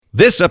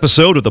This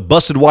episode of the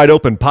Busted Wide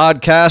Open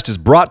podcast is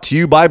brought to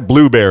you by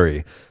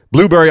Blueberry.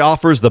 Blueberry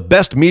offers the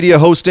best media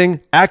hosting,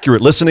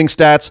 accurate listening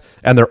stats,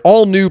 and their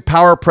all-new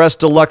PowerPress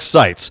Deluxe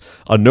sites,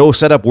 a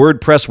no-setup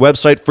WordPress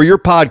website for your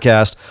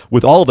podcast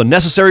with all of the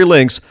necessary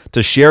links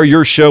to share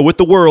your show with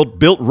the world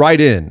built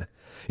right in.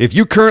 If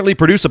you currently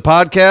produce a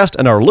podcast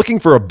and are looking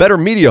for a better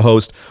media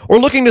host or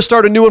looking to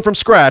start a new one from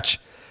scratch,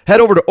 head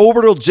over to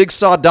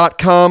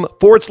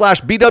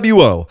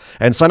orbitaljigsaw.com/BWO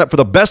and sign up for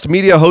the best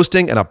media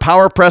hosting and a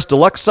PowerPress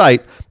Deluxe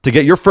site to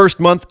get your first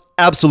month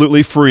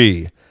absolutely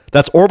free.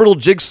 That's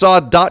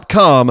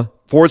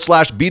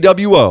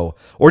orbitaljigsaw.com/BWO,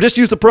 or just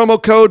use the promo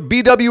code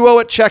BWO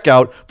at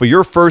checkout for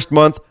your first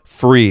month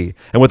free.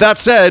 And with that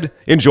said,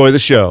 enjoy the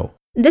show.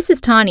 This is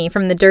Tawny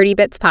from the Dirty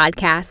Bits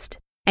podcast,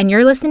 and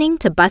you're listening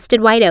to Busted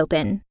Wide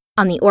Open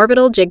on the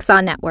Orbital Jigsaw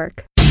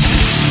Network.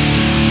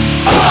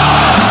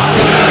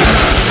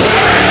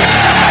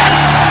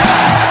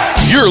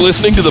 You're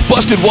listening to the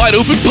Busted Wide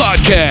Open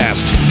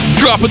podcast,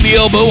 dropping the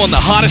elbow on the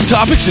hottest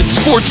topics in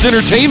sports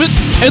entertainment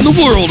and the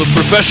world of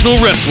professional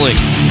wrestling.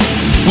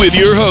 With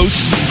your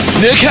hosts,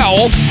 Nick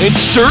Howell and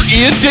Sir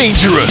Ian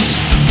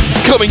Dangerous.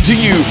 Coming to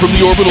you from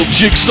the Orbital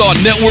Jigsaw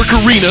Network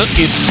Arena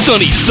in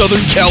sunny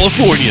Southern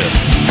California.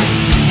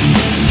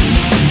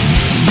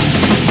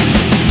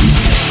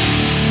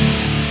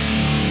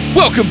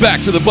 Welcome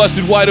back to the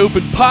Busted Wide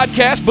Open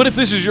podcast, but if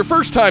this is your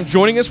first time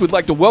joining us, we'd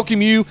like to welcome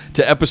you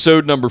to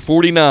episode number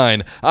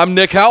 49. I'm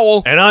Nick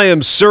Howell. And I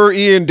am Sir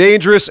Ian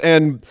Dangerous,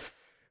 and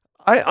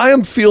I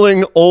am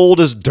feeling old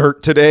as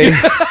dirt today.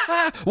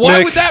 Why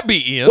Nick, would that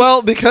be, Ian?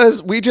 Well,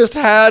 because we just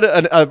had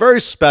a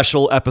very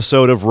special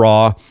episode of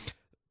Raw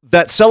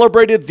that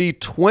celebrated the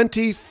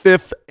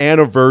 25th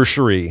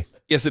anniversary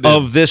Yes, it did.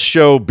 of this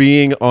show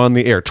being on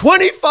the air.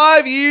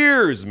 25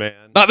 years, man.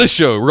 Not this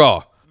show,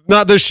 Raw.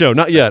 Not this show,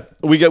 not yet.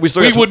 We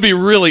still got would be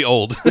really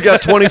old. we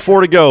got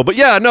 24 to go. But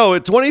yeah, no,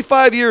 it's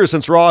 25 years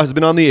since Raw has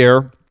been on the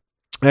air.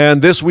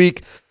 And this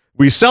week,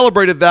 we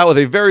celebrated that with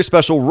a very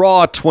special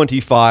Raw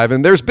 25.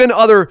 And there's been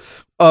other,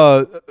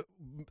 what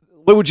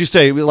would you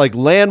say, like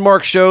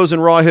landmark shows in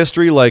Raw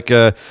history, like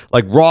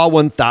Raw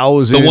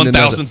 1000. The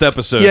 1000th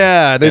episode.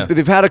 Yeah,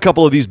 they've had a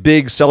couple of these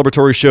big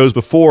celebratory shows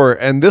before.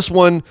 And this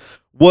one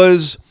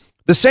was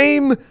the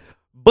same,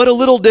 but a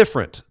little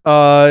different.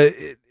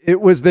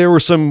 There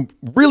were some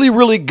really,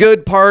 really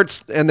good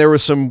parts, and there were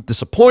some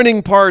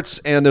disappointing parts,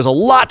 and there's a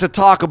lot to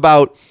talk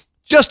about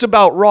just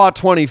about Raw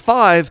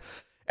 25.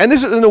 And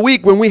this is in a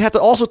week when we have to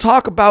also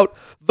talk about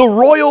the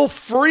Royal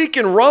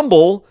Freaking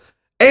Rumble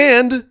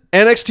and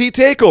NXT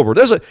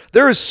TakeOver.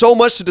 There is so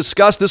much to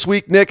discuss this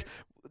week, Nick.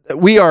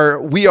 We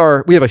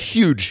have a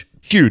huge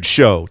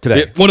show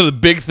today. One of the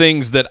big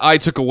things that I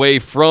took away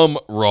from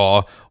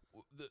Raw,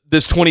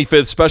 this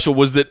 25th special,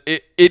 was that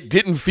it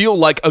didn't feel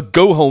like a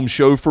go-home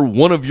show for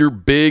one of your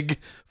big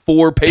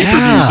 4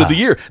 pay-per-views of the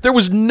year. There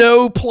was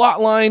no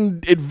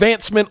plotline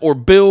advancement or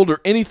build or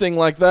anything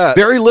like that.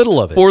 Very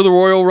little of it. For the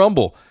Royal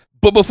Rumble.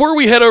 But before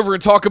we head over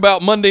and talk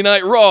about Monday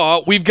Night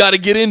Raw, we've got to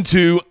get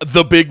into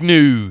the big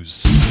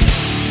news.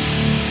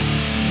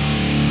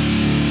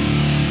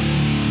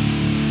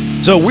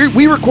 So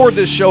we record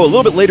this show a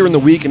little bit later in the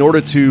week in order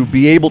to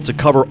be able to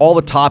cover all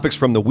the topics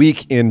from the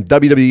week in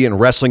WWE and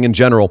wrestling in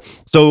general.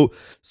 So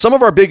some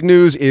of our big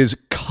news is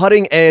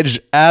cutting edge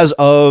as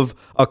of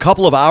a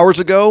couple of hours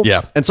ago.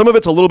 Yeah. And some of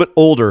it's a little bit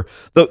older.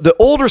 The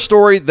older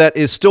story that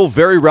is still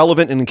very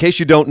relevant, and in case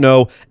you don't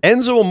know,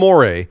 Enzo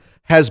Amore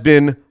has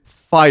been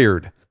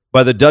fired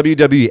by the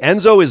WWE.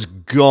 Enzo is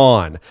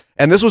gone.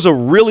 And this was a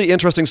really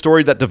interesting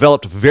story that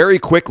developed very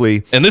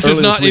quickly. And this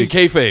is not in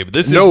kayfabe.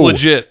 This is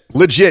legit.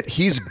 Legit.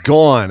 He's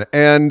gone.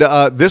 And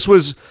this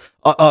was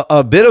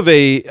a bit of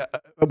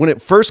when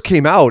it first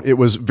came out, it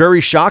was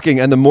very shocking.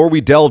 And the more we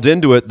delved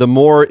into it, the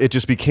more it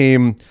just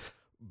became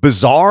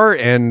bizarre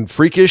and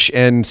freakish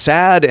and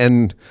sad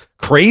and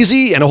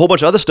crazy and a whole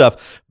bunch of other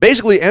stuff.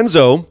 Basically,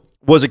 Enzo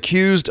was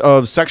accused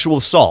of sexual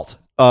assault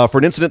for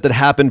an incident that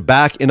happened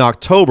back in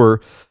October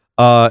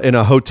in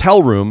a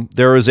hotel room.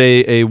 There is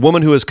a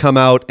woman who has come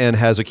out and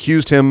has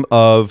accused him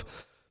of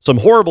some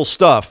horrible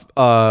stuff,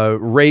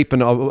 rape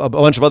and a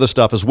bunch of other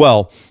stuff as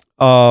well.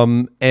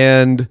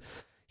 And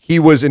he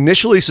was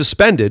initially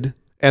suspended,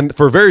 and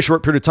for a very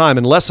short period of time,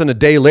 and less than a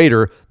day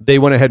later, they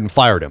went ahead and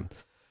fired him.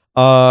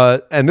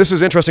 And this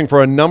is interesting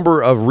for a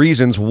number of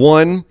reasons.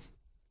 One,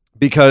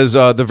 because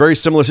the very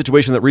similar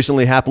situation that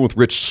recently happened with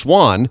Rich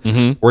Swann,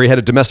 where he had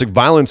a domestic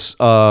violence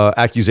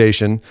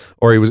accusation,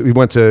 or he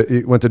went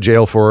to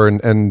jail for,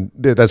 and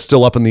that's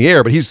still up in the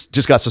air. But he's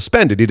just got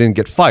suspended. He didn't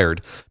get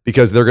fired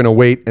because they're going to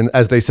wait. And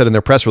as they said in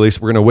their press release,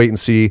 we're going to wait and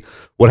see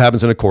what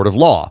happens in a court of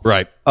law.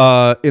 Right.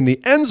 In the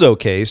Enzo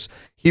case,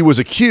 he was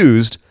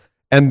accused,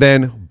 and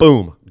then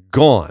boom,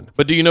 gone.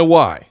 But do you know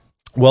why?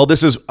 Well,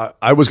 this is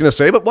I was going to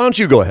say, but why don't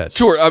you go ahead?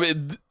 Sure. I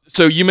mean,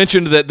 so you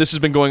mentioned that this has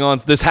been going on.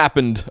 This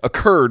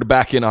occurred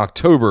back in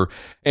October.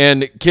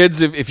 And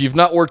kids, if you've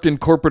not worked in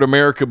corporate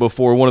America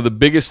before, one of the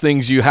biggest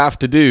things you have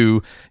to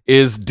do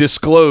is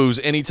disclose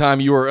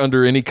anytime you are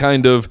under any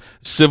kind of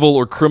civil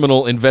or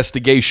criminal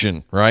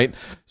investigation, right?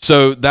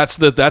 So that's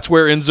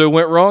where Enzo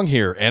went wrong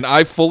here, and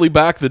I fully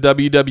back the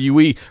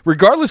WWE.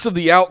 Regardless of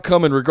the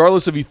outcome and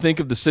regardless if you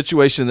think of the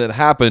situation that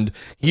happened,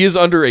 he is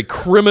under a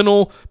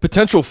criminal,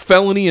 potential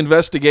felony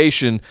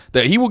investigation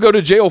that he will go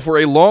to jail for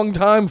a long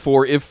time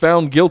for if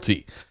found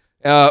guilty.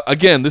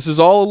 Again, this is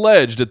all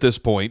alleged at this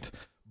point,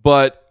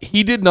 but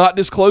he did not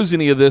disclose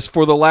any of this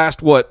for the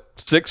last,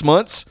 6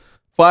 months?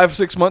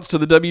 5-6 months to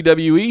the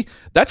WWE,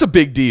 that's a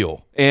big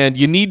deal. And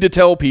you need to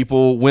tell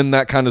people when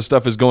that kind of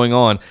stuff is going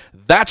on.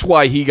 That's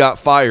why he got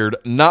fired,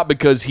 not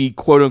because he,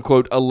 quote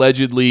unquote,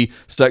 allegedly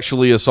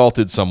sexually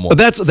assaulted someone. But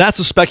that's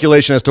a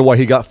speculation as to why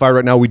he got fired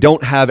right now. We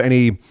don't have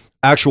any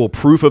actual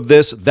proof of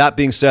this. That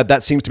being said,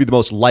 that seems to be the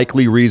most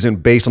likely reason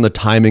based on the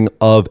timing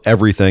of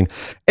everything.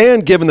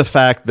 And given the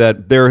fact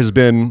that there has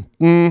been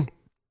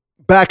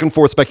back and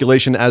forth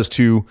speculation as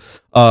to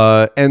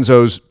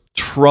Enzo's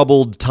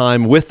troubled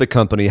time with the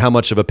company, how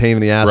much of a pain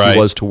in the ass he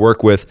was to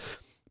work with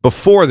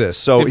before this.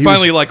 So he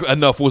finally,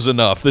 enough was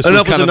enough. This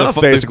enough was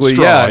enough, basically.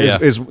 Straw,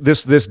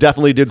 This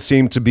definitely did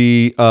seem to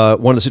be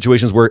one of the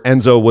situations where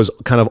Enzo was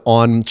kind of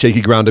on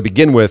shaky ground to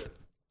begin with,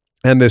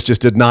 and this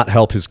just did not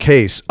help his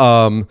case.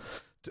 To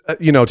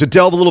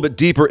delve a little bit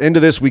deeper into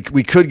this, we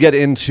could get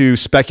into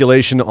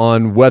speculation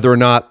on whether or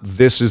not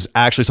this is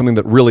actually something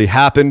that really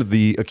happened.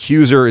 The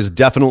accuser is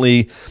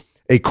definitely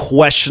a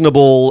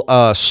questionable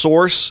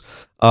source.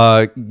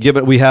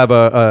 Given we have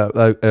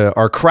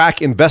our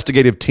crack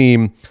investigative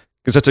team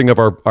consisting of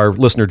our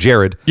listener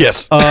Jared,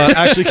 yes,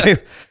 actually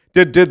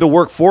did the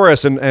work for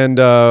us, and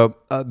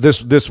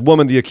this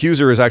woman, the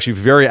accuser, is actually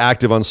very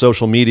active on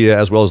social media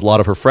as well as a lot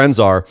of her friends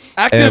are.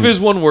 Active is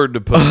one way to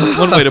put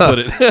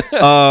it.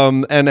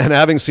 And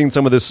having seen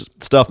some of this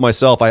stuff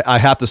myself, I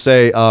have to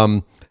say,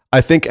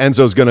 I think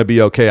Enzo's going to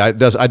be okay. I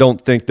don't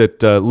think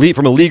that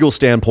from a legal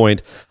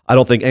standpoint, I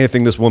don't think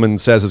anything this woman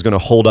says is going to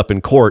hold up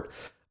in court.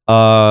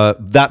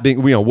 That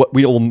being,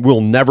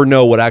 we'll never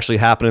know what actually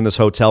happened in this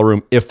hotel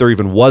room, if there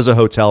even was a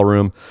hotel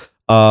room.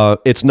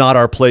 It's not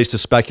our place to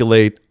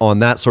speculate on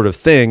that sort of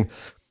thing,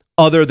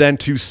 other than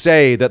to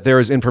say that there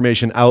is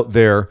information out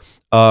there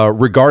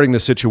regarding the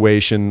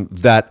situation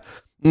that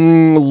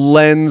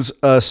lends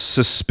a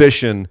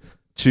suspicion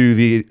to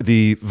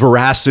the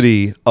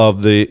veracity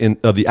of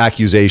the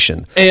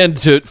accusation. And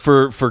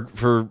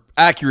for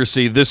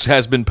accuracy, this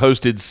has been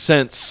posted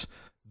since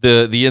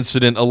the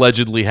incident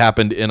allegedly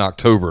happened in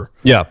October.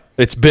 Yeah.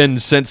 It's been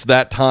since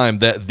that time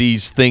that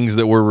these things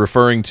that we're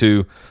referring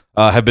to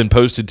have been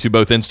posted to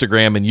both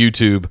Instagram and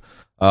YouTube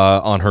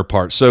on her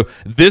part. So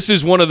this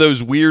is one of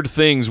those weird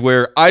things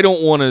where I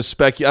don't want to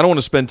speculate. I don't want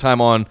to spend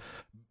time on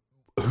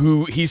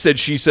who he said,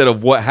 she said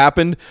of what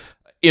happened.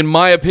 In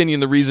my opinion,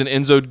 the reason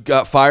Enzo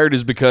got fired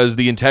is because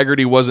the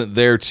integrity wasn't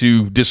there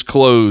to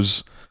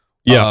disclose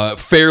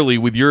fairly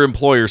with your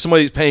employer.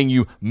 Somebody's paying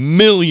you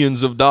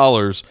millions of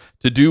dollars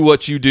to do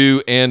what you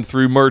do, and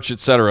through merch,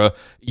 etc.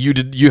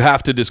 You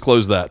have to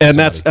disclose that. And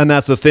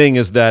that's the thing,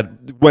 is that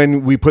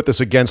when we put this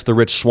against the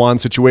Rich Swann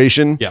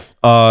situation,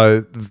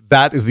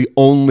 that is the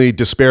only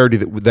disparity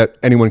that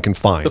anyone can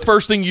find. The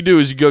first thing you do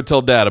is you go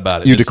tell Dad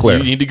about it. You declare.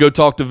 You need to go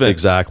talk to Vince.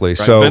 Exactly. Right?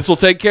 So Vince will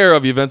take care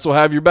of you. Vince will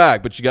have your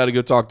back, but you got to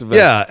go talk to Vince.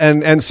 Yeah,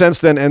 and since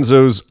then,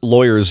 Enzo's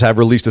lawyers have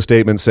released a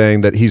statement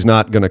saying that he's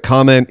not going to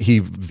comment. He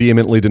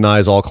vehemently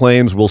denies all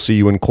claims. We'll see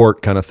you in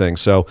court, kind of thing.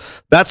 So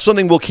that's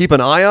something we'll keep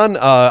an eye on.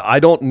 I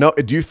don't know.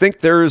 Do you think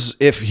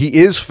if he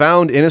is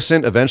found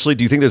innocent eventually,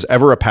 do you think there's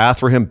ever a path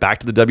for him back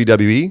to the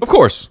WWE? Of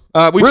course.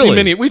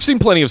 We've seen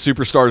plenty of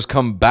superstars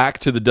come back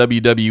to the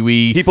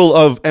WWE. People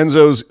of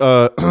Enzo's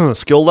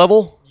skill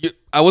level?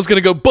 I was going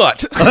to go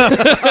but.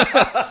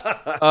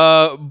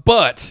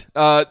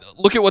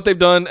 Look at what they've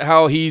done,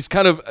 how he's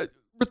kind of,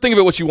 think of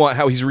it what you want,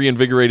 how he's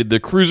reinvigorated the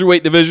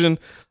cruiserweight division,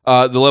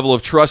 the level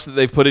of trust that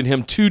they've put in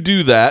him to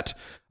do that.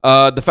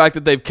 The fact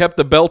that they've kept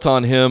the belt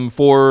on him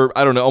for,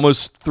 I don't know,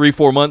 almost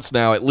 3-4 months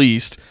now at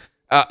least.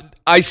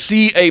 I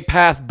see a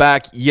path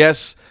back.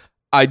 Yes,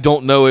 I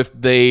don't know if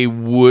they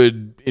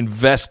would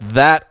invest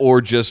that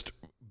or just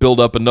build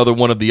up another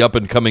one of the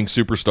up-and-coming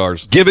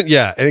superstars. Given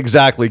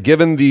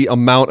the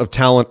amount of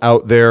talent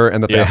out there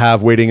and that they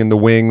have waiting in the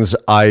wings,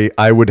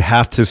 I would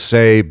have to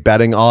say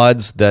betting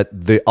odds that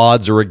the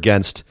odds are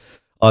against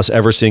us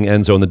ever seeing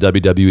Enzo in the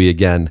WWE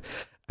again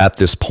at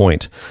this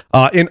point.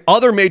 In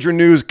other major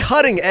news,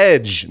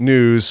 cutting-edge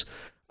news,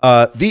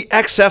 the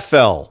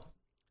XFL.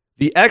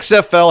 The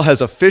XFL has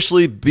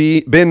officially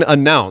been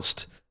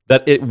announced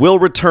that it will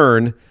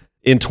return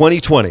in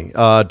 2020.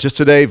 Just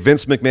today,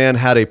 Vince McMahon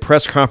had a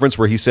press conference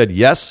where he said,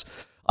 yes,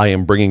 I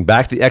am bringing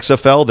back the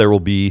XFL. There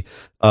will be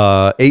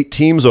 8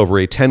 teams over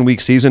a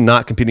 10-week season,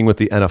 not competing with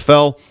the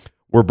NFL.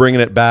 We're bringing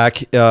it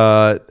back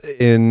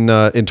in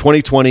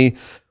 2020,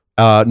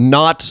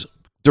 not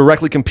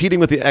directly competing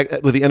with the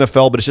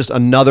NFL, but it's just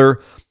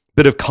another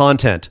bit of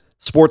content,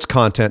 sports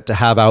content to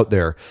have out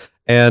there.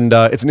 And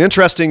it's an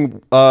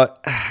interesting.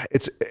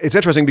 It's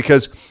interesting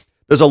because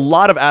there's a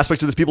lot of aspects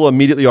to this. People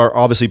immediately are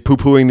obviously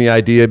poo-pooing the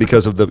idea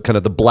because of the kind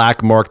of the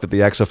black mark that the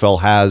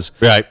XFL has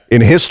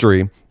in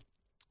history.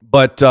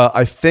 But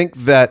I think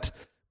that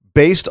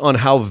based on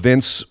how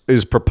Vince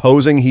is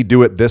proposing he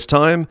do it this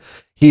time,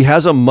 he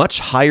has a much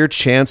higher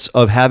chance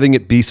of having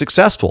it be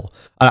successful.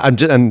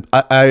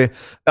 To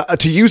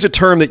use a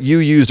term that you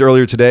used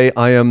earlier today,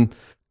 I am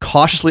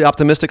cautiously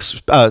optimistic,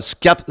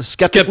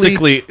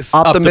 skeptically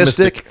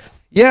optimistic.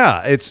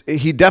 Yeah,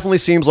 he definitely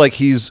seems like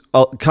he's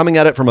coming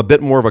at it from a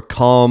bit more of a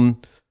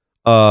calm,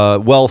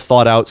 well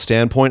thought out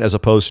standpoint, as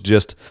opposed to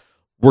just,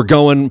 we're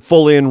going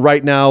full in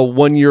right now,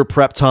 1 year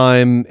prep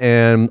time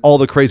and all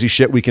the crazy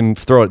shit we can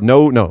throw at.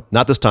 No,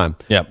 not this time.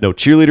 Yeah. No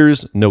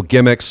cheerleaders, no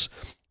gimmicks.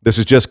 This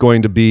is just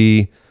going to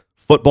be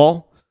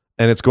football,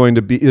 and it's going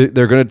to be,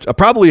 they're going to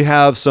probably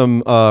have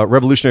some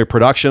revolutionary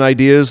production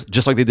ideas,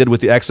 just like they did with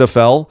the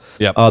XFL.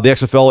 Yep. The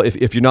XFL,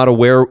 if you're not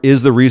aware,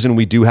 is the reason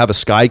we do have a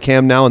Sky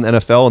Cam now in the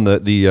NFL, and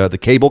the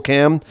cable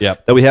cam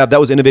Yep. that we have. That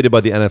was innovated by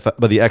the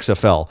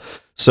XFL.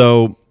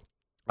 So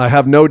I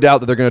have no doubt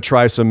that they're going to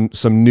try some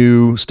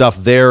new stuff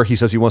there. He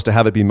says he wants to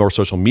have it be more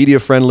social media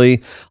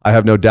friendly. I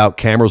have no doubt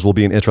cameras will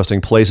be in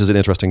interesting places at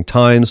interesting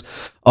times.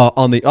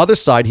 On the other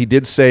side, he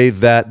did say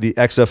that the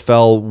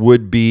XFL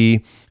would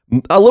be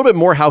a little bit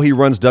more how he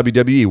runs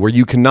WWE, where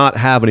you cannot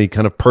have any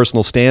kind of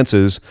personal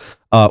stances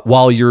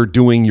while you're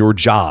doing your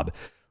job,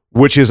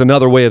 which is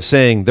another way of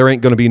saying there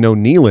ain't going to be no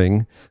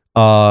kneeling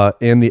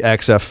in the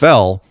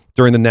XFL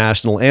during the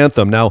national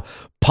anthem. Now,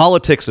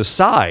 politics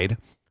aside,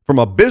 from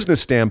a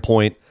business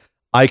standpoint,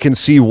 I can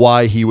see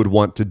why he would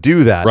want to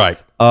do that. Right.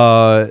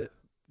 A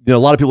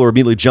lot of people are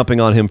immediately jumping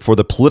on him for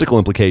the political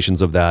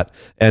implications of that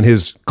and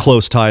his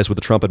close ties with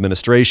the Trump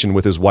administration,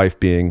 with his wife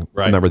being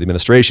a member of the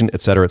administration,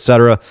 et cetera, et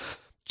cetera.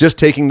 Just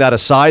taking that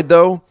aside,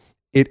 though,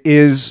 it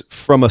is,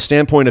 from a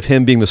standpoint of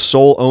him being the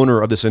sole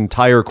owner of this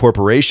entire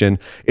corporation,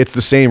 it's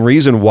the same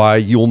reason why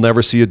you'll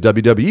never see a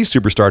WWE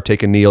superstar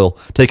take a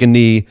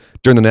knee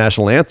during the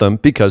national anthem,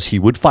 because he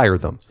would fire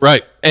them.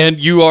 Right. And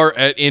you are,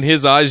 in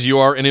his eyes, you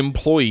are an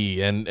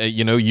employee, and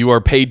you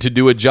are paid to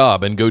do a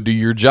job and go do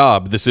your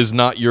job. This is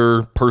not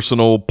your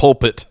personal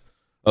pulpit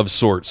of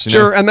sorts.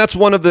 Sure, and that's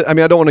one of the, I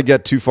don't want to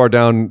get too far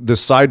down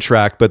this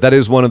sidetrack, but that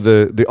is one of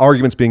the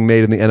arguments being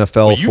made in the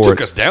NFL. Well, you took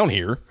us down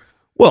here.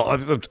 Well,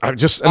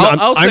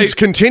 I'm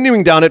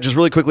continuing down it just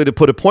really quickly to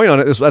put a point on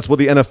it. That's what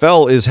the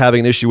NFL is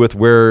having an issue with,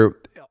 where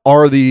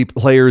are the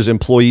players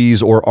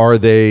employees or are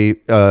they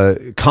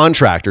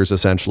contractors,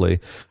 essentially?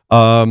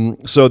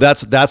 So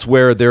that's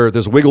where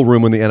there's wiggle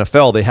room in the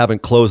NFL. They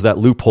haven't closed that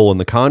loophole in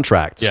the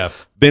contracts. Yeah.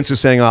 Vince is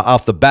saying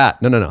off the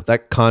bat, no,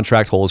 that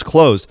contract hole is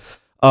closed.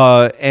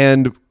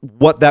 And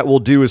what that will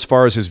do as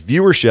far as his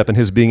viewership and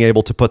his being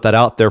able to put that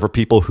out there for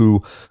people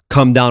who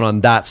come down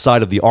on that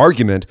side of the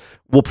argument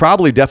will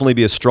probably definitely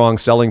be a strong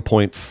selling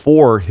point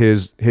for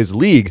his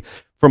league.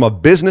 From a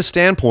business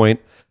standpoint,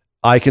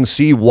 I can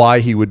see why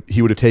he would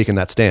have taken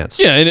that stance.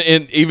 Yeah,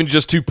 and even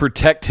just to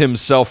protect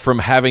himself from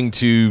having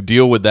to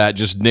deal with that,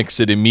 just nix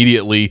it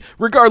immediately,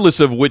 regardless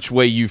of which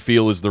way you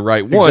feel is the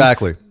right one.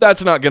 Exactly.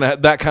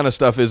 That kind of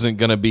stuff isn't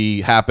gonna be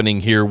happening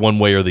here one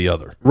way or the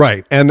other.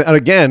 Right. And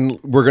again,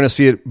 we're gonna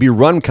see it be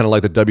run kind of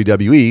like the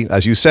WWE.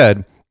 As you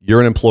said,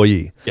 you're an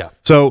employee. Yeah.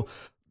 So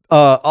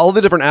all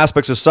the different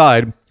aspects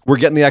aside, we're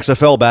getting the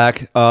XFL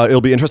back. It'll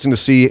be interesting to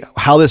see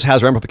how this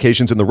has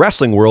ramifications in the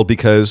wrestling world,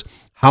 because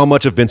how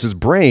much of Vince's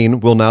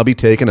brain will now be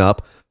taken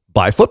up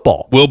by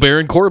football. Will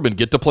Baron Corbin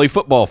get to play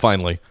football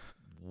finally?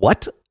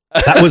 What?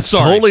 That was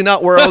totally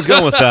not where I was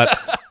going with that.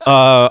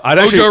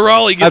 Mojo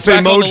Rawley gets I'd say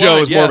back on the Mojo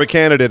line, is more of a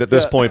candidate at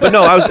this point. But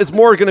no, it's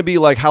more going to be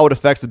like how it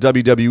affects the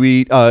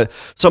WWE.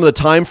 Some of the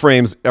time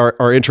frames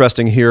are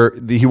interesting here.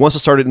 He wants to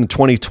start it in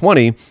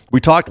 2020. We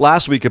talked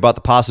last week about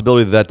the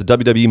possibility that the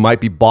WWE might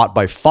be bought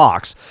by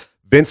Fox.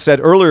 Vince said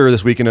earlier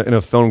this week in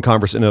a phone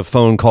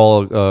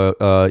call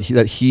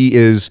that he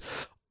is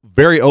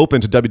very open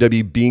to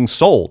WWE being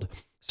sold.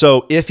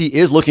 So if he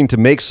is looking to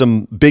make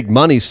some big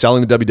money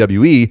selling the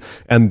WWE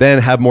and then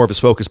have more of his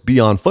focus be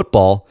on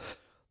football,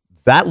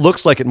 that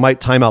looks like it might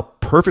time out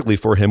perfectly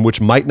for him,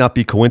 which might not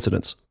be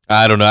coincidence.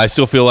 I don't know. I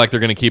still feel like they're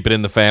going to keep it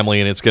in the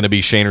family, and it's going to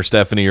be Shane or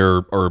Stephanie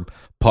or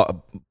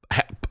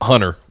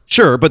Hunter.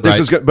 Sure, but this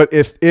is good. But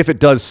if it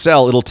does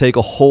sell, it'll take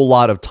a whole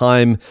lot of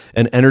time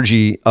and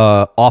energy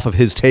off of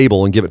his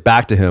table and give it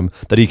back to him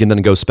that he can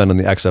then go spend on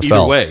the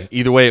XFL.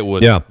 Either way, it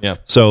would. Yeah.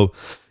 So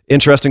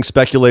interesting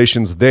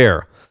speculations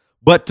there.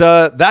 But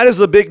that is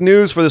the big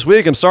news for this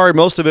week. I'm sorry,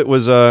 most of it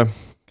was kind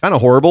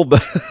of horrible,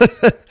 but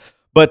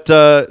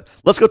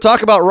let's go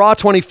talk about Raw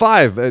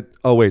 25.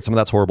 Oh wait, some of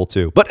that's horrible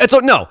too. But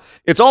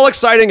it's all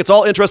exciting. It's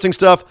all interesting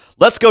stuff.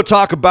 Let's go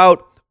talk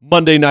about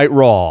Monday Night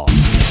Raw.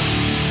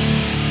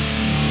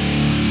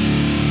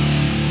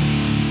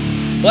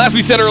 Well, as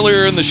we said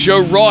earlier in the show,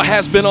 Raw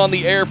has been on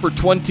the air for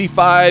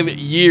 25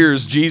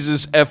 years.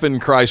 Jesus effing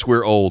Christ,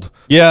 we're old.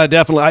 Yeah,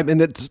 definitely.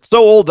 It's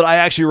so old that I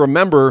actually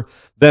remember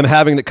them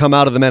having to come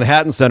out of the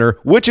Manhattan Center,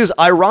 which is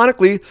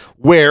ironically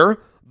where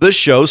the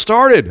show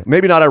started.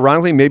 Maybe not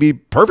ironically, maybe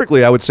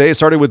perfectly, I would say. It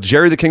started with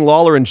Jerry the King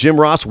Lawler and Jim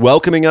Ross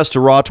welcoming us to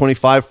Raw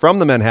 25 from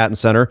the Manhattan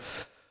Center.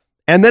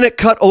 And then it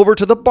cut over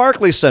to the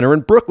Barclays Center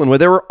in Brooklyn, where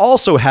they were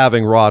also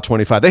having Raw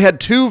 25. They had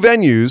 2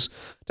 venues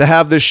to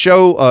have this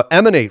show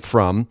emanate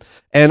from.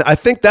 And I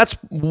think that's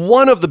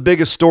one of the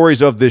biggest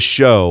stories of this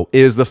show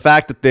is the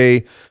fact that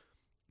they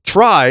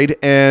tried,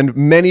 and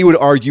many would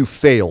argue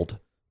failed,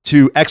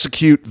 to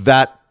execute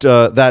that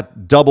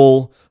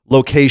double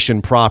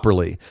location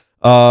properly.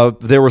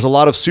 There was a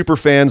lot of super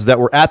fans that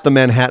were at the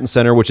Manhattan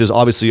Center, which is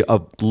obviously a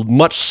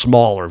much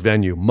smaller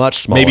venue,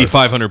 much smaller. Maybe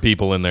 500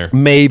 people in there.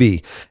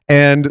 Maybe.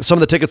 And some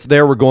of the tickets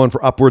there were going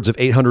for upwards of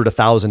 $800 to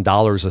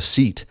 $1,000 a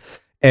seat.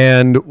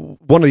 And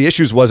one of the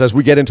issues was, as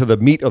we get into the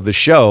meat of the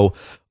show,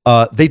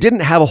 they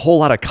didn't have a whole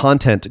lot of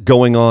content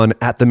going on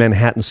at the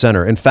Manhattan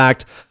Center. In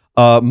fact,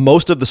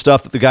 most of the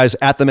stuff that the guys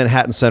at the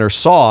Manhattan Center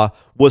saw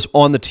was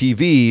on the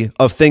TV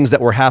of things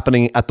that were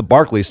happening at the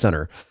Barclays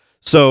Center.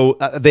 So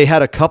they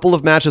had a couple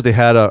of matches. They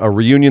had a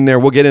reunion there.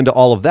 We'll get into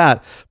all of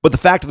that. But the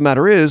fact of the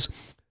matter is,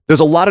 there's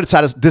a lot of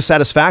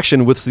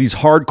dissatisfaction with these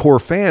hardcore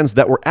fans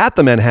that were at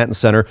the Manhattan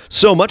Center,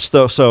 so much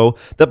so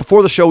that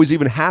before the show was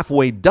even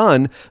halfway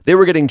done, they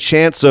were getting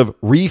chants of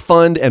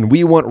refund and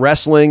we want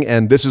wrestling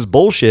and this is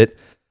bullshit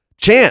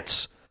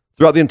chants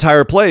throughout the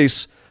entire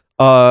place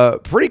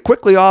pretty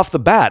quickly off the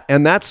bat.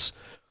 And that's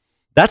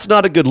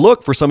not a good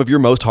look for some of your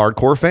most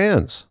hardcore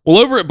fans. Well,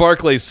 over at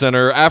Barclays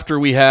Center, after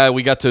we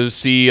got to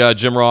see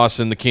Jim Ross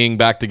and the King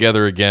back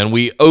together again,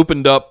 we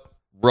opened up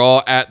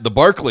Raw at the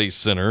Barclays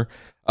Center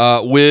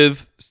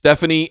with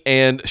Stephanie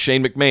and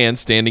Shane McMahon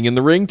standing in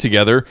the ring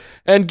together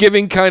and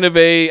giving kind of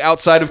a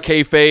outside of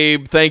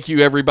kayfabe, thank you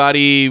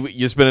everybody,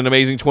 it's been an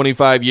amazing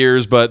 25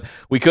 years, but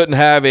we couldn't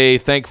have a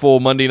thankful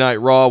Monday Night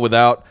Raw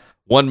without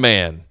one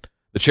man,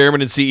 the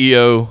chairman and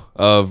CEO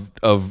of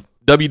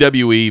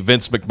WWE,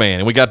 Vince McMahon.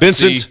 And we got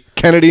Vincent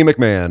Kennedy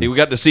McMahon. We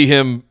got to see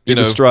him,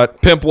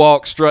 strut. pimp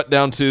walk, strut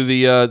down to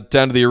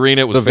the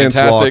arena. It was the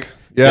fantastic. Vince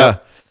walk.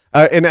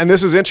 Yeah. And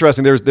this is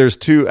interesting. There's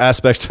 2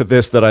 aspects to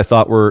this that I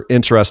thought were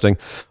interesting.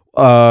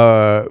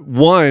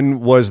 One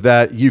was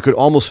that you could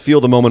almost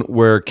feel the moment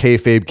where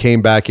kayfabe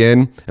came back in,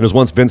 and it was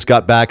once Vince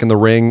got back in the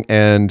ring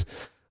and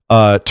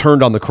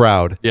turned on the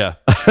crowd. Yeah.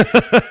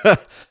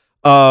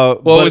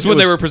 Well, it was when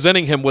they were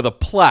presenting him with a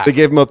plaque. They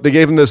gave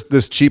him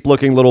this cheap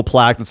looking little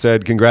plaque that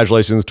said,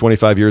 "Congratulations,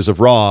 25 years of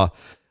Raw."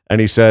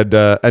 And he said,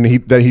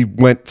 that he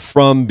went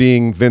from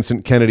being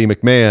Vincent Kennedy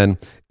McMahon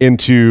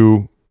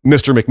into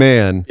Mr.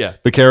 McMahon,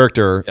 the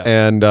character,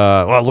 and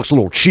it looks a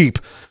little cheap,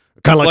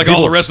 kind of like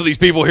all the rest of these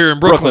people here in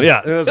Brooklyn.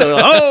 Yeah.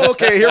 Oh,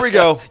 okay, here we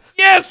go.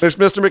 Yes, this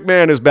Mr.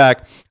 McMahon is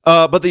back.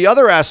 But the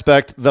other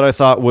aspect that I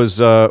thought was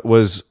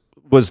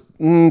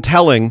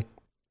telling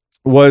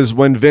was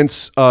when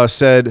Vince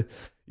said,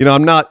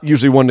 "I'm not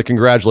usually one to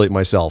congratulate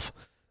myself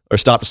or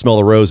stop to smell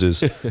the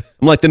roses." I'm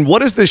like, then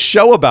what is this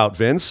show about,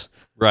 Vince?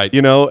 Right.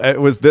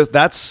 It was this.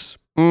 That's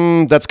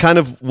kind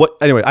of what.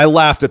 Anyway, I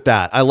laughed at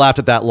that. I laughed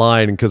at that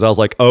line because I was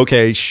like,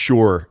 okay,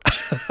 sure,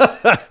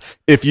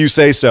 if you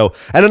say so.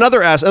 And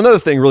another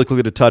thing, really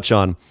quickly to touch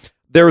on.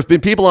 There have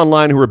been people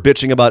online who are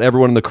bitching about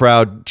everyone in the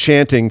crowd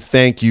chanting,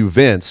 "Thank you,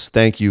 Vince.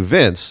 Thank you,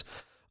 Vince."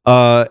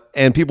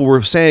 And people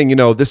were saying,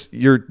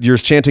 you're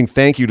chanting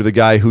thank you to the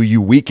guy who you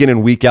week in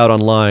and week out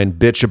online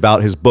bitch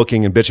about his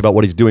booking and bitch about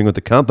what he's doing with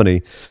the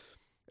company.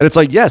 And it's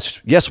like,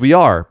 yes, we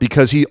are,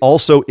 because he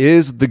also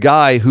is the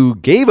guy who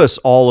gave us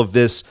all of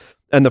this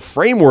and the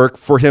framework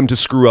for him to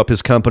screw up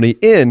his company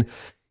in.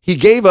 He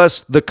gave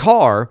us the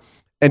car,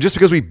 and just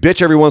because we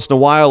bitch every once in a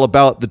while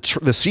about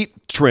the seat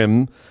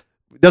trim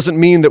doesn't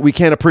mean that we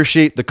can't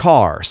appreciate the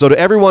car. So to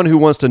everyone who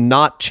wants to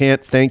not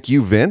chant thank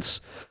you,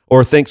 Vince,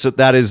 or thinks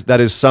that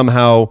is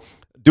somehow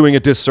doing a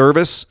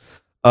disservice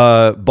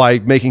by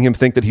making him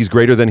think that he's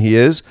greater than he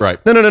is. Right.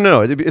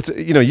 No. It's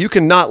you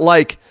can not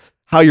like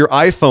how your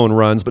iPhone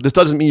runs, but this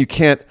doesn't mean you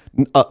can't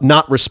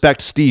not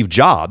respect Steve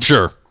Jobs.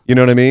 Sure. You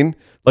know what I mean?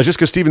 Like, just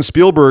because Steven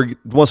Spielberg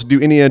wants to do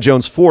Indiana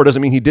Jones 4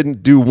 doesn't mean he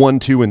didn't do 1,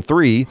 2, and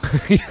 3.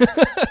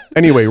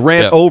 Anyway,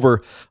 rant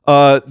over.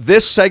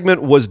 This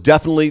segment was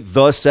definitely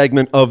the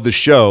segment of the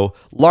show,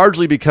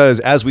 largely because,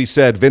 as we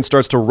said, Vince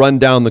starts to run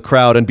down the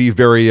crowd and be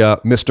very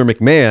Mr.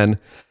 McMahon.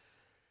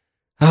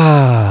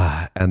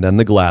 And then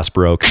the glass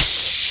broke.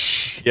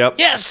 Yep.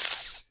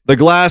 Yes. The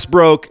glass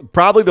broke.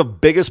 Probably the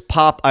biggest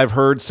pop I've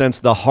heard since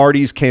the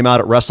Hardys came out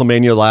at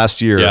WrestleMania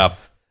last year. Yeah.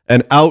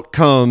 And out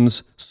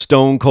comes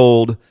Stone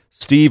Cold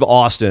Steve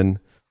Austin.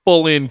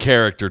 Full in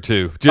character,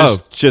 too.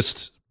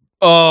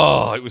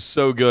 Oh, it was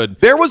so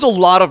good. There was a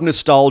lot of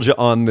nostalgia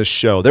on this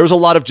show. There was a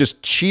lot of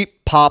just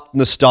cheap pop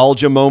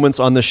nostalgia moments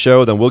on the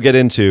show that we'll get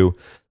into.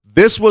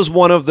 This was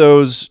one of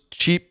those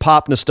cheap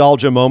pop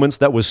nostalgia moments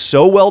that was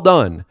so well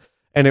done.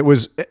 And it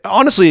was,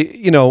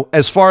 honestly,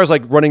 as far as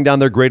like running down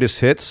their greatest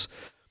hits,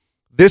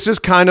 this is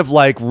kind of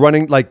like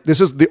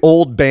this is the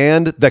old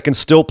band that can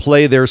still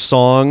play their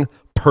song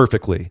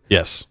perfectly.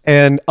 Yes.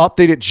 And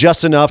update it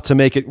just enough to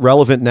make it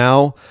relevant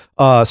now.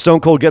 Stone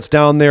Cold gets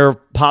down there,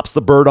 pops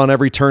the bird on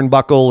every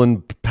turnbuckle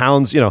and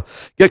pounds,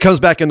 comes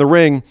back in the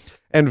ring,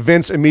 and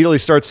Vince immediately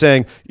starts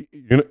saying,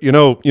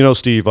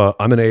 Steve,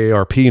 I'm an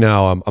AARP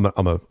now.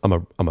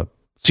 I'm a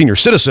senior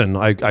citizen.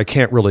 I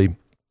can't really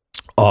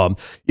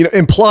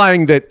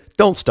implying that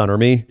don't stunner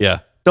me. Yeah.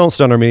 Don't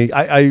stunner me.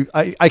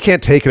 I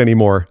can't take it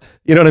anymore.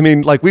 You know what I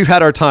mean? Like, we've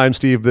had our time,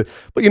 Steve, but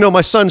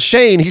my son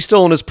Shane, he's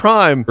still in his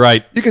prime.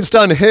 Right. You can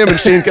stun him, and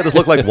Shane's got this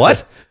look like,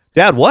 what?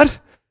 Dad, what?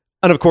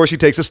 And of course, he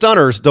takes a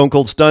stunner. Stone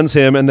Cold stuns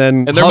him, and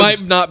then there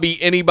might not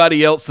be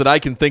anybody else that I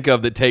can think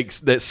of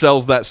that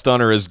sells that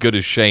stunner as good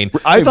as Shane.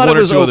 I thought it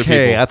was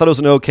okay. I thought it was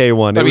an okay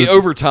one. I mean,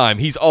 over time,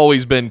 he's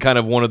always been kind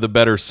of one of the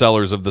better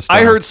sellers of the stunner.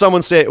 I heard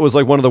someone say it was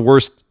like one of the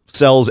worst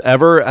sells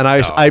ever, and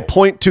I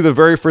point to the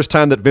very first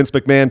time that Vince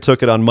McMahon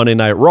took it on Monday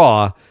Night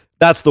Raw.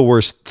 That's the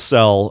worst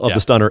sell of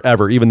the stunner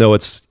ever, even though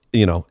it's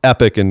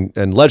epic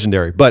and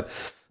legendary. But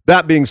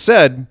that being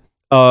said,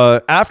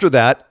 after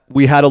that,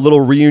 we had a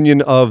little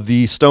reunion of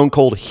the Stone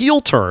Cold heel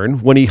turn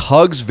when he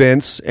hugs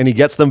Vince and he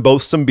gets them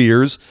both some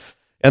beers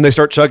and they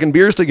start chugging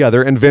beers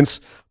together. And Vince,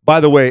 by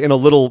the way, in a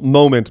little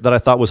moment that I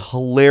thought was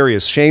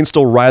hilarious, Shane's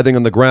still writhing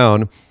on the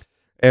ground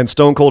and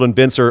Stone Cold and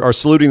Vince are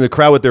saluting the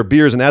crowd with their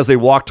beers. And as they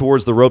walk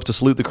towards the ropes to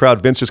salute the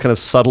crowd, Vince just kind of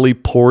subtly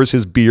pours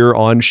his beer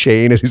on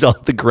Shane as he's on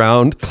the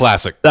ground.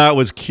 Classic. That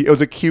was cute. It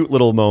was a cute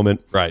little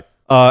moment. Right.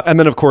 And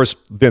then, of course,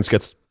 Vince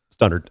gets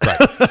stunnered.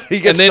 Right. He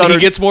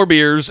gets more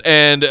beers,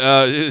 and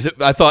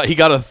I thought he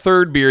got a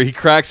third beer. He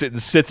cracks it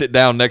and sits it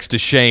down next to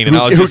Shane, and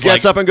who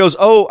gets up and goes,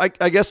 "Oh, I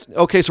guess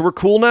okay, so we're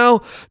cool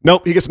now."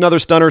 Nope, he gets another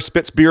stunner,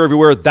 spits beer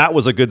everywhere. That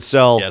was a good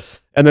sell. Yes.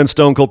 And then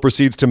Stone Cold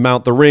proceeds to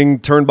mount the ring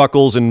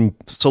turnbuckles and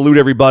salute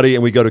everybody,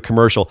 and we go to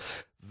commercial.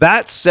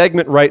 That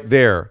segment right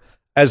there,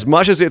 as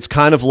much as it's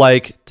kind of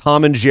like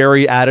Tom and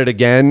Jerry at it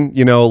again,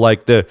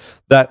 like or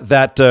the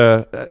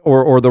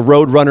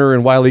Roadrunner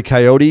and Wile E.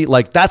 Coyote,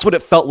 like that's what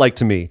it felt like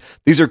to me.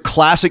 These are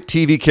classic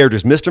TV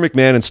characters, Mr.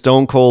 McMahon and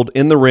Stone Cold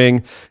in the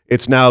ring.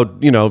 It's now,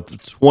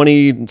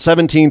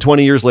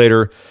 20 years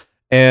later,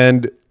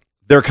 and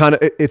they're kind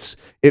of,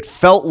 it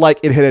felt like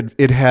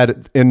it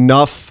had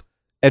enough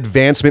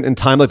advancement in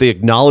time, like they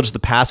acknowledged the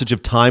passage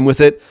of time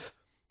with it.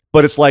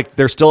 But it's like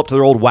they're still up to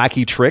their old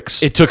wacky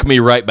tricks. It took me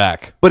right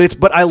back.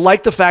 But I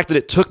like the fact that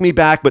it took me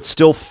back, but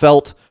still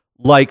felt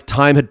like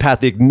time had passed.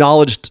 The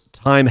acknowledged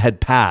time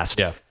had passed.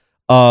 Yeah.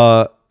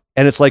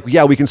 And it's like,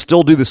 yeah, we can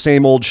still do the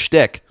same old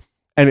shtick,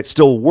 and it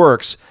still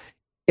works.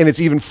 And it's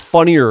even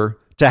funnier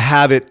to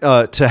have it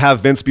to have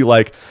Vince be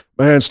like,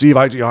 "Man, Steve,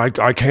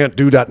 I can't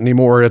do that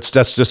anymore. That's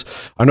just,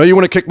 I know you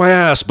want to kick my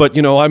ass, but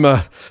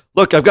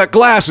look, I've got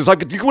glasses.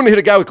 You wouldn't hit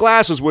a guy with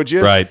glasses, would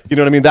you?" Right. You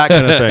know what I mean? That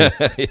kind of thing.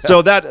 Yeah.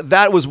 So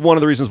that was one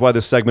of the reasons why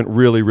this segment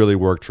really, really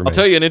worked for me. I'll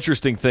tell you an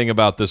interesting thing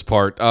about this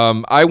part.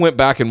 I went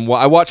back and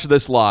I watched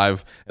this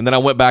live, and then I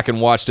went back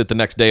and watched it the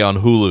next day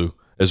on Hulu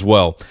as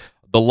well.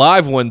 The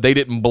live one, they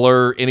didn't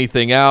blur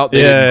anything out.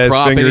 They didn't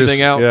crop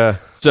anything out. Yeah.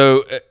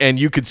 So, and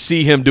you could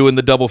see him doing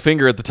the double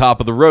finger at the top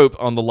of the rope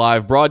on the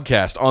live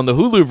broadcast. On the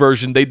Hulu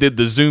version, they did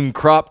the zoom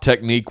crop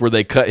technique where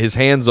they cut his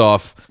hands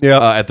off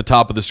at the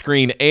top of the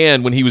screen.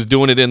 And when he was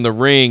doing it in the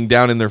ring,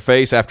 down in their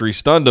face after he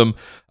stunned them,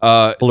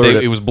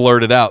 it was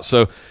blurted out.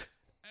 So,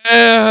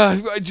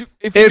 if you're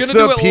it's gonna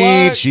the do it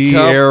PG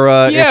live,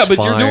 era. Yeah, it's but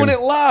fine. you're doing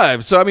it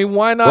live. So, I mean,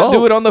 why not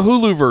do it on the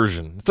Hulu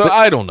version? So,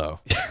 I don't know.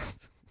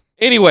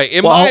 Anyway,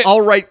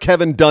 I'll write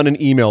Kevin Dunn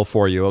an email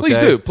for you.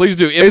 Okay? Please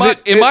do.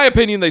 In my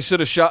opinion, they should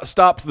have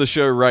stopped the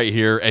show right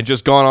here and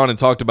just gone on and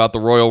talked about the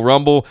Royal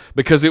Rumble,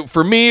 because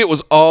for me it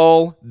was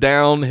all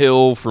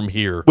downhill from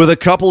here. With a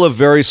couple of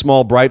very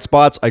small bright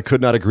spots, I could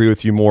not agree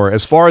with you more.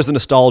 As far as the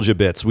nostalgia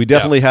bits, we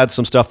definitely had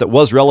some stuff that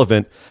was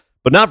relevant,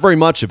 but not very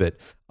much of it.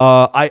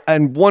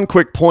 And one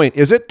quick point: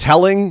 is it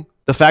telling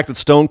the fact that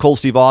Stone Cold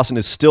Steve Austin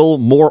is still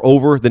more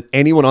over than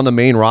anyone on the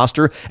main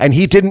roster, and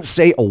he didn't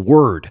say a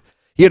word?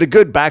 He had a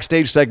good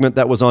backstage segment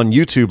that was on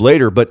YouTube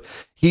later, but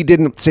he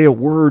didn't say a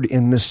word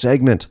in this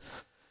segment.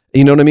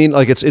 You know what I mean?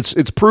 Like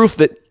it's proof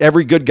that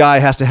every good guy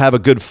has to have a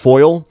good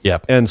foil.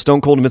 Yep. And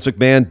Stone Cold and Vince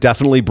McMahon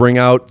definitely bring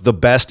out the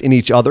best in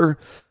each other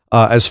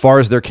as far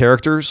as their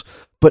characters.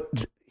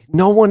 But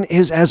no one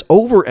is as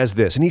over as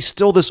this, and he's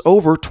still this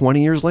over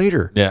 20 years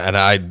later. Yeah,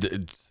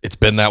 and it's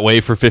been that way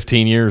for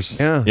 15 years.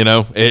 Yeah.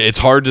 It's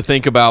hard to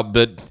think about,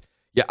 but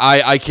yeah,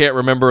 I can't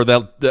remember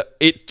that.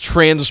 It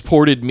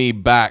transported me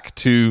back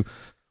to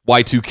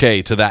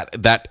Y2K, to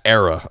that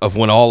era of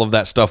when all of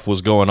that stuff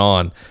was going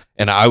on,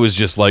 and I was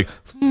just like,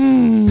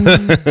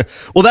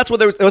 Well, that's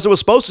what it was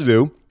supposed to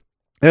do,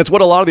 and it's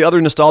what a lot of the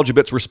other nostalgia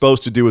bits were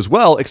supposed to do as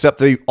well, except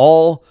they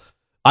all,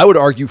 I would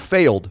argue,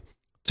 failed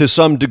to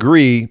some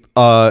degree,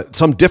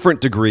 some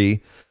different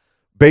degree,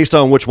 based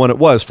on which one it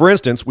was. For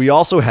instance, we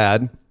also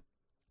had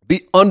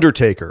The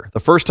Undertaker. The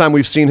first time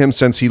we've seen him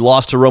since he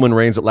lost to Roman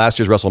Reigns at last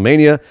year's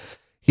WrestleMania.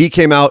 He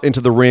came out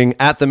into the ring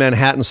at the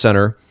Manhattan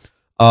Center.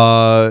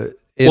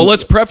 Well,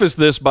 let's preface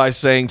this by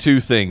saying two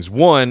things.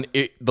 One,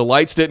 the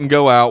lights didn't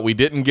go out. We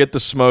didn't get the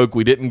smoke.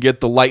 We didn't get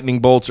the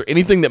lightning bolts or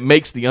anything that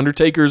makes the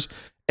Undertaker's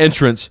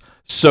entrance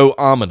so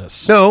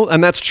ominous. No,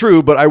 and that's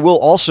true, but I will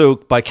also,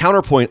 by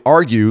counterpoint,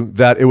 argue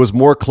that it was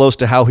more close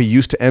to how he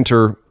used to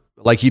enter,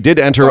 like he did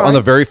enter on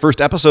the very first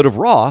episode of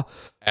Raw,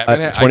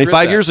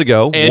 25 years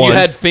ago. And you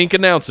had Fink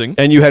announcing.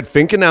 And you had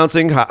Fink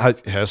announcing.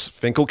 Yes,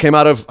 Finkel came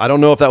out of, I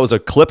don't know if that was a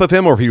clip of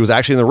him or if he was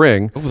actually in the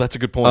ring. Oh, that's a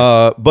good point.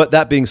 But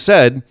that being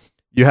said,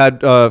 you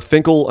had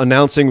Finkel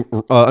announcing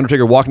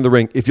Undertaker walking to the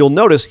ring. If you'll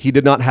notice, he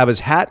did not have his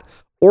hat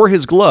or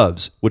his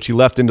gloves, which he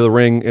left into the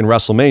ring in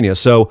WrestleMania.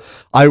 So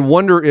I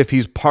wonder if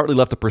he's partly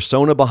left a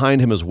persona behind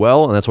him as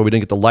well, and that's why we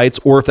didn't get the lights,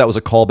 or if that was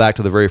a callback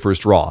to the very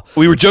first Raw.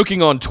 We were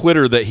joking on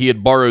Twitter that he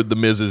had borrowed The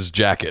Miz's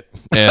jacket,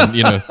 and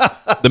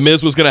The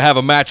Miz was going to have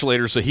a match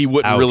later, so he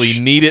wouldn't really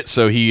need it.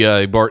 So he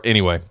borrowed.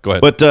 Anyway, go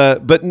ahead. But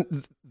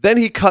then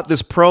he cut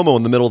this promo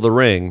in the middle of the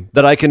ring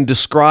that I can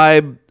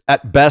describe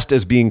at best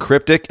as being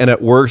cryptic and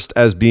at worst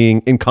as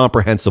being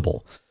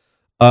incomprehensible.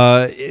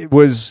 It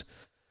was.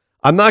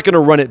 I'm not going to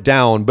run it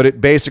down, but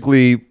it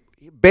basically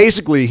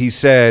he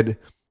said,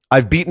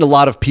 "I've beaten a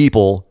lot of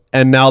people,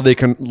 and now they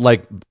can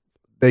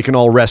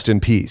all rest in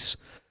peace."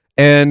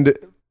 And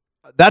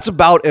that's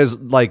about as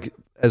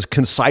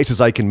concise as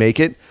I can make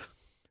it,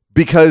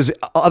 because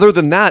other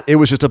than that, it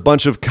was just a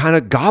bunch of kind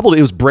of gobbled.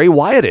 It was Bray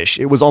Wyatt-ish.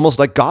 It was almost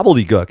like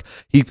gobbledygook.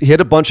 He hit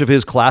a bunch of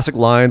his classic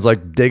lines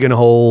like digging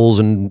holes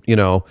and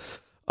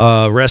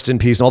rest in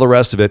peace and all the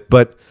rest of it,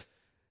 but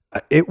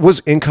it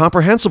was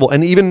incomprehensible.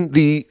 And even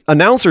the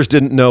announcers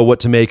didn't know what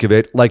to make of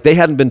it. Like, they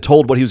hadn't been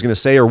told what he was going to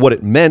say or what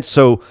it meant.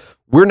 So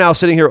we're now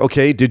sitting here,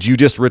 okay, did you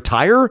just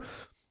retire?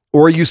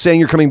 Or are you saying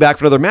you're coming back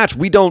for another match?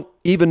 We don't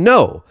even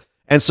know.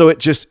 And so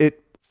it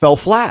fell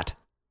flat.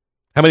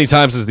 How many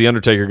times is The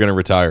Undertaker going to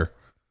retire?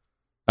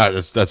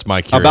 That's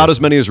my curiosity. About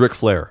as many as Ric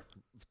Flair.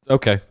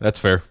 Okay, that's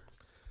fair.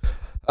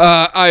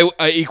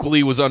 I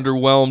equally was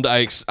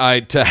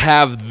underwhelmed. To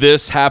have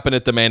this happen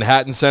at the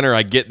Manhattan Center,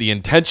 I get the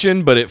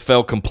intention, but it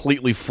fell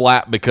completely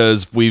flat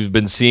because we've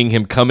been seeing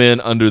him come in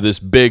under this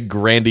big,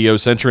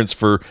 grandiose entrance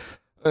for,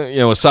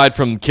 aside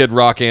from Kid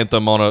Rock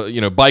anthem on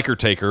a Biker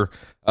Taker,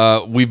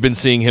 we've been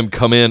seeing him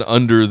come in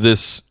under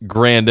this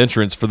grand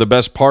entrance for the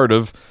best part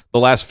of the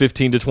last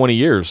 15 to 20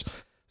 years.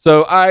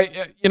 So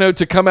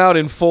to come out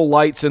in full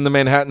lights in the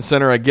Manhattan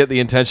Center, I get the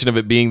intention of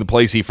it being the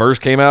place he first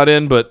came out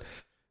in, but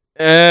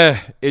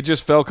it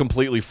just fell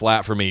completely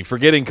flat for me,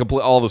 forgetting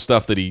all the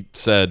stuff that he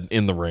said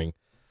in the ring.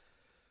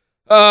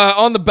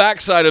 On the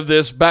backside of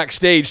this,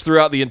 backstage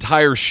throughout the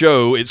entire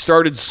show, it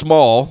started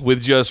small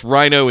with just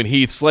Rhino and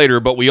Heath Slater,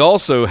 but we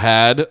also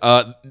had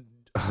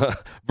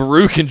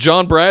Baruch and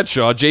John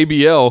Bradshaw,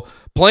 JBL,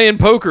 playing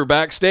poker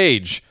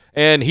backstage.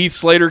 And Heath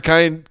Slater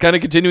kind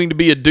of continuing to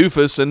be a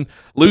doofus and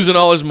losing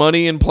all his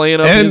money and playing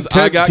up his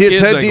I got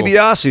kids Ted angle.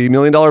 DiBiase, $1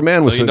 Million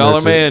Man, was $1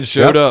 Million Man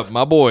showed up,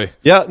 my boy.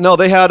 Yeah, no,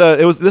 they had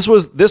this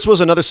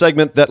was another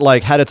segment that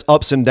had its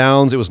ups and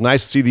downs. It was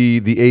nice to see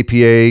the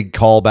APA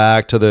call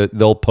back to the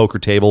old poker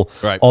table,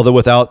 right? Although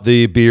without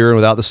the beer and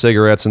without the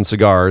cigarettes and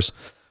cigars,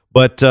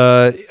 but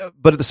at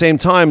the same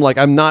time,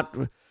 I'm not.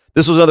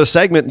 This was another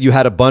segment. You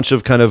had a bunch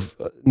of kind of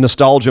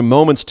nostalgia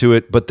moments to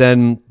it, but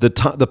then the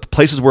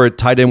places where it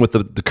tied in with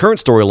the current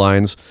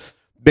storylines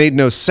made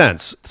no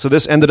sense. So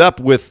this ended up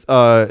with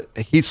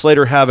Heath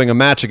Slater having a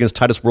match against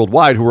Titus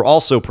Worldwide, who were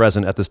also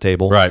present at this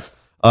table. Right.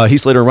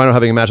 Heath Slater and Rhino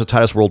having a match with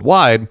Titus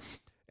Worldwide.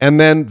 And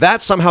then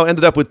that somehow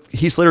ended up with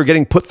Heath Slater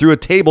getting put through a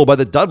table by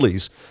the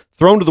Dudleys,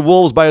 thrown to the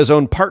wolves by his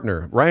own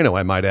partner, Rhino,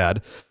 I might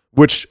add.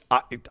 Which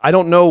I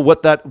don't know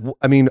what that.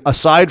 I mean,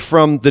 aside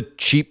from the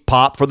cheap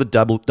pop for the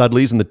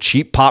Dudleys and the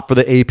cheap pop for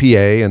the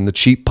APA and the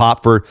cheap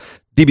pop for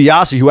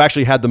DiBiase, who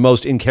actually had the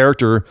most in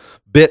character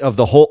bit of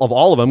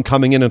all of them,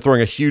 coming in and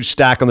throwing a huge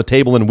stack on the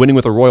table and winning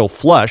with a royal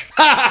flush,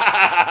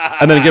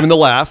 and then giving the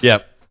laugh.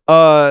 Yep.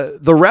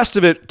 The rest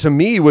of it to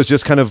me was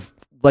just kind of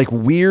like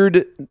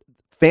weird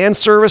fan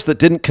service that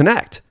didn't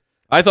connect.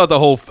 I thought the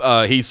whole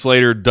Heath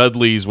Slater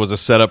Dudleys was a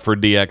setup for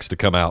DX to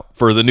come out,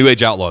 for the New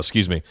Age Outlaws,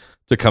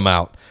 to come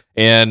out.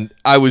 And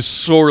I was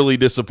sorely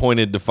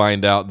disappointed to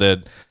find out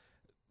that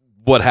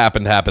what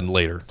happened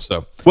later.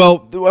 So,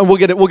 well, we'll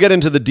get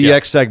into the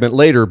DX segment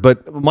later.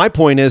 But my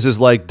point is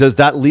does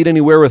that lead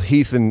anywhere with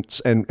Heath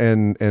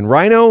and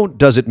Rhino?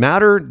 Does it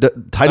matter?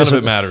 Titus, none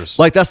of it matters.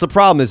 That's the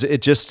problem. Is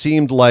it just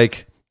seemed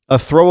like a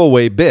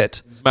throwaway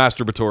bit?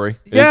 Masturbatory.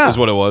 Is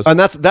what it was, and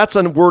that's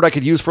a word I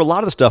could use for a lot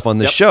of the stuff on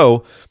this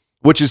show.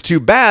 Which is too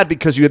bad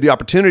because you had the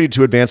opportunity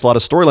to advance a lot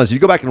of storylines. If you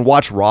go back and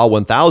watch Raw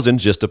 1000,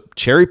 just to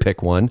cherry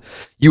pick one,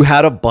 you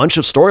had a bunch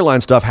of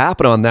storyline stuff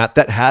happen on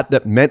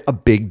that meant a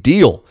big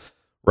deal,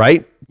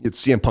 right?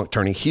 It's CM Punk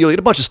turning heel, you had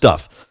a bunch of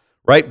stuff,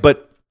 right?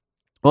 But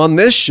on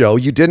this show,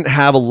 you didn't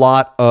have a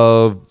lot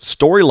of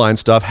storyline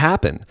stuff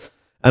happen.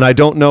 And I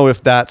don't know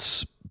if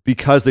that's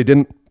because they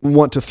didn't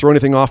want to throw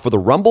anything off for the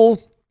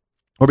Rumble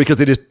or because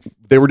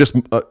they were just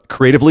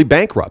creatively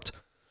bankrupt.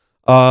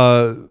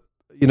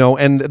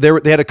 And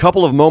they had a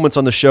couple of moments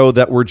on the show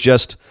that were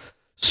just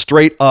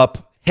straight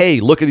up, hey,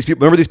 look at these people.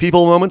 Remember these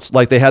people moments?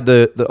 Like they had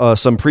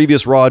some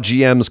previous Raw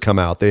GMs come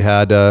out. They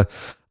had the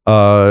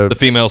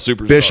female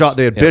superstars. Bischoff.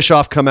 They had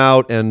Bischoff come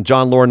out and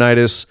John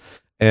Laurinaitis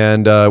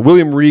and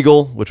William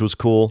Regal, which was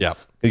cool. Yeah,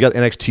 you got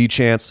NXT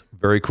chance,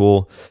 very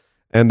cool.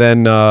 And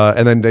then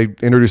they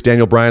introduced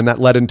Daniel Bryan. That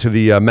led into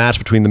the match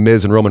between The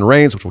Miz and Roman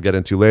Reigns, which we'll get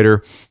into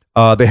later.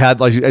 They had,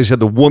 like as you said,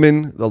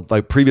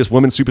 the previous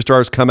women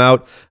superstars come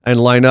out and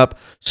line up.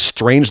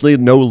 Strangely,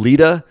 no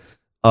Lita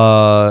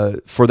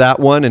for that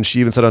one, and she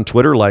even said on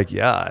Twitter, like,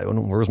 "Yeah,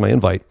 where's my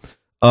invite?"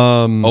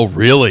 Oh,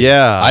 really?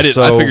 Yeah. I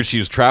figured she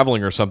was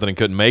traveling or something and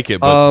couldn't make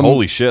it. But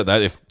holy shit,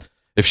 that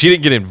if she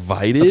didn't get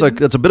invited,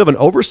 that's a bit of an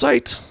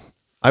oversight,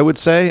 I would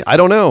say. I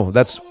don't know.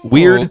 That's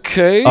weird.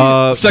 Okay.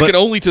 Second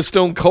only to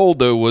Stone Cold,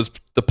 though, was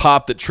the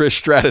pop that Trish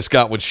Stratus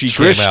got when she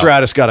came out. Trish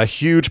Stratus got a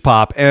huge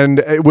pop, and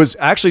it was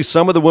actually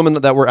some of the women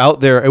that were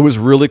out there. It was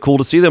really cool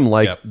to see them.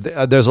 Like,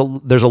 there's a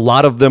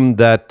lot of them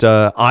that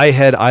I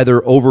had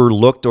either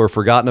overlooked or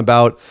forgotten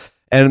about,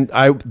 and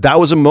that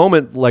was a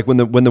moment like when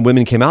the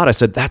women came out. I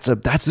said,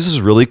 this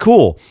is really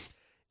cool.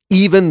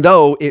 Even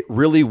though it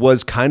really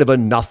was kind of a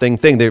nothing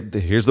thing.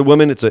 Here's the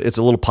women. It's a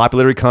little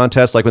popularity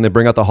contest, like when they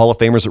bring out the Hall of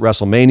Famers at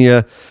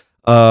WrestleMania.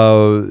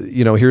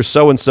 Here's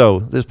so-and-so.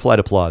 There's polite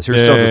applause.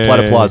 Here's so-and-so,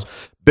 polite applause.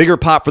 Bigger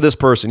pop for this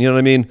person, you know what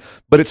I mean?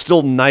 But it's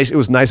still nice. It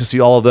was nice to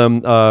see all of them.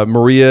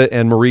 Maria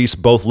and Maurice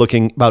both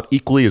looking about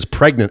equally as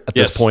pregnant at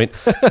this point.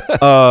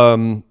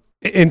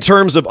 In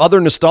terms of other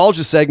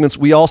nostalgia segments,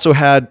 we also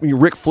had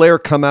Ric Flair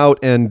come out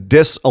and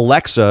diss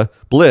Alexa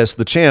Bliss,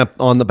 the champ,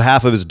 on the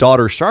behalf of his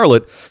daughter,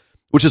 Charlotte,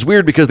 which is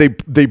weird because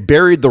they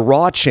buried the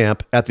Raw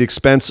champ at the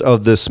expense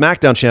of the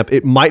SmackDown champ.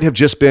 It might have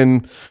just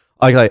been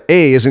like,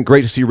 isn't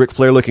great to see Ric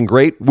Flair looking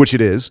great, which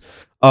it is.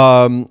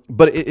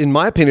 But in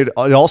my opinion,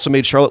 it also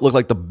made Charlotte look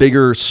like the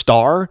bigger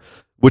star,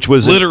 which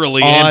was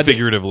literally and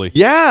figuratively.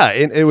 Yeah,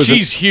 it was.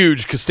 She's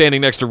huge because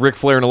standing next to Ric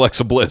Flair and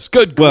Alexa Bliss.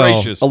 Good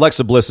gracious.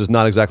 Alexa Bliss is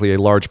not exactly a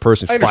large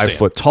person, 5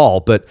 foot tall,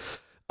 but.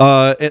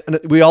 And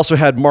we also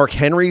had Mark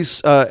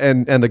Henry's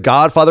and the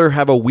Godfather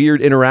have a weird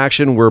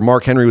interaction where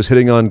Mark Henry was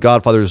hitting on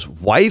Godfather's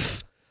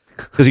wife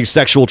because he's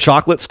sexual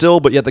chocolate still,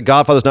 but yet the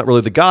Godfather's not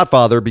really the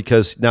Godfather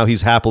because now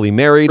he's happily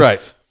married.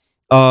 Right.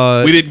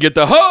 We didn't get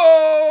the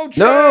ho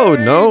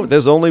train. No,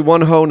 there's only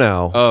one ho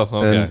now. Oh,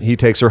 okay. And he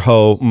takes her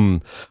ho.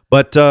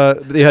 But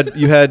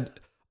you had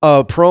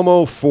a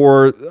promo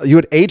you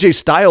had AJ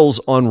Styles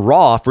on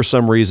Raw for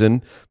some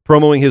reason,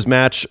 promoting his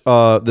match,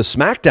 the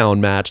SmackDown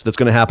match that's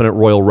going to happen at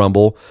Royal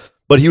Rumble.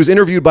 But he was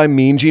interviewed by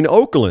Mean Gene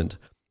Okerlund,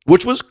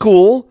 which was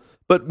cool,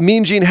 but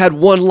Mean Gene had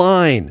one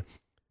line.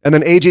 And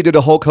then AJ did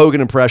a Hulk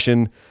Hogan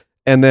impression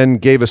and then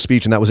gave a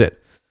speech, and that was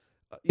it.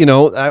 You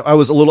know, I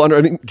was a little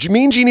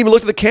Mean Gene even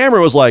looked at the camera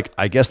and was like,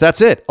 I guess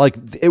that's it. Like,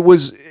 it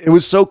was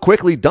so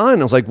quickly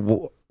done. I was like,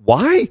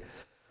 why?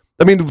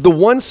 I mean, the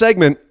one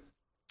segment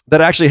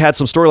that actually had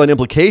some storyline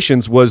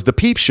implications was the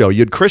Peep Show. You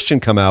had Christian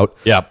come out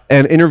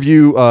and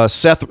interview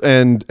Seth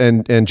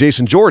and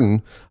Jason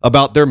Jordan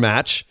about their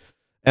match.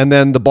 And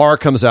then the bar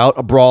comes out,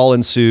 a brawl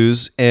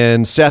ensues,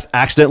 and Seth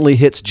accidentally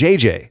hits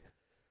JJ.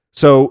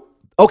 So,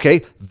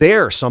 okay,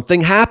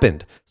 something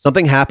happened.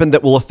 Something happened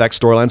that will affect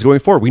storylines going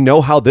forward. We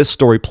know how this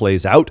story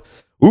plays out.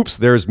 Oops,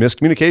 there's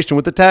miscommunication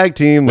with the tag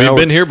team. We've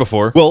been here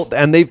before. Well,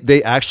 and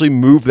they actually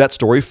moved that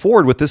story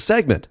forward with this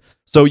segment.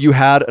 So you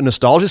had a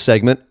nostalgia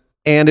segment,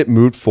 and it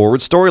moved forward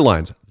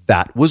storylines.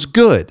 That was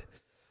good.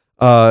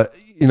 But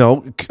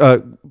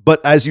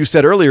as you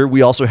said earlier,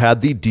 we also had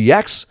the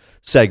DX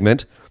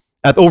segment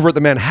over at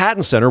the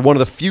Manhattan Center. One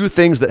of the few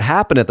things that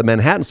happened at the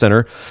Manhattan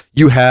Center,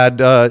 you had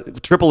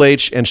Triple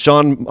H and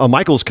Shawn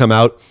Michaels come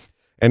out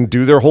and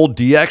do their whole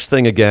DX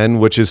thing again,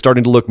 which is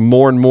starting to look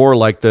more and more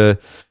like the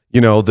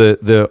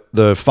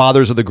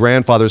fathers of the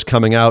grandfathers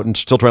coming out and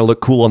still trying to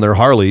look cool on their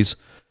Harleys.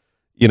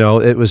 You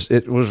know, it was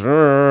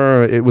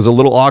a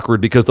little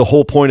awkward because the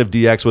whole point of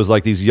DX was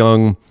like these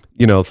young,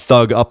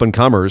 thug up and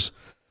comers,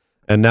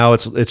 and now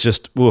it's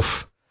just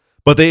oof.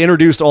 But they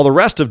introduced all the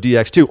rest of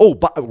DX too. Oh,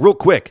 but real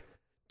quick,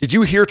 did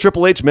you hear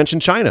Triple H mention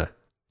China?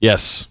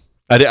 Yes,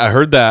 I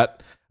heard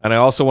that, and I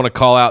also want to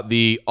call out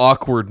the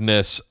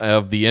awkwardness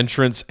of the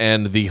entrance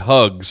and the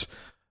hugs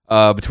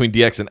between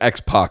DX and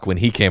X-Pac when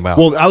he came out.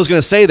 Well, I was going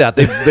to say that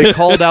they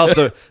called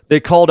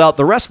out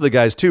the rest of the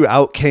guys too.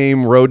 Out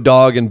came Road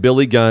Dogg and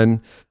Billy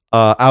Gunn.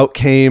 Out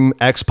came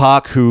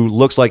X-Pac, who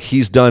looks like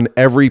he's done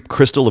every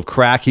crystal of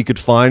crack he could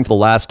find for the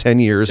last 10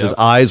 years. Yep. His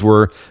eyes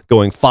were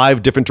going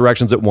 5 different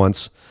directions at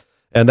once,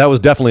 and that was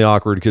definitely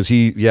awkward because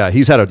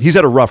he's had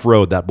a rough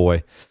road, that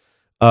boy.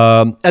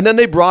 And then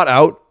they brought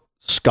out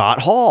Scott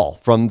Hall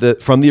from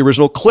the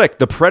original Click,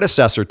 the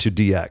predecessor to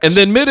DX. And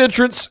then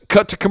mid-entrance,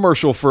 cut to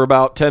commercial for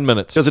about 10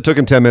 minutes. Because it took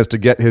him 10 minutes to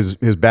get his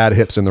bad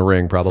hips in the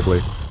ring, probably.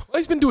 Well,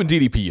 he's been doing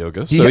DDP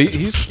yoga, so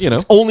he's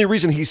The only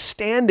reason he's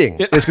standing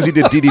is because he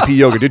did DDP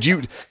yoga.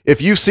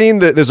 If you've seen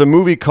there's a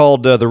movie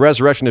called The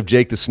Resurrection of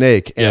Jake the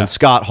Snake, and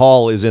Scott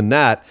Hall is in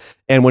that,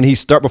 and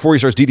before he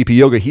starts DDP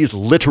yoga, he's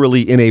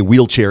literally in a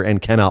wheelchair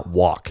and cannot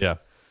walk. Yeah.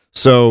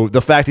 So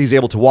the fact that he's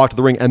able to walk to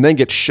the ring and then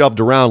get shoved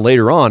around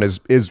later on is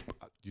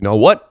you know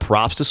what?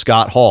 Props to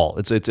Scott Hall.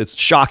 It's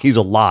shock he's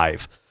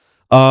alive.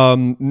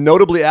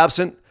 Notably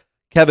absent,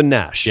 Kevin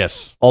Nash.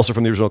 Yes. Also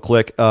from the original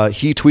Click.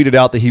 He tweeted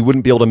out that he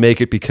wouldn't be able to make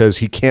it because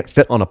he can't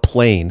fit on a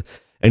plane,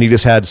 and he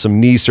just had some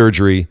knee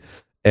surgery.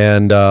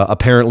 And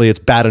apparently it's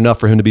bad enough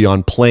for him to be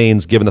on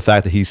planes, given the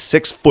fact that he's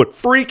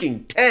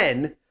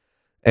 6'10",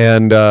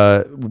 And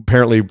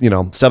apparently,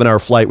 7-hour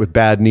flight with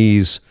bad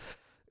knees,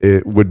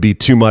 it would be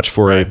too much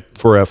for a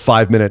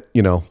 5-minute,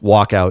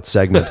 walkout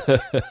segment.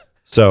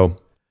 So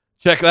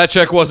that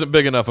check wasn't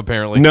big enough,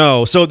 apparently.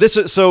 no. So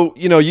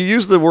you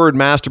used the word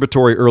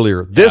masturbatory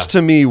earlier. This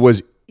to me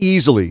was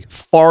easily,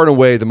 far and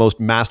away, the most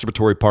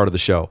masturbatory part of the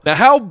show. Now,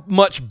 how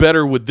much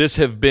better would this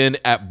have been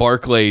at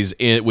Barclays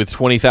with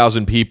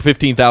 20,000 people,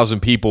 15,000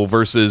 people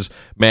versus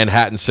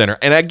Manhattan Center?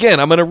 And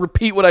again, I'm going to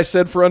repeat what I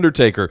said for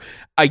Undertaker.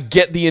 I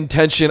get the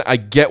intention. I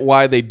get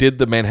why they did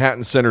the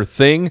Manhattan Center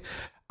thing.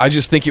 I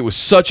just think it was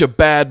such a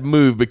bad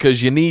move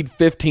because you need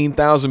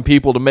 15,000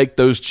 people to make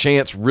those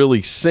chants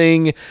really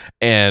sing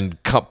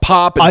and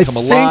pop and come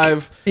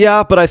alive.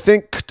 Yeah, but I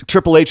think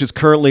Triple H is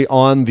currently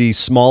on the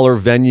smaller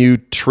venue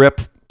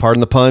trip,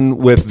 pardon the pun,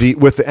 with the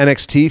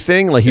NXT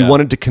thing. Like he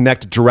wanted to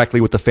connect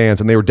directly with the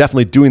fans, and they were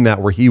definitely doing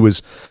that where he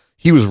was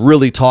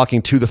really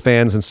talking to the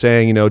fans and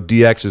saying,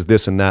 DX is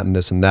this and that and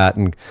this and that,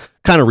 and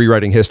kind of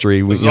rewriting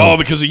history. It's all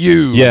because of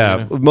you.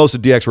 Yeah, most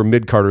of DX were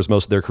mid-carders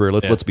most of their career.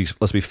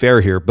 Let's be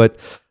fair here, but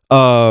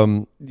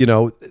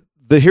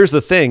here's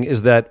the thing: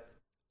 is that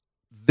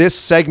this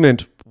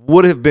segment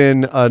would have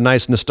been a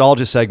nice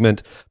nostalgia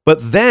segment, but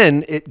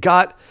then it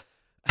got.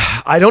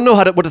 I don't know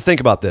what to think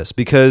about this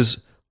because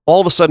all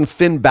of a sudden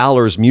Finn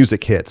Balor's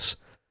music hits,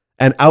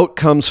 and out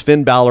comes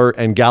Finn Balor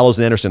and Gallows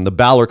and Anderson. The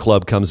Balor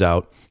Club comes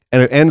out.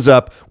 And it ends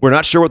up, we're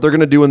not sure what they're going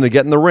to do when they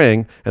get in the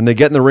ring. And they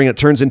get in the ring, and it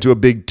turns into a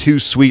big too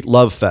sweet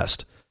love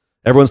fest.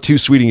 Everyone's too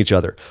sweeting each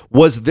other.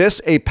 Was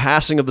this a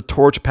passing of the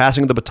torch,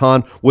 passing of the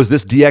baton? Was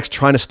this DX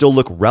trying to still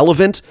look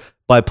relevant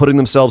by putting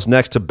themselves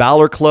next to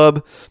Balor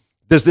Club?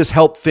 Does this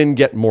help Finn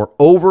get more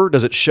over?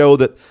 Does it show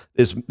that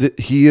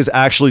he is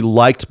actually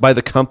liked by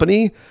the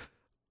company?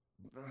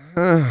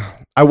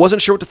 I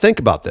wasn't sure what to think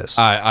about this.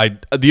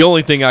 The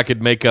only thing I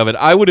could make of it,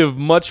 I would have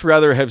much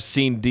rather have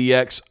seen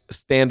DX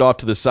stand off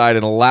to the side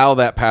and allow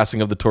that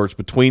passing of the torch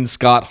between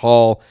Scott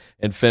Hall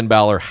and Finn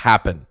Balor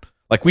happen.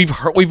 Like we've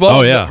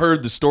all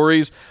heard the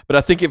stories, but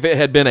I think if it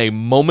had been a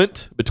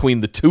moment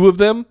between the two of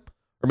them,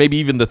 or maybe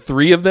even the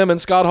three of them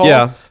and Scott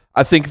Hall,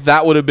 I think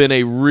that would have been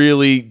a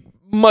really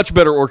much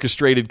better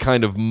orchestrated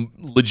kind of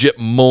legit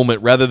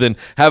moment rather than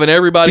having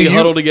everybody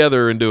huddle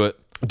together and do it.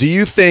 Do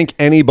you think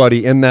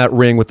anybody in that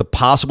ring, with the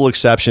possible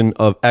exception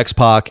of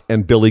X-Pac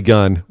and Billy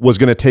Gunn, was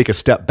going to take a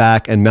step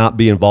back and not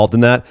be involved in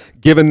that,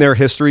 given their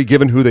history,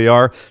 given who they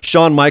are?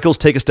 Shawn Michaels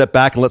take a step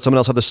back and let someone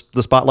else have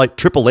the spotlight?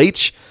 Triple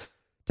H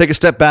take a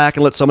step back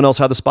and let someone else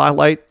have the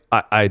spotlight?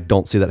 I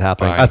don't see that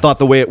happening. I thought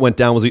the way it went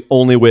down was the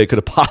only way it could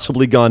have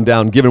possibly gone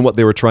down, given what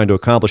they were trying to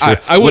accomplish.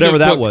 I whatever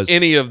that was,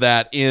 any of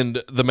that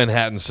in the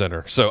Manhattan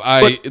Center. So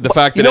the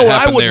fact that it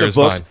happened there is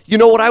fine. You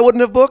know what I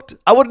wouldn't have booked?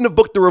 I wouldn't have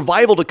booked the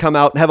Revival to come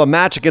out and have a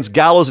match against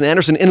Gallows and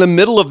Anderson in the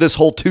middle of this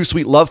whole Too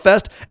Sweet Love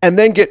Fest, and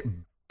then get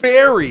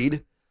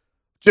buried,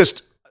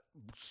 just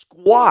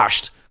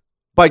squashed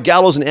by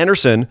Gallows and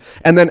Anderson,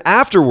 and then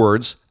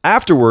afterwards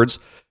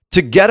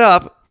to get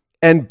up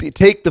and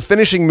take the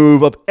finishing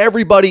move of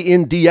everybody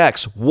in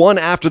DX, one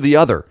after the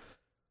other.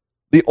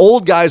 The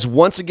old guys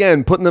once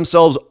again putting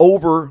themselves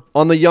over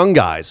on the young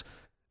guys.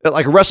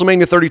 Like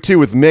WrestleMania 32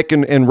 with Mick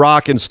and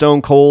Rock and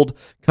Stone Cold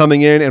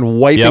coming in and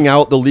wiping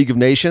out the League of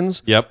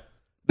Nations. Yep.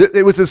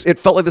 It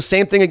felt like the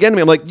same thing again to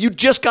me. I'm like, you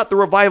just got the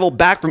Revival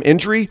back from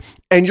injury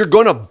and you're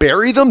going to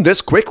bury them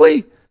this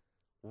quickly?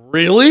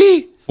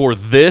 Really? For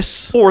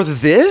this? For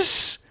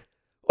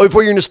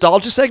your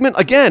nostalgia segment?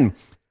 Again,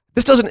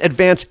 this doesn't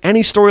advance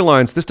any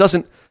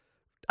storylines.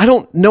 I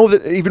don't know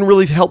that it even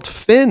really helped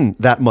Finn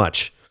that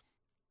much.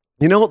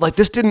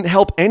 This didn't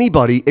help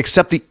anybody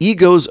except the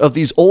egos of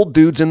these old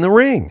dudes in the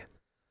ring.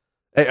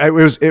 It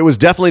was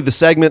definitely the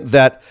segment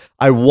that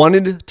I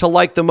wanted to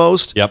like the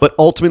most, but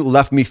ultimately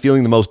left me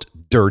feeling the most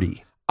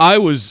dirty. There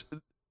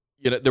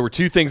were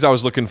two things I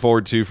was looking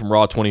forward to from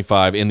Raw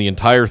 25 in the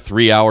entire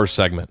 3-hour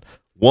segment.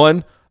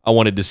 One, I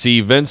wanted to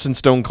see Vince and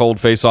Stone Cold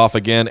face off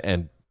again,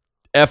 and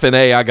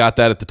F&A, I got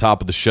that at the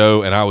top of the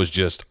show, and I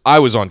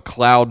was on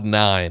cloud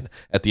 9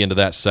 at the end of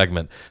that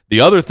segment.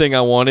 The other thing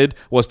I wanted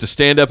was to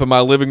stand up in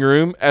my living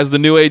room as the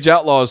New Age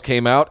Outlaws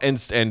came out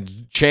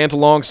and chant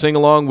along, sing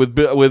along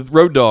with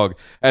Road Dogg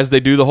as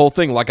they do the whole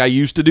thing like I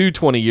used to do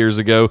 20 years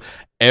ago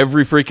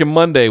every freaking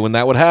Monday when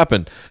that would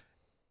happen.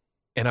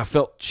 And I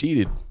felt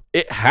cheated.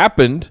 It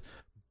happened,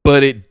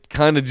 but it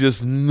kind of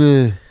just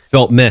meh.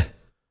 Felt meh.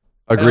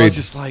 Agreed. And I was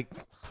just like,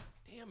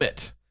 damn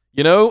it.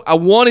 I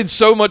wanted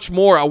so much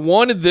more. I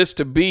wanted this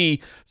to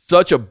be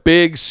such a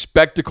big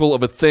spectacle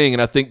of a thing,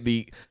 and I think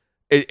the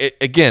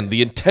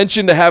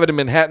intention to have it in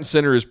Manhattan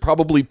Center is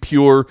probably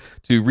pure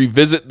to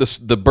revisit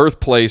the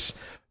birthplace,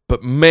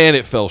 but man,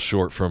 it fell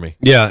short for me.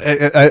 Yeah,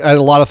 I had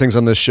a lot of things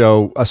on this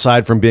show,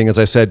 aside from being, as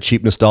I said,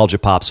 cheap nostalgia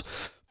pops,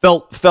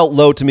 felt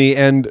low to me,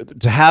 and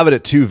to have it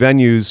at two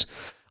venues,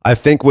 I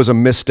think was a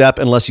misstep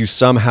unless you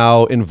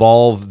somehow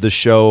involve the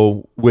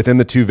show within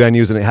the two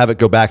venues and have it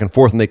go back and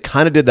forth. And they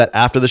kind of did that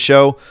after the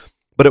show,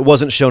 but it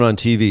wasn't shown on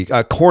TV.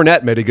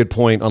 Cornette made a good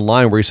point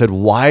online where he said,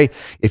 why,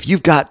 if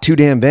you've got two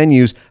damn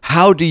venues,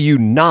 how do you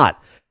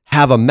not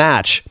have a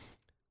match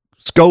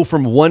go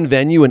from one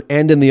venue and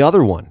end in the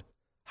other one.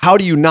 How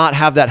do you not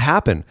have that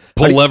happen?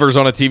 Pull levers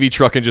on a TV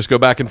truck and just go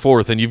back and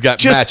forth, and you've got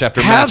just match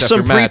after have match some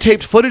after match.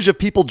 pre-taped footage of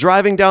people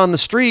driving down the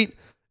street,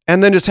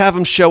 and then just have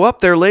them show up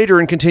there later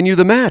and continue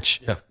the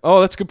match. Yeah.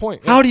 Oh, that's a good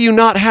point. Yeah. How do you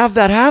not have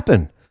that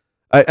happen?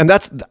 And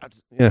that's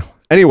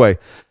Anyway,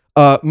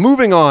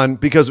 moving on,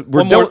 because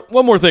we're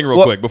one more thing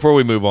real quick before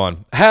we move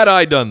on. Had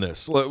I done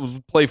this, let's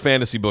play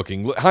fantasy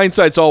booking.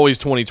 Hindsight's always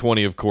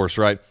 20/20, of course,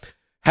 right?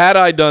 Had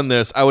I done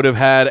this, I would have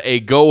had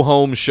a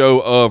go-home show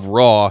of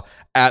Raw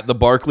at the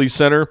Barclays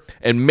Center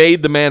and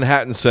made the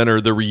Manhattan Center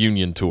the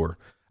reunion tour.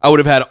 I would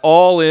have had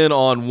all in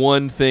on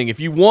one thing. If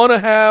you want to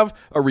have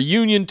a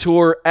reunion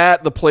tour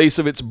at the place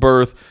of its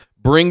birth,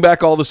 bring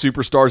back all the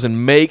superstars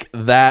and make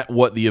that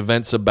what the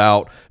event's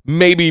about.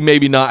 Maybe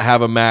not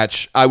have a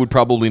match. I would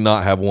probably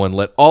not have one.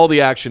 Let all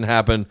the action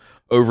happen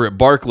over at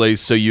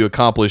Barclays so you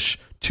accomplish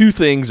two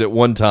things at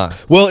one time.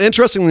 Well,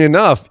 interestingly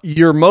enough,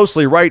 you're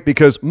mostly right,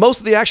 because most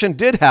of the action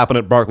did happen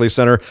at Barclays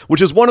Center,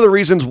 which is one of the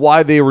reasons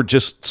why they were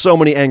just so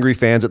many angry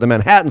fans at the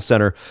Manhattan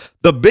Center.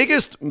 The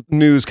biggest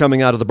news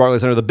coming out of the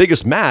Barclays Center, the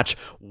biggest match,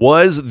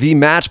 was the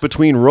match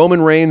between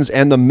Roman Reigns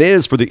and The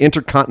Miz for the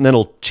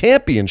Intercontinental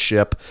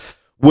Championship,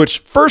 which,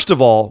 first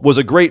of all, was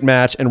a great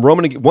match, and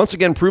Roman once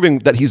again proving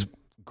that he's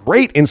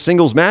great in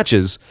singles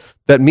matches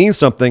that mean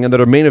something and that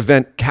are main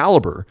event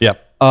caliber.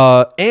 Yep.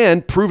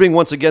 And proving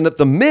once again that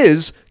The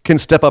Miz can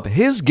step up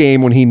his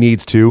game when he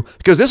needs to,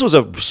 because this was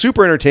a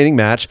super entertaining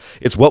match.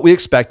 It's what we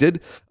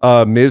expected.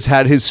 Miz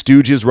had his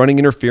stooges running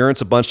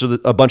interference a bunch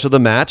of the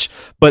match,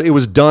 but it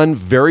was done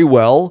very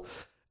well.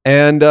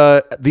 And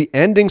the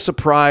ending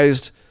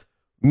surprised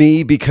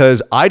me,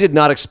 because I did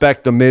not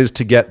expect The Miz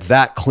to get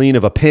that clean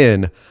of a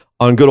pin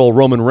on good old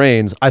Roman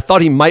Reigns. I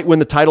thought he might win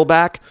the title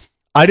back.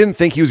 I didn't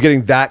think he was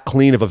getting that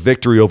clean of a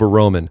victory over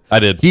Roman. I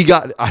did. He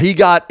got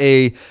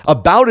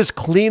about as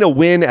clean a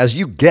win as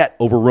you get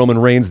over Roman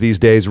Reigns these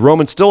days.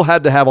 Roman still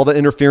had to have all the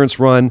interference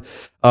run,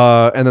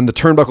 and then the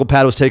turnbuckle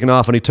pad was taken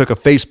off, and he took a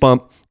face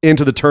bump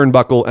into the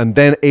turnbuckle and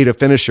then ate a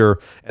finisher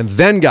and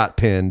then got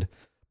pinned.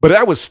 But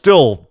that was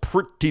still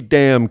pretty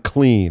damn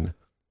clean.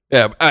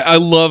 Yeah, I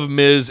love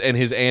Miz and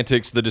his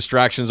antics, the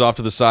distractions off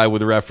to the side with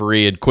the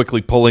referee and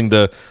quickly pulling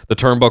the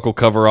turnbuckle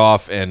cover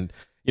off, and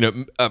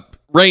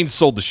Reigns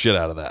sold the shit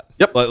out of that.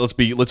 Yep. Let's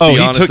be honest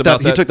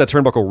about that. He took that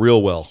turnbuckle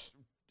real well.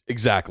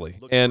 Exactly.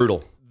 And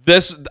brutal.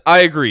 This, I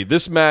agree.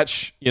 This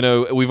match,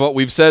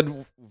 we've said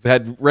we've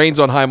had Reigns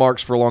on high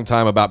marks for a long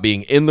time about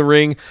being in the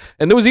ring,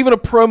 and there was even a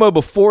promo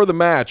before the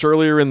match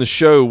earlier in the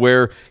show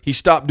where he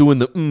stopped doing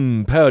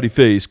the pouty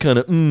face kind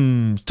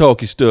of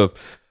talky stuff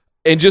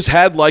and just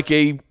had like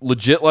a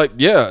legit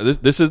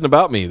this isn't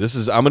about me. I'm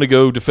going to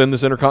go defend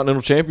this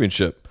Intercontinental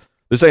Championship.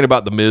 This ain't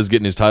about The Miz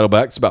getting his title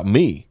back. It's about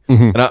me.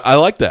 Mm-hmm. And I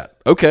like that.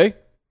 Okay.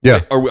 Yeah.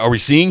 Are we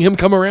seeing him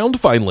come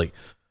around finally?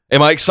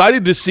 Am I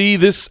excited to see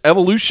this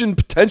evolution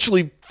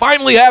potentially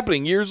finally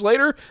happening years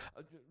later?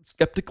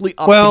 Skeptically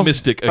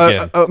optimistic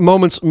again.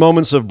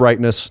 Moments of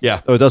brightness.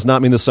 Yeah. It does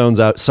not mean the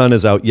sun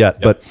is out yet.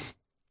 Yep.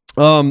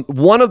 But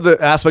one of the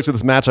aspects of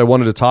this match I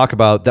wanted to talk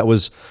about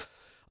that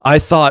I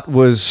thought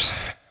was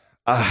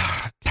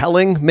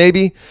telling,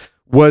 maybe,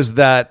 was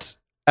that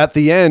at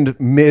the end,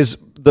 Miz,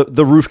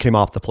 the roof came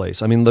off the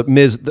place. I mean, the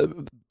Miz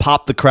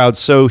popped the crowd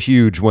so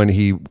huge when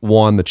he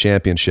won the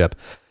championship.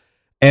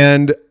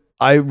 And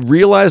I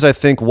realized, I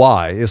think,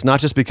 why. It's not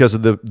just because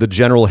of the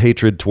general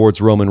hatred towards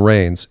Roman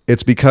Reigns.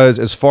 It's because,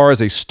 as far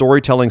as a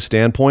storytelling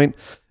standpoint,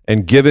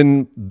 and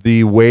given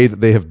the way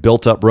that they have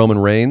built up Roman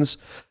Reigns,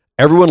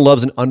 everyone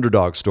loves an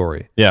underdog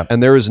story. Yeah.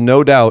 And there is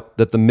no doubt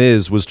that The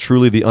Miz was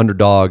truly the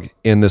underdog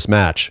in this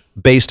match,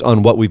 based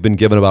on what we've been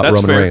given about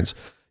Roman Reigns.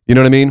 You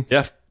know what I mean?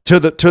 Yeah. To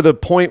the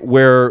point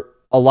where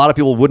a lot of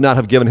people would not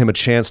have given him a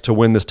chance to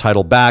win this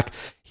title back.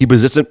 He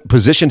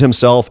positioned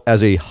himself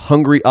as a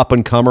hungry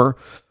up-and-comer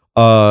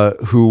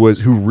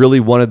who really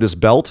wanted this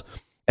belt.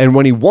 And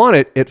when he won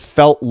it, it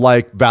felt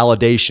like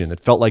validation. It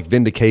felt like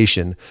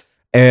vindication.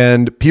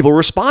 And people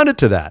responded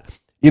to that.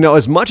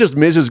 As much as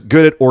Miz is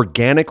good at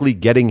organically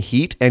getting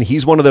heat, and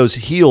he's one of those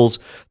heels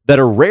that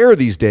are rare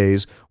these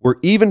days, where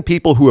even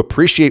people who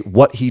appreciate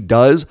what he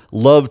does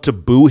love to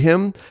boo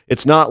him.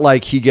 It's not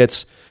like he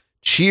gets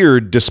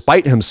cheered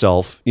despite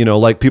himself,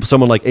 like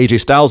someone like AJ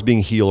Styles being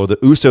heel or the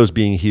Usos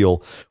being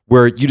heel,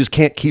 where you just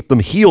can't keep them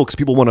heel because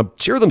people want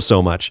to cheer them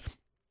so much.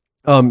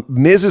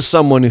 Miz is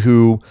someone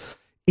who,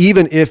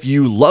 even if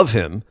you love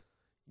him,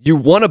 you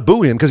want to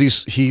boo him because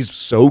he's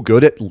so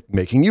good at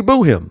making you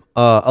boo him.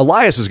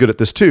 Elias is good at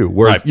this too,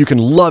 where you can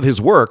love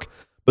his work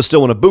but still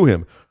want to boo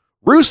him.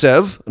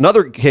 Rusev,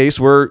 another case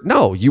where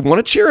no, you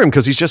want to cheer him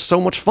because he's just so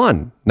much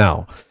fun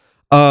now.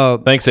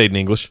 Thanks, Aiden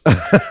English.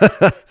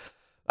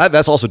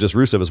 That's also just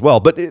Rusev as well.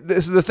 But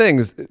this is the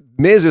thing.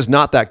 Miz is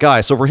not that guy.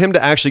 So for him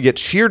to actually get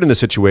cheered in this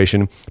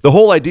situation, the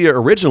whole idea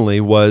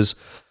originally was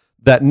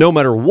that no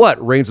matter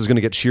what, Reigns was going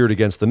to get cheered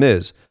against The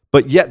Miz.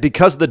 But yet,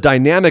 because of the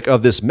dynamic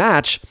of this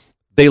match,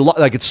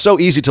 it's so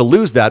easy to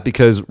lose that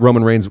because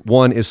Roman Reigns,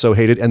 one, is so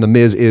hated, and The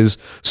Miz is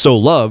so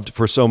loved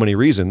for so many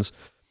reasons.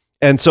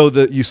 And so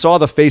you saw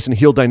the face and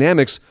heel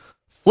dynamics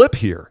flip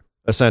here.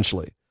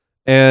 essentially.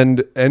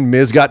 And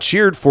Miz got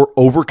cheered for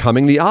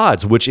overcoming the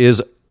odds, which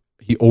is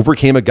he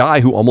overcame a guy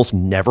who almost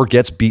never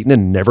gets beaten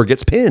and never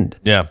gets pinned.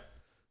 Yeah.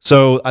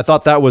 So I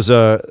thought that was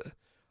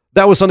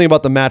something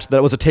about the match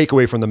that was a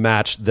takeaway from the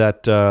match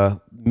that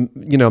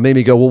made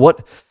me go, well,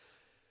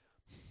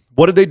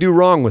 what did they do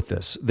wrong with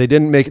this? They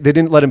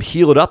didn't let him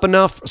heal it up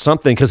enough,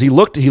 something, because he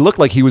looked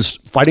like he was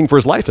fighting for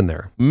his life in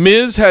there.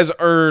 Miz has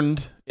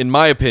earned, in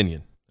my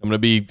opinion, I'm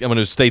going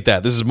to state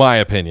that this is my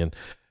opinion.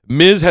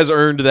 Miz has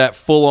earned that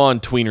full-on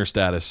tweener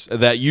status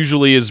that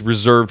usually is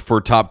reserved for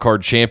top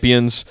card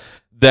champions,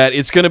 that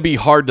it's going to be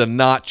hard to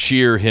not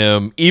cheer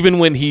him even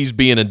when he's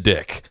being a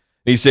dick.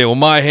 And he's saying, well,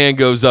 my hand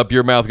goes up,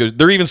 your mouth goes.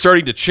 They're even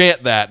starting to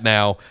chant that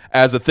now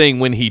as a thing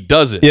when he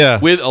does it. Yeah.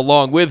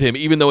 Along with him,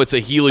 even though it's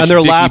a heelish and they're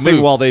dicky laughing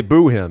move. while they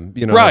boo him.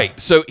 Right.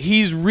 So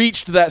he's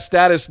reached that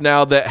status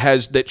now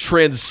that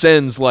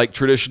transcends like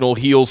traditional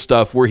heel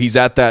stuff, where he's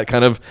at that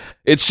kind of,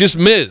 it's just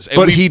Miz. And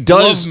but he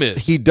does Miz.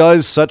 He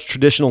does such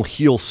traditional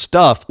heel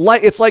stuff.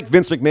 It's like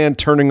Vince McMahon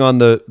turning on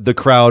the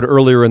crowd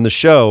earlier in the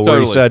show, where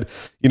he said,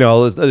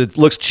 it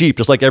looks cheap,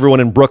 just like everyone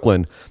in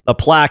Brooklyn. A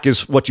plaque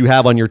is what you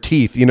have on your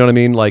teeth. You know what I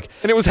mean? Like,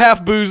 and it was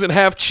half boos and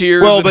half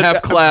cheers and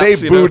half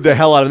claps. They booed the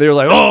hell out of him. They were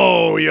like,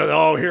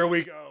 here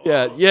we go.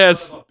 Yeah,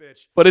 yes.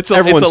 But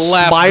everyone's it's a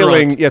laugh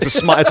smiling. grunt. Yeah,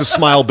 it's a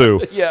smile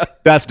boo. Yeah.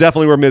 That's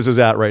definitely where Miz is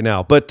at right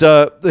now. But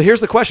here's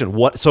the question.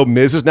 So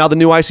Miz is now the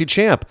new IC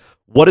champ.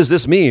 What does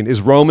this mean? Is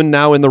Roman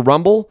now in the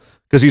Rumble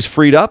because he's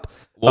freed up?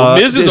 Well,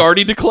 Miz is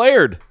already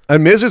declared.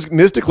 And Miz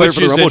declared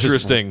for the Rumble,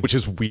 interesting. Which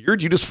is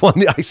weird. You just won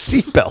the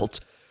IC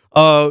belt.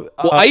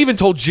 I even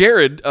told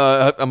Jared,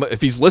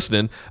 if he's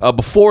listening,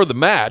 before the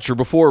match or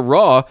before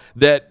Raw,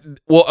 that,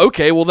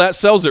 that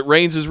sells it.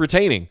 Reigns is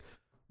retaining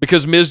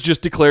because Miz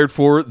just declared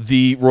for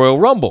the Royal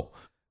Rumble.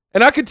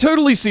 And I could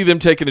totally see them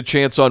taking a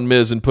chance on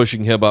Miz and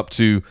pushing him up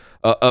to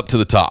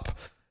the top.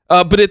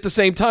 But at the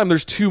same time,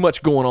 there's too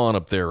much going on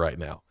up there right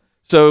now.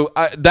 So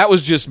that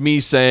was just me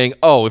saying,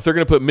 if they're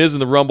going to put Miz in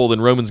the Rumble,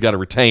 then Roman's got to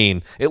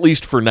retain, at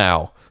least for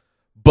now.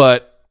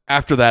 But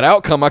after that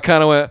outcome, I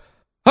kind of went,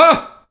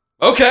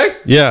 okay.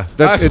 Yeah,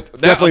 it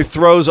definitely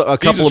throws a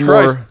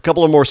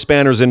couple of more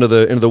spanners into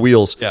the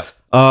wheels. Yeah.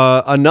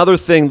 Another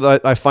thing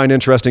that I find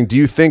interesting, do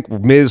you think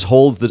Miz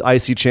holds the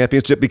IC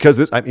championship? Because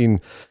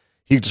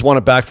he just won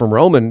it back from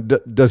Roman.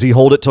 Does he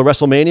hold it till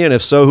WrestleMania? And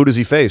if so, who does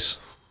he face?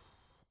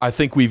 I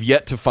think we've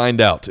yet to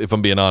find out, if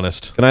I'm being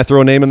honest. Can I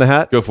throw a name in the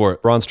hat? Go for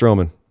it. Braun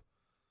Strowman.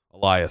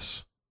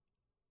 Elias.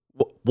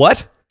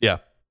 What? Yeah.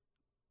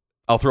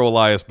 I'll throw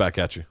Elias back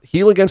at you.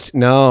 Heel against...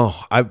 No.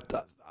 I'm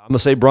going to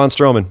say Braun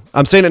Strowman.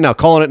 I'm saying it now.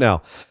 Calling it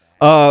now.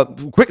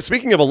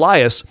 Speaking of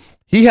Elias,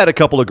 he had a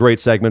couple of great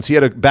segments. He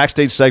had a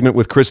backstage segment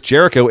with Chris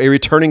Jericho, a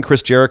returning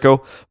Chris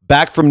Jericho,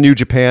 back from New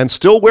Japan,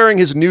 still wearing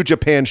his New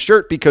Japan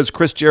shirt because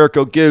Chris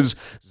Jericho gives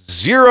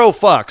zero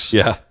fucks.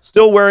 Yeah.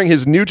 Still wearing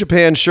his New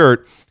Japan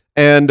shirt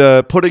and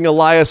putting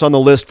Elias on the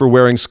list for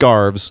wearing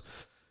scarves.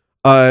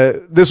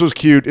 This was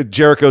cute.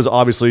 Jericho's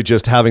obviously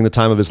just having the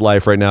time of his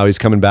life right now. He's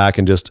coming back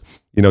and just,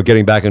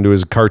 getting back into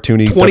his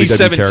cartoony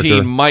 2017 WWE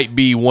character. Might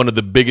be one of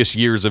the biggest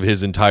years of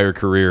his entire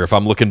career. If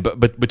I'm looking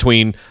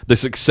between the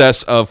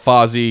success of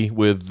Fozzy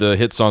with the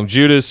hit song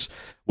Judas,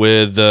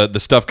 with the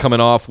stuff coming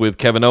off with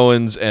Kevin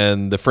Owens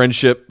and the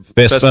Friendship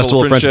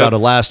Festival of Friendship out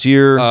of last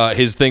year,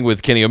 his thing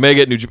with Kenny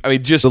Omega at New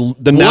Japan. Just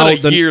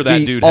the year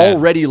that dude had.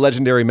 Already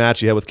legendary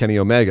match he had with Kenny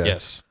Omega.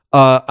 Yes.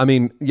 Hell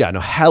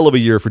of a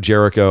year for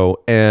Jericho.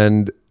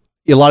 And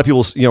a lot of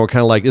people, are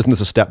kind of like, isn't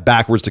this a step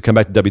backwards to come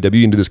back to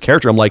WWE and do this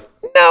character? I'm like,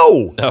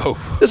 no.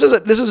 This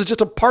is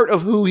just a part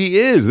of who he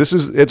is.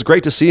 It's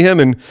great to see him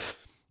and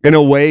in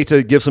a way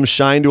to give some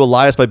shine to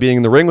Elias by being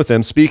in the ring with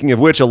him. Speaking of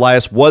which,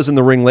 Elias was in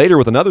the ring later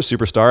with another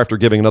superstar after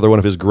giving another one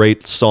of his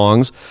great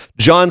songs.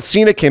 John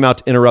Cena came out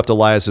to interrupt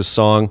Elias's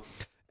song.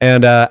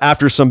 And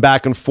after some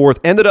back and forth,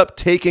 ended up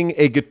taking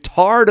a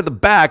guitar to the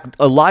back.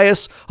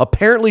 Elias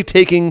apparently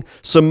taking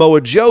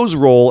Samoa Joe's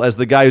role as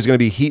the guy who's going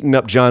to be heating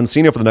up John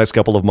Cena for the next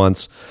couple of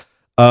months.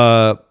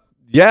 That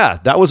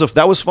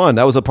was fun.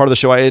 That was a part of the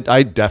show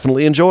I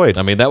definitely enjoyed.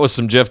 I mean, that was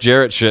some Jeff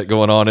Jarrett shit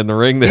going on in the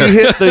ring there. He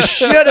hit the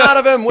shit out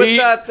of him with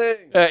that thing.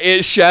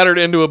 It shattered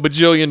into a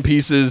bajillion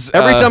pieces.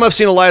 Every time I've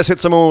seen Elias hit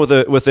someone with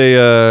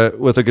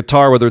a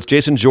guitar, whether it's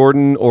Jason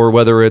Jordan or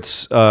whether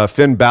it's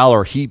Finn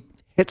Balor, he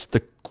hits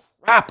the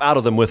crap out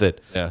of them with it.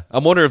 Yeah,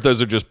 I'm wondering if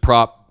those are just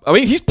prop. I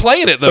mean, he's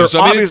playing it though. So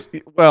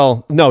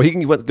no, he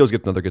can goes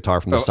get another guitar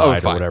from the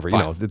side fine, or whatever.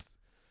 Fine.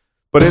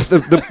 But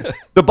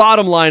the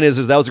bottom line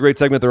is that was a great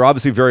segment. They're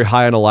obviously very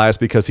high on Elias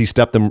because they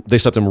stepped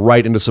him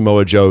right into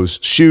Samoa Joe's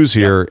shoes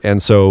here,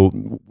 and so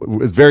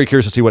it's very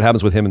curious to see what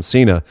happens with him and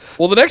Cena.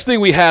 Well, the next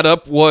thing we had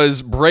up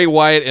was Bray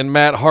Wyatt and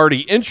Matt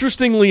Hardy.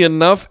 Interestingly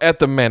enough, at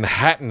the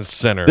Manhattan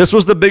Center. This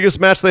was the biggest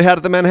match they had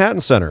at the Manhattan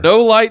Center.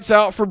 No lights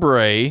out for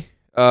Bray.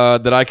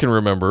 That I can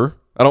remember.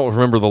 I don't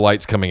remember the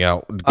lights going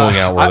out. Were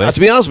they? To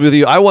be honest with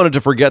you, I wanted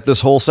to forget this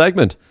whole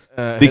segment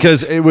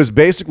because it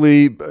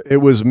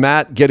was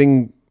Matt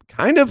getting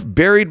kind of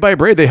buried by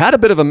Bray. They had a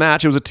bit of a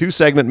match. It was a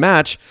 2-segment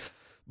match,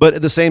 But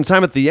at the same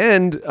time, at the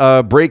end,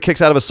 Bray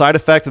kicks out of a side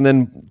effect and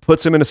then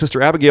puts him into Sister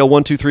Abigail.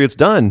 1, 2, 3. It's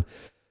done.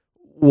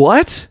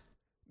 What?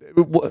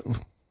 Weren't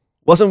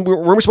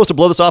we supposed to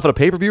blow this off at a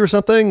pay-per-view or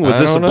something? Was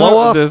this a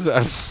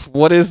blow-off?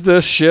 What is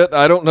this shit?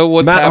 I don't know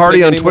what's Matt happening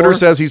Hardy on anymore. Twitter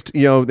says he's,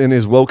 in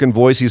his woken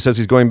voice, he says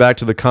he's going back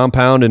to the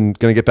compound and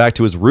going to get back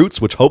to his roots,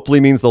 which hopefully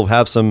means they'll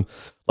have some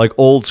like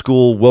old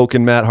school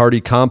woken Matt Hardy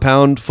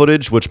compound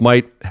footage, which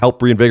might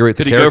help reinvigorate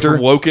the character. Did he go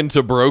from woken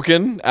to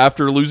broken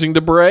after losing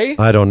to Bray?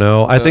 I don't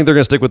know. I think they're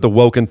going to stick with the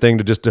woken thing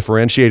to just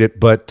differentiate it.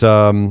 But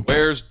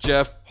where's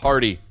Jeff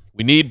Hardy?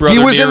 We need Brother he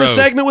was Nero. in the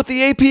segment with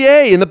the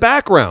APA in the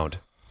background.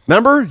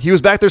 Remember? He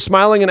was back there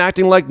smiling and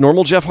acting like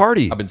normal Jeff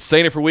Hardy. I've been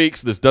saying it for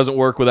weeks. This doesn't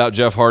work without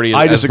Jeff Hardy.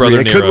 I disagree.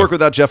 Brother It Nero. could work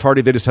without Jeff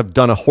Hardy. They just have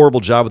done a horrible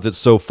job with it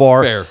so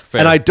far. Fair.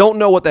 And I don't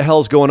know what the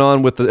hell's going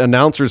on with the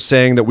announcers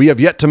saying that we have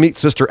yet to meet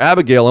Sister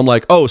Abigail. I'm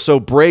like, oh, so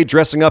Bray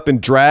dressing up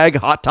in drag,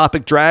 Hot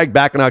Topic drag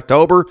back in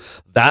October,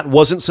 that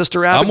wasn't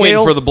Sister Abigail? I'm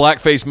waiting for the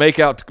blackface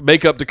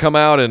makeup to come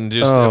out and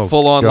just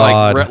full on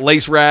God. like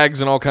lace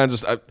rags and all kinds of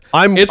stuff.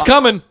 I'm- It's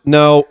coming.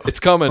 No. It's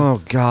coming. Oh,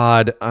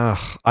 God.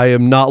 I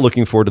am not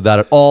looking forward to that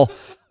at all.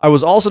 I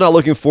was also not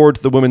looking forward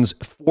to the women's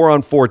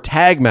 4-on-4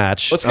 tag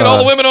match. Let's get all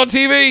the women on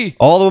TV.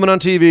 All the women on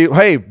TV.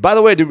 Hey, by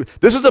the way,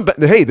 this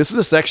is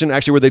a section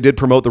actually where they did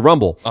promote the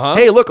Rumble.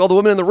 Hey, look, all the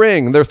women in the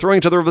ring. They're throwing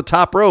each other over the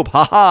top rope.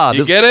 Ha ha.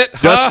 You get it?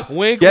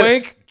 Wink,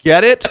 wink.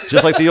 Get it?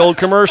 Just like the old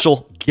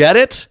commercial. Get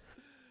it?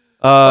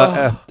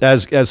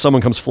 As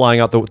someone comes flying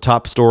out the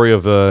top story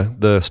of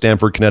the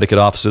Stamford, Connecticut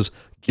offices.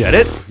 Get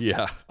it?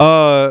 Yeah.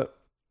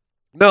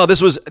 No,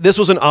 this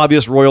was an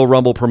obvious Royal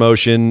Rumble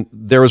promotion.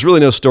 There was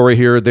really no story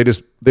here. They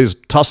just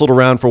tussled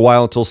around for a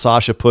while until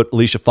Sasha put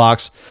Alicia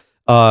Fox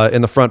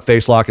in the front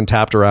face lock and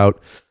tapped her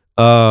out.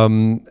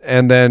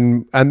 And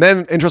then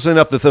interestingly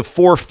enough, the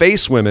 4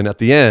 face women at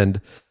the end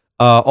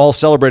all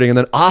celebrating, and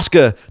then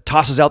Asuka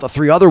tosses out the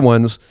 3 other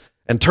ones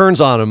and turns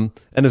on him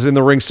and is in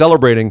the ring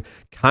celebrating,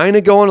 kind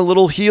of going a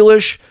little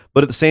heelish,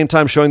 but at the same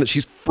time showing that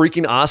she's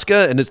freaking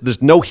Asuka, and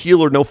there's no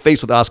heel or no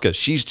face with Asuka.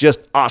 She's just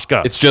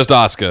Asuka. It's just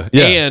Asuka.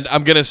 Yeah. And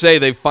I'm going to say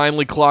they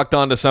finally clocked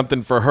onto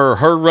something for her.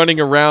 Her running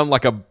around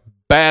like a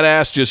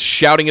badass, just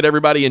shouting at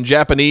everybody in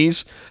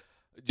Japanese.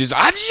 Just,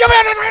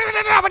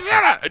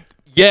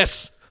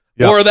 yes.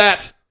 Yep. More of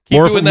that. Keep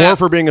doing that. More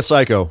for being a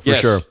psycho, for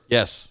sure.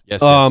 Yes.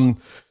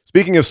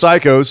 Speaking of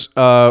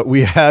psychos,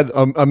 we had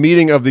a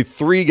meeting of the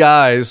 3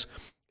 guys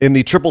in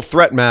the triple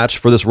threat match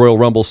for this Royal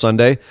Rumble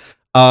Sunday.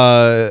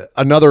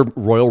 Another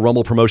Royal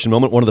Rumble promotion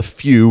moment, one of the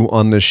few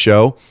on this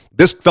show.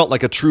 This felt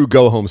like a true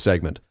go-home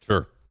segment.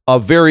 Sure. A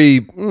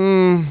very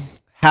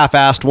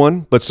half-assed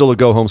one, but still a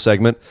go-home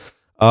segment.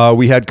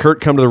 We had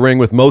Kurt come to the ring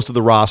with most of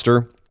the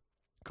roster,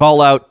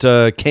 call out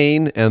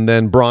Kane and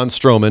then Braun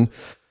Strowman.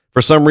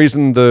 For some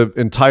reason, the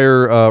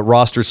entire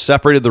roster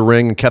separated the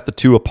ring and kept the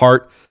 2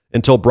 apart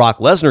until Brock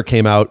Lesnar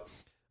came out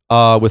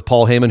with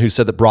Paul Heyman, who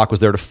said that Brock was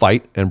there to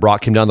fight, and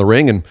Brock came down the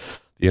ring, and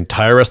the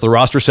entire rest of the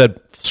roster said,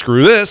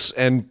 screw this,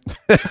 and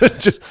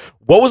just,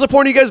 what was the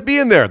point of you guys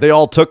being there? They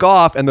all took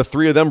off, and the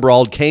 3 of them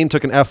brawled. Kane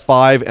took an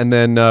F5, and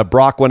then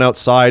Brock went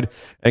outside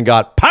and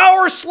got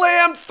power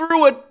slammed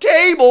through a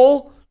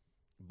table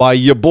by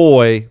your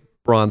boy,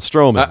 Braun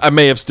Strowman. I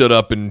may have stood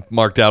up and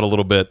marked out a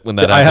little bit when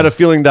that happened. I had a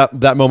feeling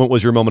that moment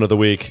was your moment of the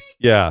week.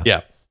 Yeah.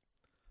 Yeah.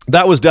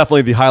 That was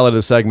definitely the highlight of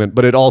the segment,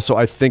 but it also,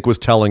 I think, was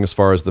telling as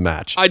far as the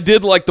match. I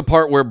did like the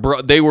part where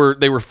they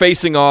were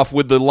facing off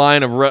with the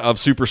line of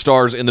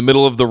superstars in the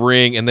middle of the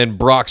ring, and then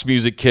Brock's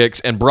music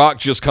kicks, and Brock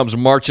just comes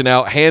marching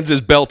out, hands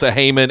his belt to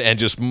Heyman, and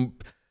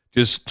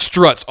just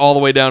struts all the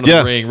way down to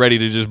the ring, ready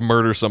to just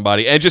murder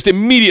somebody, and just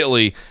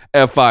immediately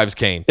F5's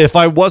Kane. If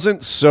I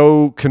wasn't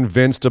so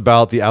convinced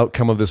about the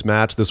outcome of this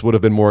match, this would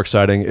have been more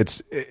exciting.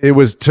 It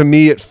was, to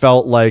me, it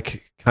felt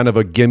like kind of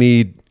a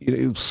gimme,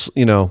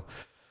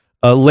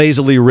 a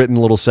lazily written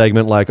little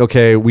segment like,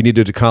 okay, we need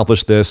to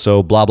accomplish this,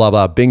 so blah, blah,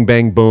 blah, bing,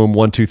 bang, boom,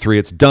 1, 2, 3,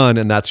 it's done,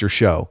 and that's your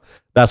show.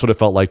 That's what it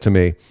felt like to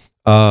me.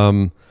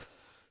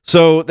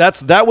 So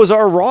that was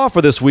our Raw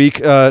for this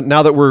week.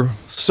 Now that we're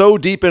so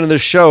deep into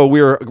this show,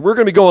 we're going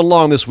to be going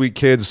long this week,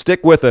 kids.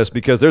 Stick with us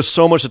because there's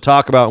so much to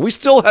talk about, and we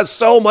still have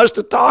so much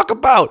to talk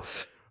about.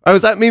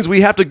 That means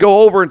we have to go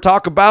over and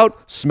talk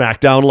about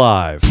SmackDown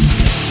Live.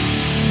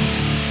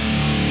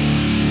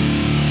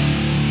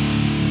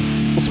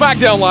 Well,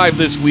 SmackDown Live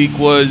this week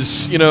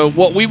was,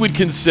 what we would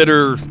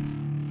consider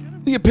kind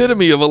of the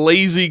epitome of a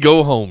lazy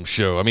go-home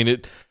show. I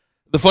mean,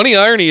 the funny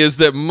irony is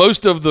that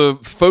most of the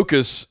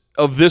focus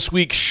of this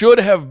week should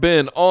have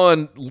been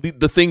on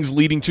the things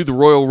leading to the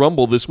Royal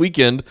Rumble this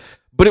weekend,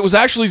 but it was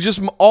actually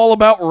just all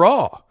about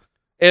Raw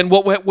and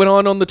what went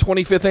on the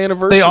 25th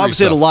anniversary. They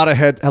obviously had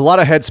a lot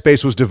of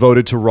headspace was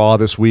devoted to Raw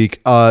this week.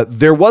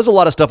 There was a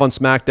lot of stuff on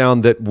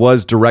SmackDown that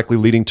was directly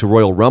leading to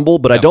Royal Rumble,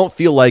 but I don't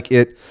feel like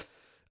it.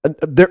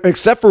 There,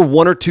 except for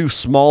 1 or 2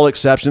 small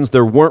exceptions,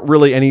 there weren't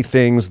really any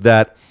things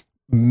that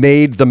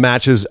made the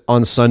matches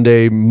on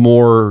Sunday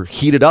more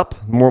heated up,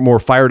 more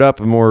fired up,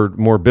 and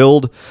more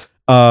build.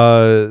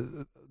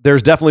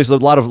 There's definitely a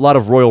lot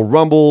of Royal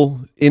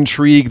Rumble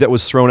intrigue that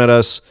was thrown at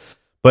us,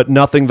 but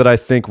nothing that I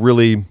think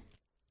really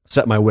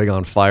set my wig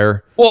on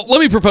fire. Well, let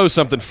me propose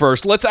something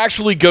first. Let's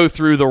actually go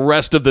through the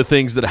rest of the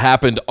things that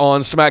happened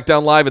on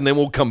SmackDown Live, and then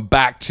we'll come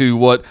back to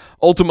what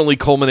ultimately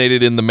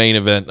culminated in the main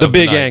event. The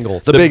big angle.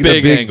 The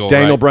big angle.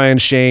 Daniel Bryan,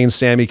 Shane,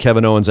 Sammy,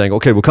 Kevin Owens angle.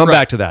 Okay, we'll come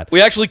back to that.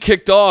 We actually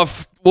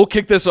we'll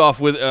kick this off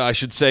with,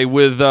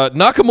 with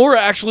Nakamura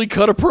actually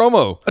cut a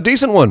promo. A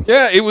decent one.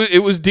 Yeah,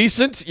 it was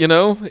decent,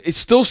 He's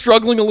still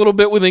struggling a little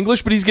bit with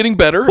English, but he's getting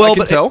better, I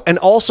can tell. And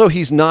also,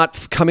 he's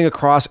not coming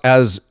across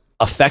as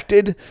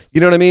affected. You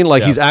know what I mean?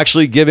 Like, he's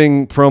actually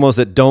giving promos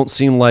that don't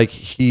seem like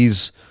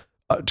he's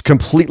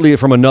completely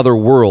from another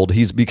world.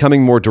 He's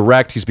becoming more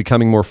direct. He's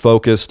becoming more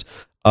focused.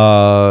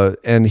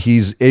 And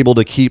he's able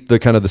to keep the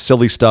kind of the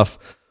silly stuff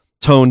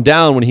toned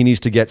down when he needs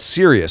to get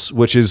serious,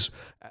 which is,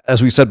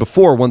 as we said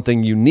before, one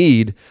thing you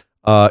need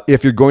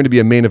if you're going to be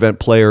a main event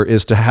player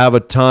is to have a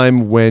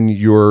time when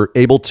you're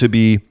able to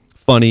be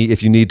funny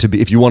if you need to be,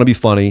 if you want to be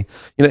funny.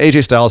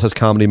 AJ Styles has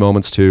comedy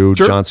moments too,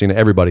 sure. John Cena,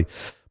 everybody.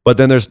 But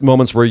then there's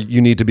moments where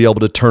you need to be able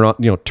to turn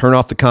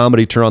off the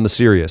comedy, turn on the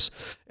serious.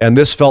 And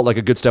this felt like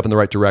a good step in the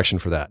right direction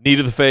for that. Knee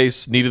to the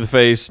face.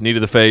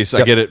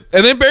 Yep. I get it.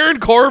 And then Baron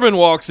Corbin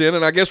walks in,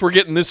 and I guess we're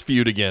getting this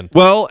feud again.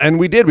 Well, and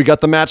we did. We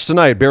got the match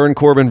tonight. Baron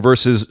Corbin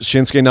versus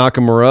Shinsuke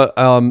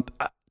Nakamura.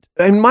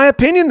 In my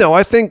opinion, though,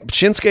 I think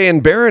Shinsuke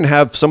and Baron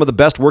have some of the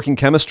best working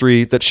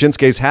chemistry that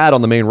Shinsuke's had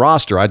on the main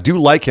roster. I do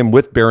like him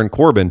with Baron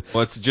Corbin.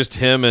 Well, it's just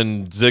him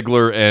and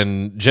Ziggler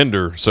and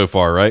Jinder so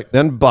far, right?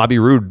 And Bobby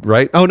Roode,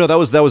 right? Oh no, that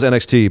was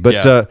NXT.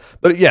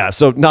 But yeah,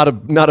 so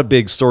not a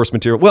big source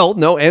material. Well,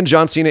 no, and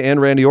John Cena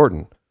and Randy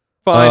Orton.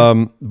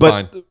 Fine.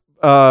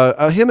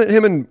 Him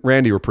and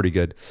Randy were pretty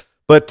good.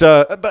 But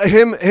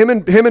him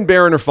and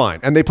Baron are fine,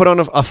 and they put on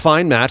a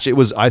fine match.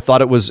 I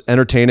thought it was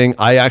entertaining.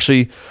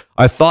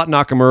 I thought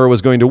Nakamura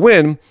was going to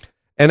win,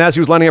 and as he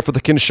was lining up for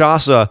the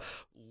Kinshasa,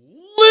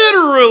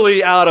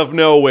 literally out of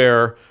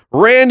nowhere,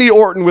 Randy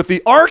Orton with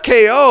the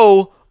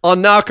RKO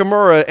on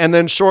Nakamura, and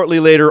then shortly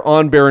later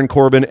on Baron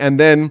Corbin, and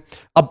then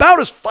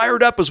about as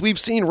fired up as we've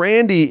seen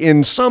Randy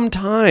in some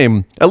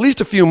time, at least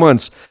a few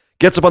months.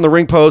 Gets up on the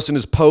ring post and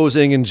is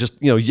posing and just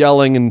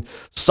yelling and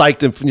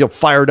psyched and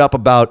fired up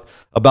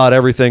about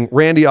everything.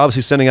 Randy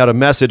obviously sending out a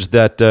message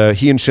that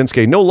he and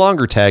Shinsuke no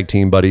longer tag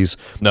team buddies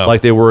like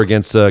they were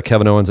against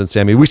Kevin Owens and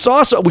Sammy. We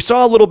saw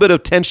a little bit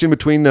of tension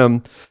between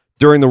them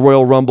during the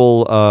Royal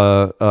Rumble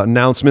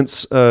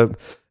announcements, and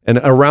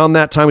around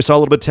that time we saw a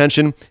little bit of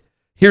tension.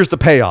 Here's the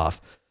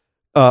payoff.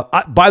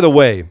 By the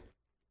way,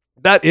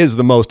 that is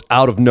the most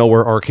out of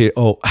nowhere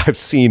RKO I've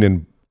seen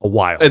in a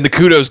while. And the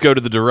kudos go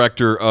to the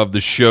director of the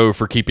show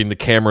for keeping the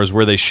cameras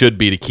where they should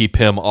be to keep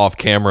him off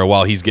camera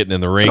while he's getting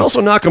in the ring. And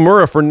also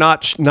Nakamura for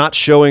not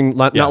showing,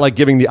 not like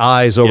giving the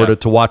eyes over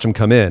to watch him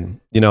come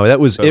in. That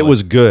was totally. It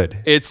was good.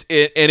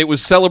 And it was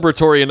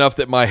celebratory enough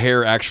that my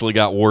hair actually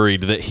got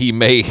worried that he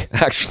may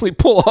actually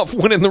pull off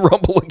winning the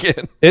Rumble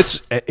again.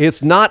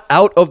 It's not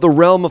out of the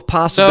realm of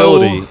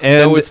possibility.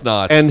 No, it's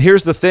not. And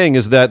here's the thing: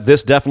 is that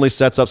this definitely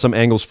sets up some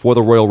angles for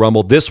the Royal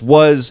Rumble. This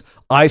was,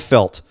 I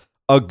felt,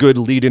 a good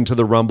lead into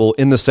the Rumble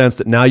in the sense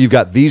that now you've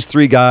got these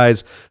three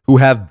guys who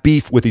have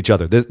beef with each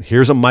other.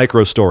 Here's a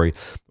micro story.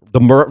 The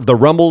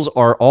Rumbles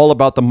are all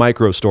about the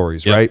micro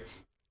stories, right?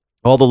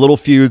 All the little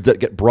feuds that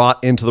get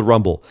brought into the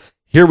Rumble.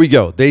 Here we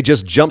go. They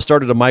just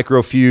jump-started a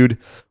micro feud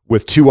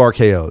with 2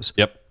 RKOs.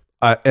 Yep.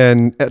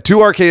 And 2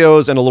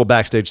 RKOs and a little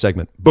backstage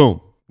segment.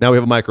 Boom. Now we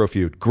have a micro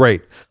feud.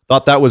 Great.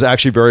 Thought that was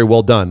actually very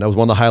well done. That was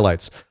one of the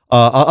highlights.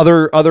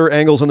 Other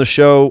angles on the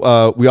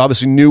show, we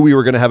obviously knew we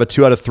were going to have a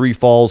 2 out of 3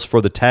 falls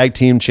for the tag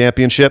team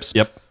championships.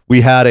 Yep.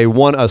 We had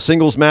a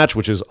singles match,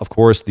 which is, of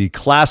course, the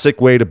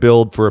classic way to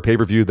build for a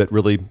pay-per-view that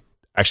really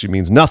actually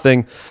means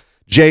nothing.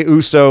 Jey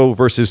Uso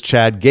versus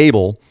Chad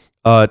Gable.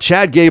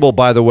 Chad Gable,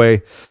 by the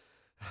way,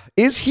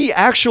 is he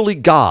actually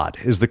God?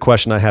 Is the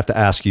question I have to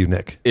ask you,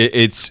 Nick.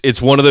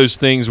 It's one of those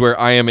things where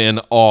I am in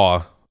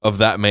awe of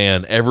that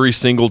man every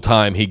single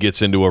time he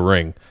gets into a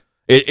ring.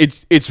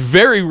 It's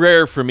very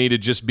rare for me to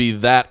just be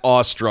that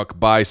awestruck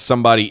by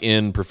somebody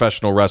in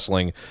professional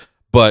wrestling,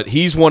 but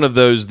he's one of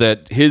those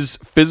that his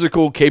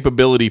physical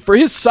capability, for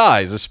his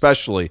size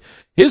especially,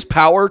 his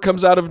power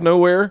comes out of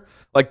nowhere.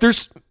 Like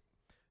there's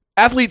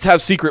athletes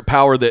have secret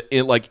power that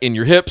in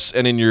your hips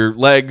and in your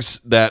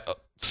legs that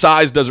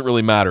size doesn't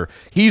really matter.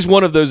 He's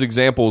one of those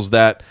examples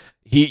that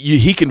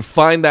he can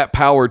find that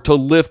power to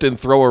lift and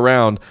throw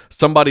around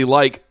somebody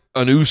like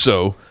an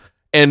Uso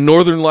and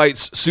Northern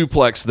Lights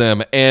suplex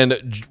them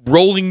and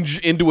rolling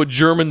into a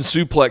German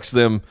suplex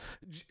them.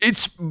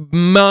 It's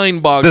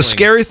mind-boggling. The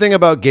scary thing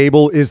about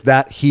Gable is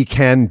that he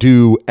can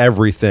do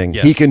everything.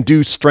 Yes. He can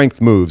do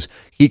strength moves.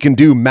 He can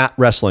do mat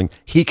wrestling.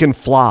 He can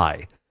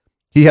fly.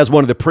 He has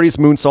one of the prettiest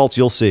moonsaults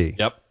you'll see.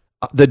 Yep.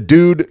 The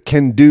dude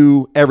can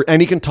do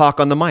and he can talk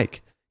on the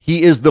mic.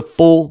 He is the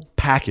full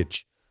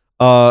package.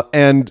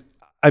 And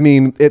I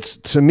mean,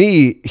 to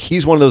me,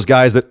 he's one of those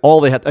guys that all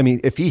they have. I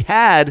mean, if he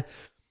had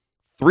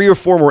 3 or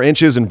 4 more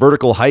inches in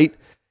vertical height,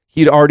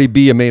 he'd already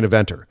be a main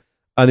eventer.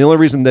 And the only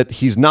reason that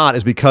he's not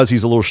is because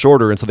he's a little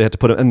shorter, and so they had to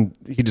put him. And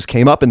he just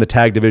came up in the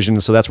tag division,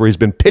 so that's where he's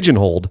been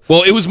pigeonholed.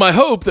 Well, it was my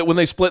hope that when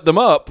they split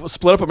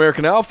up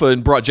American Alpha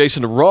and brought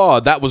Jason to Raw,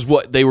 that was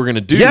what they were going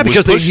to do. Yeah,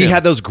 because he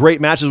had those great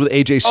matches with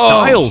AJ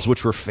Styles,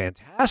 which were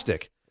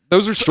fantastic.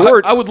 Those are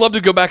short. I would love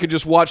to go back and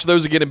just watch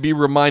those again and be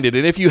reminded.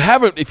 And if you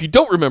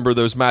don't remember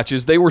those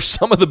matches, they were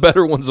some of the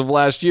better ones of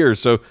last year.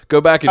 So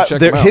go back and check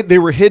them out. They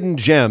were hidden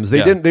gems.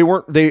 They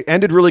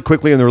ended really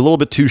quickly and they were a little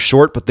bit too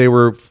short, but they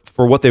were,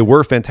 for what they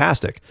were,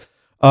 fantastic.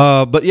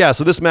 But yeah,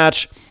 so this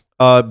match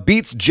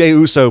beats Jey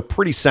Uso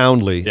pretty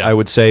soundly, I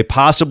would say,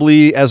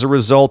 possibly as a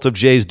result of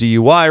Jay's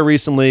DUI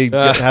recently.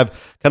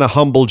 Have kind of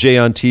humble Jay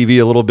on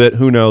TV a little bit.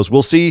 Who knows?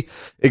 We'll see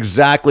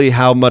exactly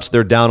how much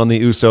they're down on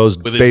the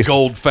Usos with his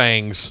gold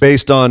fangs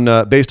based on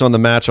the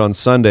match on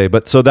Sunday.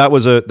 But so that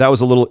was a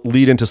little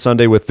lead into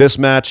Sunday with this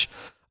match.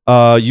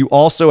 You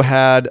also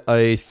had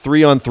a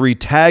 3-on-3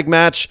 tag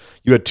match.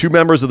 You had two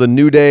members of the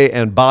New Day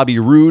and Bobby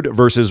Roode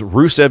versus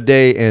Rusev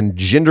Day and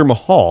Jinder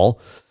Mahal,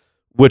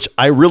 which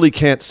I really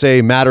can't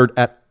say mattered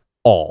at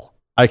all.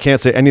 I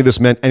can't say any of this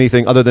meant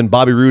anything other than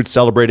Bobby Roode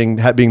celebrating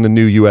being the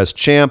new U.S.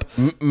 champ.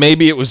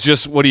 Maybe it was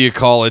just, what do you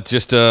call it,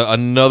 just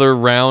another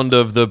round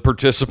of the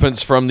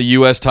participants from the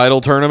U.S. title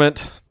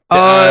tournament?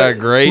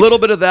 Great. A little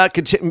bit of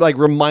that, like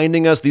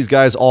reminding us these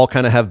guys all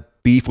kind of have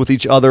beef with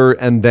each other,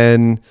 and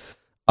then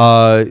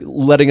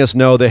letting us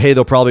know that, hey,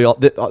 they'll probably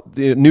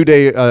the New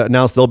Day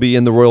announced they'll be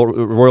in the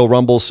Royal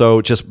Rumble,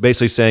 so just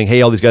basically saying,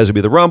 hey, all these guys will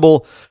be the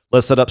Rumble.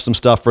 Let's set up some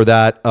stuff for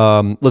that.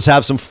 Let's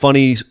have some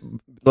funny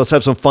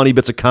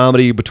bits of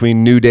comedy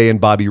between New Day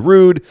and Bobby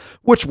Roode,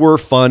 which were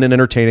fun and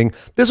entertaining.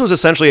 This was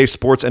essentially a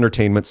sports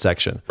entertainment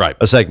section, right?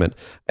 A segment,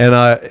 and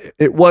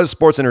it was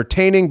sports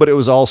entertaining, but it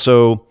was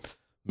also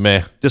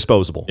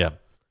disposable. Yeah.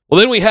 Well,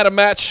 then we had a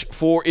match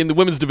in the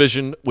women's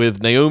division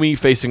with Naomi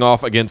facing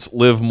off against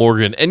Liv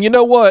Morgan. And you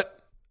know what?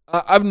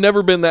 I've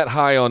never been that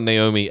high on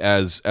Naomi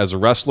as a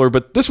wrestler,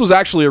 but this was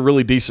actually a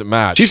really decent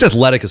match. She's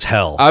athletic as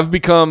hell.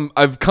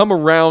 I've come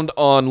around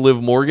on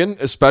Liv Morgan,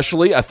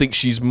 especially. I think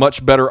she's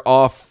much better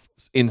off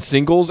in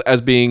singles as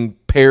being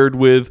paired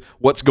with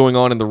what's going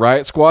on in the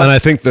Riot Squad. And I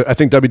think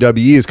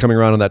WWE is coming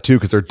around on that too,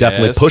 because they're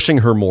definitely pushing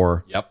her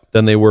more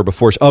than they were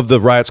before. Of the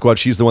Riot Squad,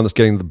 she's the one that's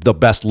getting the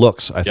best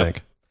looks, I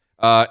think.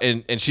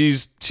 And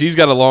she's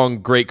got a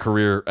long, great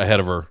career ahead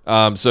of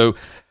her. So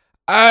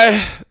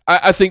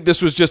I think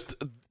this was just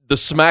the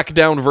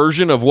SmackDown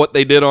version of what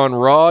they did on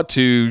Raw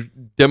to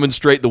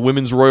demonstrate the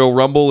Women's Royal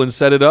Rumble and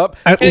set it up.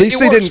 At least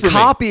they didn't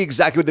copy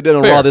exactly what they did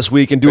on Raw this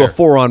week and do a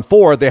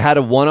 4-on-4. They had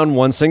a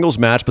 1-on-1 singles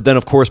match, but then,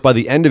 of course, by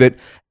the end of it,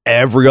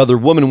 every other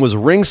woman was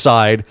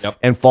ringside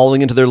and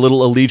falling into their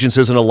little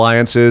allegiances and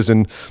alliances.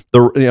 And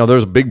there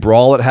was a big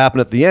brawl that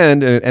happened at the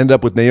end, and it ended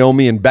up with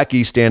Naomi and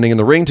Becky standing in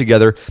the ring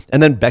together,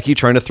 and then Becky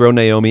trying to throw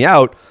Naomi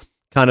out,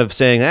 kind of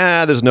saying,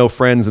 there's no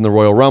friends in the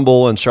Royal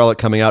Rumble, and Charlotte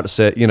coming out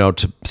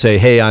to say,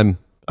 hey, I'm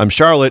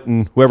Charlotte,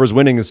 and whoever's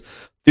winning is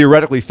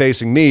theoretically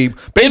facing me.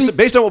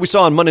 Based on what we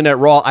saw on Monday Night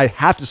Raw, I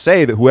have to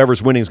say that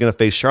whoever's winning is going to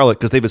face Charlotte,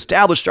 because they've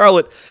established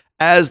Charlotte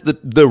as the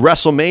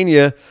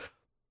WrestleMania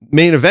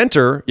main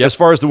eventer as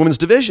far as the women's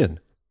division.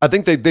 I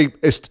think they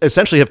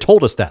essentially have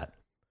told us that.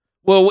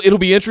 Well, it'll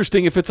be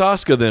interesting if it's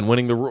Asuka then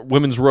winning the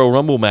Women's Royal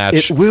Rumble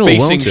match, it will,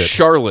 facing won't it?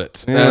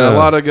 Charlotte. Yeah. A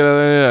lot of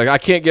I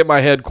can't get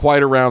my head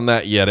quite around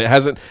that yet. It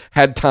hasn't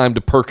had time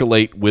to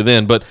percolate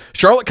within. But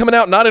Charlotte coming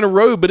out not in a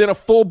robe, but in a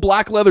full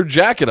black leather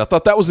jacket. I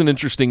thought that was an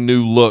interesting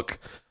new look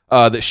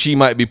that she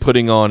might be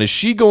putting on. Is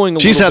she going?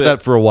 She's had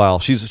that for a while.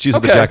 She's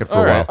had the jacket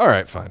for a while. All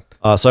right, fine.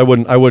 So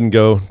I wouldn't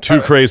go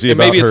too crazy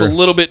about her. Maybe it's a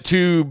little bit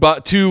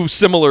too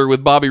similar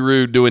with Bobby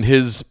Roode doing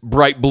his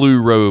bright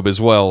blue robe as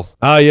well.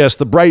 Yes,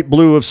 the bright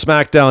blue of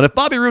SmackDown. If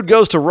Bobby Roode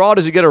goes to Raw,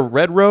 does he get a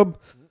red robe?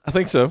 I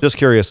think so. Just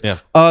curious.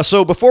 Yeah.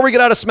 So before we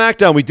get out of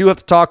SmackDown, we do have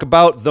to talk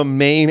about the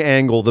main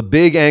angle, the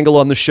big angle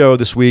on the show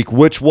this week,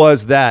 which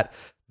was that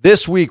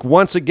this week,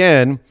 once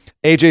again,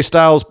 AJ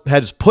Styles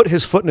has put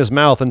his foot in his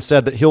mouth and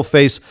said that he'll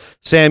face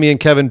Sami and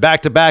Kevin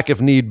back-to-back if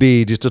need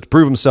be, just to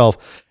prove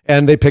himself.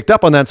 And they picked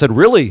up on that and said,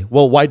 really?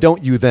 Well, why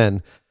don't you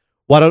then?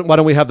 Why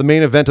don't we have the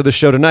main event of the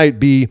show tonight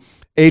be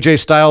AJ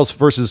Styles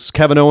versus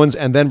Kevin Owens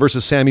and then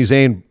versus Sami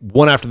Zayn,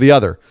 one after the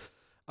other?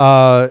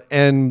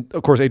 And,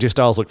 of course, AJ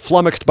Styles looked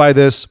flummoxed by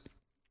this.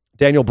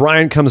 Daniel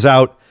Bryan comes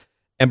out,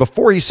 and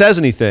before he says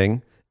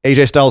anything,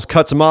 AJ Styles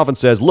cuts him off and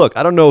says, look,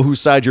 I don't know whose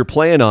side you're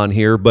playing on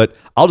here, but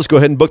I'll just go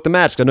ahead and book the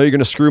match. I know you're going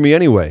to screw me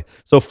anyway.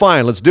 So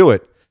fine, let's do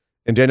it.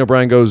 And Daniel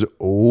Bryan goes,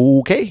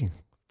 okay,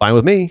 fine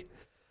with me.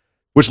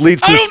 Which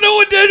leads to... I don't know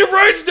what Daniel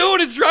Bryan's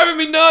doing. It's driving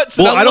me nuts.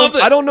 Well,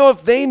 I don't know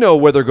if they know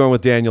where they're going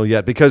with Daniel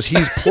yet, because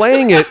he's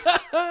playing it...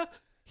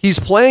 He's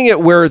playing it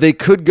where they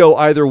could go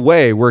either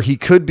way, where he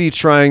could be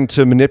trying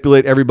to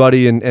manipulate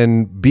everybody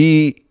and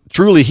be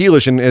truly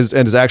heelish and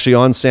is actually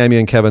on Sami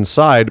and Kevin's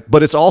side,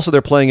 but it's also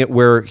they're playing it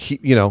where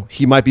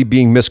he might be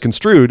being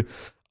misconstrued.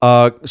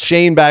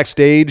 Shane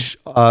backstage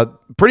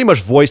pretty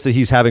much voiced that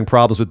he's having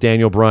problems with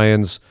Daniel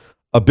Bryan's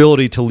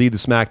ability to lead the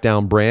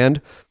SmackDown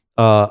brand.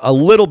 A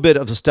little bit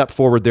of a step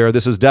forward there.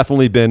 This has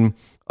definitely been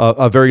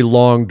a very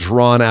long,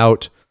 drawn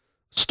out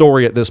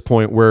story at this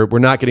point where we're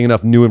not getting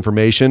enough new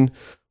information.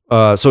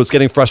 So it's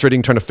getting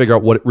frustrating trying to figure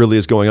out what it really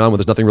is going on when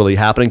there's nothing really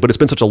happening. But it's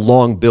been such a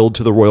long build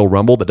to the Royal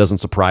Rumble that doesn't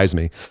surprise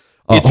me.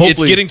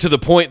 It's getting to the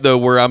point though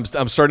where I'm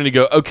starting to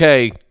go,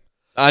 okay,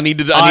 I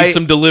need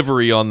some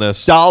delivery on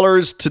this.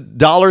 Dollars to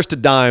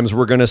dimes,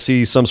 we're going to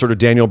see some sort of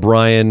Daniel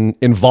Bryan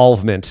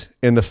involvement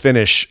in the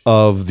finish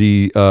of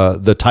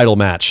the title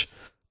match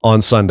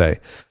on Sunday.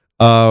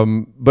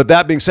 But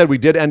that being said, we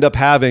did end up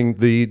having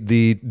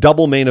the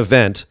double main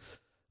event.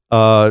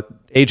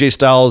 AJ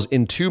Styles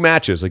in 2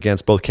 matches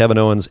against both Kevin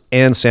Owens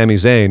and Sami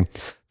Zayn.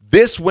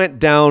 This went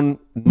down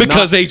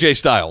because AJ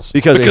Styles.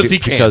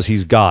 Because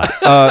he's God.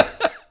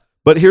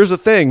 But here's the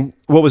thing.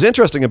 What was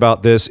interesting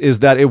about this is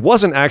that it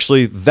wasn't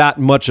actually that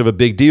much of a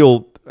big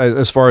deal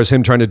as far as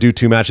him trying to do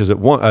 2 matches at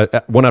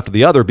one after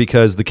the other,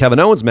 because the Kevin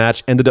Owens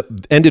match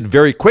ended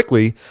very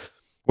quickly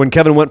when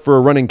Kevin went for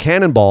a running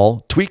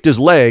cannonball, tweaked his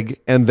leg,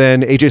 and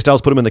then AJ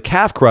Styles put him in the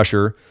calf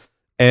crusher,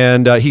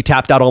 and he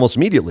tapped out almost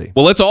immediately.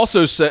 Well, let's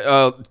also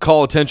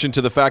call attention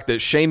to the fact that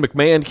Shane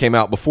McMahon came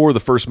out before the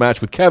first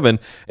match with Kevin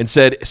and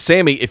said,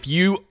 Sammy, if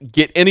you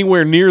get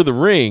anywhere near the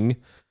ring,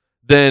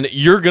 then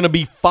you're going to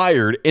be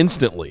fired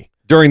instantly.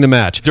 During the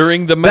match.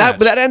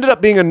 That ended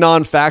up being a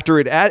non-factor.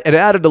 It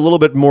added a little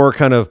bit more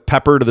kind of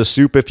pepper to the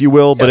soup, if you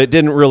will, but it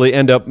didn't really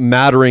end up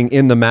mattering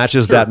in the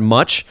matches that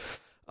much.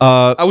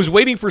 I was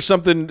waiting for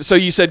something. So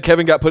you said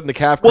Kevin got put in the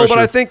calf crusher. Well, but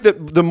I think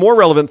that the more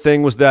relevant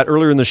thing was that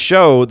earlier in the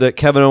show that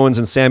Kevin Owens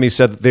and Sami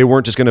said that they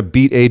weren't just going to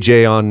beat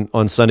AJ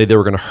on Sunday, they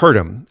were going to hurt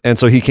him. And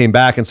so he came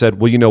back and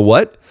said, well, you know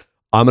what?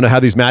 I'm going to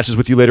have these matches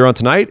with you later on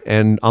tonight,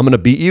 and I'm going to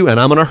beat you, and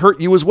I'm going to hurt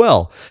you as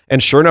well.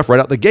 And sure enough, right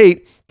out the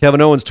gate,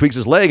 Kevin Owens tweaks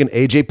his leg, and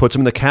AJ puts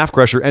him in the calf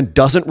crusher and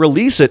doesn't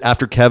release it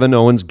after Kevin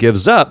Owens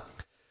gives up.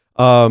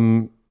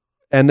 And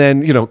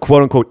then,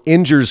 quote unquote,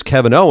 injures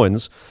Kevin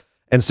Owens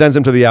and sends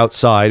him to the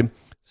outside.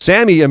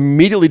 Sami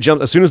immediately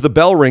jumps, as soon as the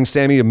bell rings,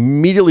 Sami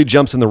immediately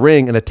jumps in the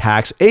ring and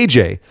attacks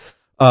AJ.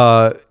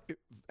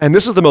 And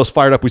this is the most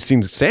fired up we've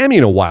seen Sami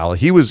in a while.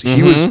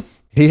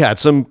 He had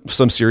some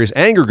serious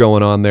anger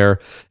going on there,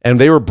 and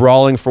they were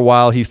brawling for a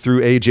while. He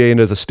threw AJ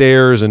into the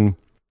stairs, and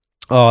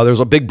there was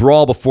a big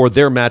brawl before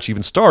their match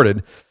even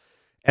started.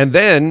 And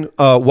then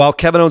while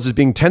Kevin Owens is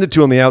being tended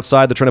to on the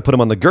outside, they're trying to put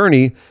him on the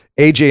gurney,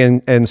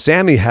 AJ and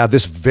Sami have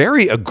this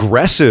very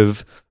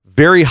aggressive,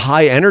 very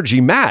high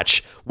energy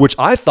match, which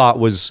I thought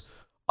was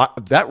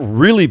that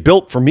really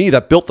built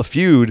the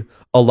feud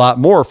a lot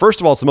more. First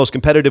of all, it's the most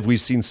competitive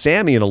we've seen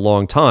Sami in a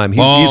long time.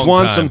 He's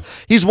won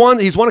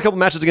a couple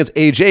matches against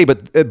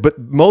AJ, but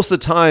most of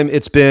the time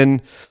it's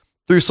been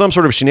through some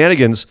sort of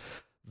shenanigans.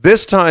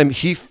 This time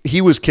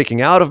he was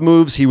kicking out of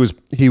moves. He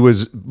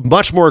was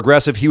much more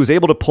aggressive. He was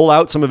able to pull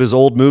out some of his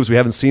old moves we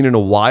haven't seen in a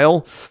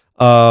while.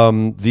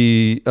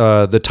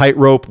 The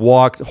tightrope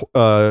walk,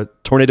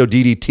 tornado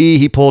DDT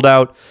he pulled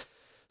out.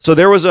 So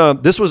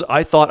this was,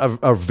 I thought,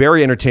 a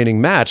very entertaining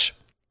match.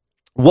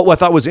 What I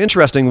thought was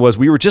interesting was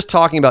we were just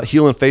talking about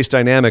heel and face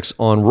dynamics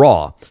on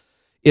Raw.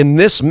 In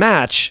this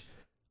match,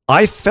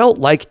 I felt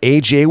like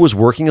AJ was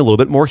working a little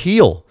bit more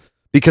heel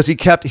because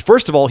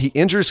first of all, he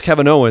injures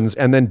Kevin Owens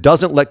and then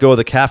doesn't let go of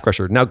the calf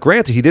crusher. Now,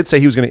 granted, he did say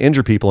he was going to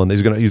injure people and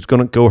he's going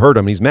to go hurt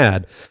him. He's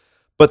mad.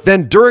 But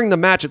then during the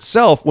match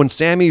itself, when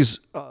Sami's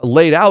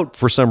laid out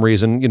for some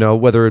reason,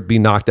 whether it be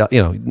knocked out,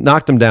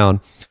 knocked him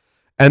down,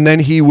 and then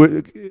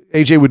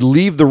AJ would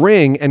leave the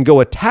ring and go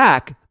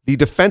attack the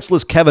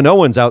defenseless Kevin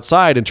Owens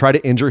outside and try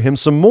to injure him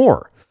some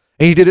more.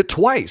 And he did it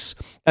twice.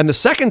 And the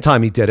second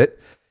time he did it,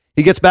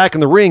 he gets back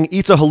in the ring,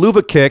 eats a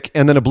haluva kick,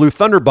 and then a blue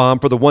thunder bomb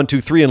for the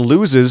 1-2-3 and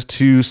loses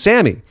to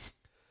Sami.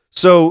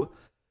 So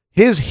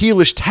his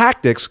heelish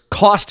tactics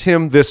cost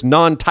him this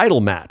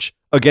non-title match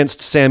against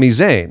Sami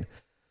Zayn.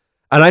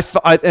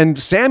 And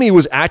Sami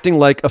was acting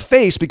like a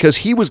face because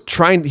he was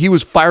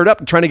fired up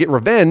and trying to get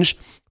revenge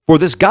for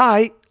this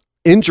guy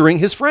injuring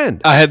his friend.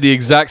 I had the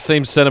exact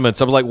same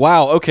sentiments. I was like,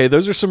 wow, okay,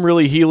 those are some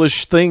really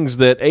heelish things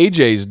that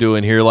AJ's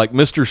doing here, like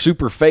Mr.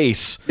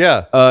 Superface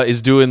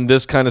is doing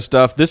this kind of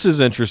stuff. This is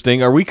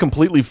interesting. Are we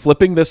completely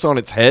flipping this on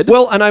its head?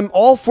 Well, and I'm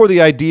all for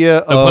the idea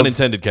of... No pun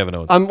intended, Kevin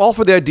Owens. I'm all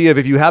for the idea of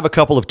if you have a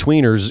couple of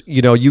tweeners,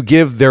 you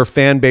give their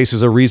fan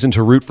bases a reason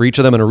to root for each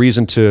of them and a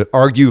reason to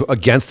argue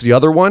against the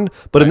other one.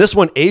 But in this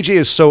one, AJ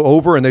is so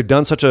over and they've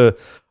done such a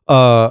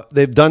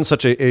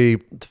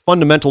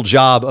fundamental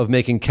job of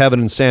making Kevin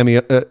and Sami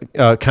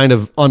kind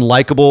of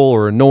unlikable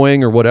or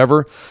annoying or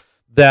whatever,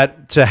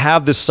 that to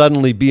have this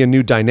suddenly be a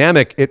new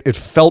dynamic, it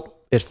felt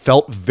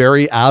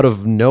very out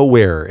of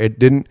nowhere. It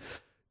didn't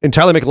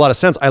entirely make a lot of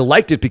sense. I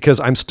liked it because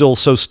I'm still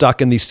so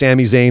stuck in the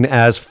Sami Zayn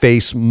as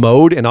face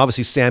mode, and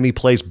obviously Sami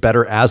plays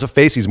better as a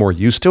face. He's more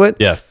used to it.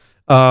 Yeah.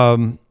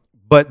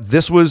 But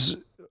this was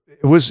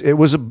a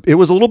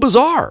little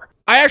bizarre.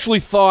 I actually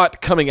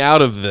thought coming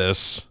out of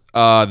this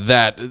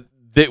that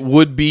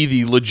would be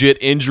the legit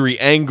injury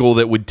angle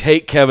that would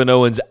take Kevin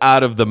Owens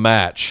out of the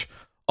match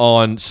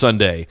on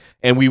Sunday,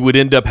 and we would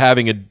end up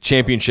having a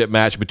championship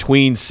match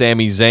between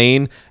Sami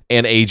Zayn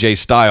and AJ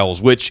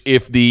Styles, which,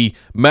 if the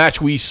match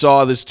we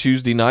saw this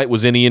Tuesday night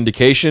was any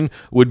indication,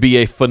 would be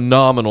a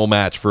phenomenal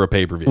match for a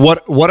pay-per-view.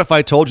 What if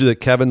I told you that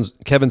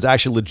Kevin's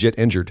actually legit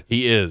injured?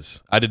 He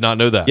is. I did not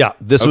know that. Yeah,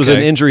 this was an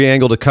injury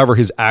angle to cover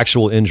his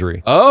actual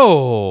injury.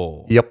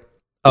 Oh. Yep.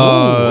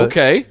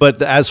 Okay.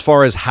 But as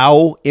far as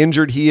how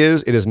injured he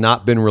is, it has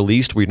not been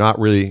released. We're not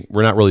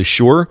really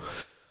sure.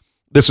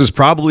 This is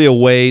probably a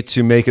way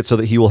to make it so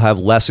that he will have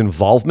less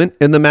involvement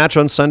in the match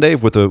on Sunday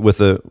for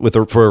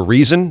a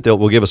reason.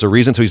 They'll give us a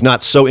reason. So he's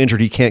not so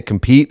injured he can't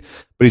compete,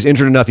 but he's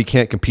injured enough he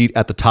can't compete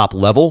at the top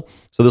level.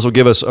 So this will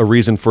give us a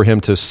reason for him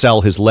to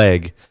sell his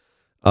leg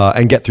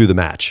and get through the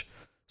match.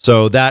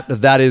 So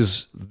that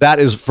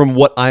is from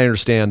what I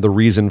understand the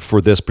reason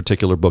for this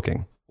particular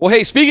booking. Well,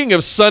 hey, speaking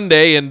of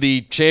Sunday and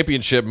the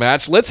championship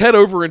match, let's head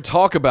over and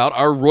talk about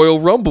our Royal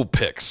Rumble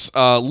picks.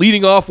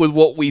 Leading off with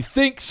what we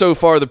think so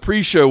far the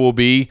pre-show will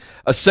be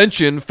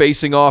Ascension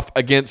facing off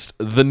against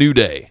The New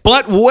Day.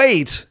 But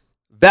wait,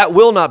 that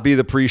will not be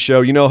the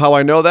pre-show. You know how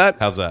I know that?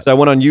 How's that? So I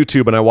went on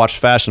YouTube and I watched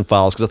Fashion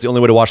Files because that's the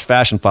only way to watch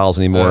Fashion Files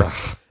anymore.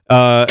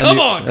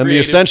 And the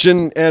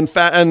Ascension and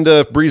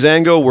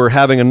Breezango were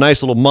having a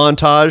nice little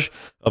montage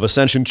of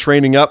Ascension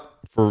training up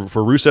for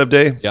Rusev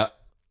Day. Yeah.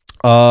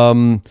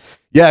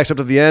 Yeah, except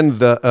at the end,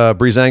 the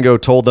Breezango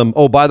told them,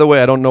 "Oh, by the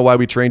way, I don't know why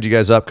we trained you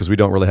guys up because we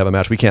don't really have a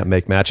match. We can't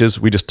make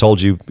matches. We just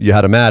told you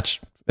had a match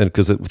and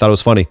because we thought it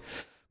was funny,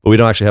 but we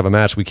don't actually have a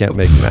match. We can't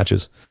make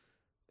matches."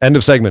 End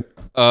of segment.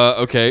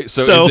 Okay,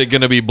 so is it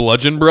going to be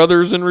Bludgeon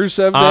Brothers and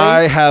Rusev Day?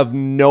 I have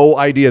no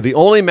idea. The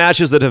only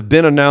matches that have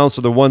been announced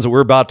are the ones that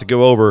we're about to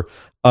go over,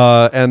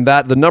 and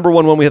that the number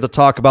one we have to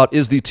talk about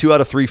is the 2 out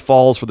of 3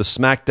 falls for the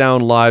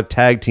SmackDown Live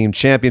Tag Team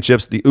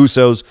Championships, the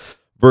Usos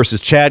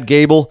versus Chad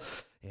Gable.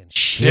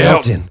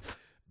 Shelton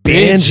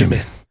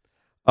Benjamin.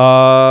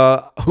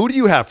 Who do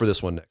you have for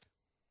this one, Nick?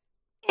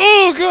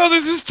 Oh, God,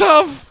 this is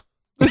tough.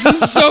 This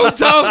is so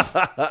tough.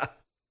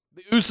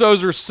 The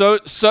Usos are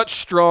such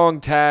strong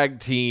tag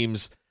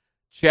teams.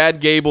 Chad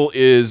Gable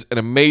is an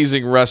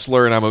amazing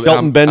wrestler, and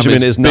Shelton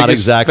Benjamin is not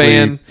exactly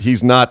fan.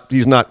 He's not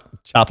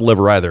chopped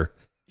liver either.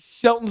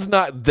 Shelton's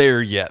not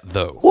there yet,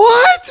 though.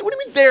 What? What do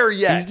you mean there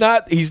yet?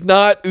 He's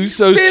not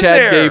Usos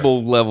Chad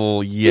Gable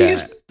level yet.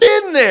 He's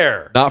been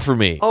there. Not for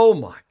me. Oh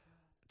my.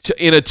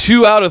 In a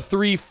 2 out of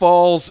 3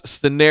 falls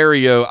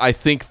scenario, I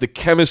think the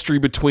chemistry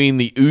between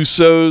the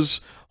Usos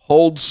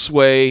holds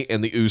sway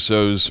and the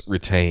Usos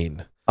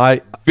retain.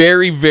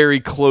 Very, very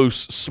close,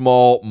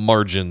 small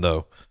margin,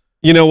 though.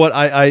 You know what?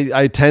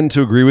 I tend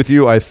to agree with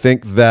you. I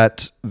think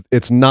that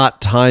it's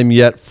not time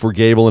yet for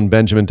Gable and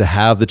Benjamin to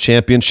have the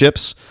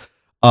championships.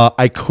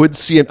 I could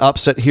see an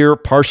upset here,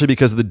 partially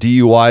because of the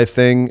DUI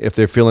thing, if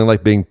they're feeling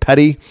like being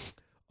petty,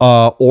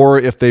 or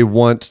if they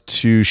want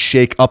to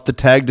shake up the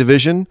tag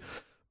division.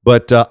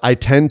 But I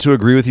tend to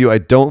agree with you. I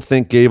don't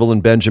think Gable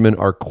and Benjamin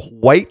are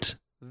quite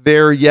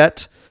there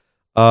yet.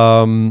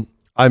 I'm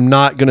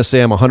not going to say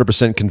I'm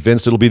 100%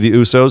 convinced it'll be the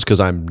Usos because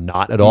I'm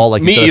not at all.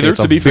 Like me you said, either. it's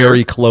to be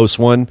very fair, close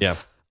one. Yeah.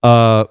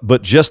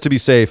 But just to be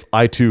safe,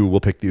 I too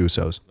will pick the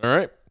Usos. All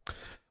right.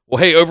 Well,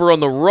 hey, over on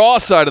the Raw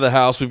side of the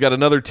house, we've got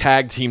another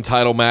tag team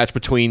title match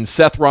between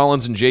Seth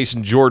Rollins and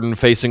Jason Jordan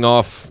facing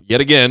off yet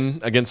again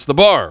against The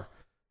Bar.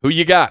 Who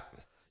you got?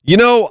 You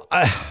know,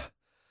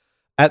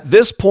 at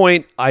this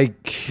point,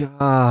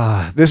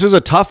 this is a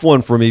tough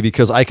one for me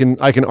because I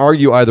can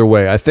argue either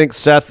way. I think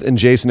Seth and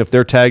Jason, if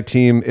their tag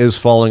team is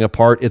falling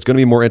apart, it's going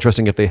to be more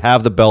interesting if they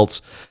have the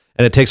belts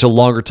and it takes a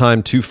longer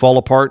time to fall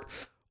apart.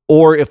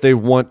 Or if they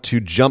want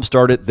to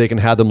jumpstart it, they can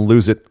have them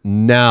lose it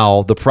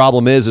now. The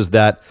problem is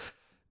that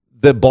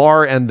the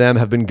Bar and them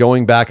have been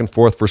going back and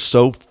forth for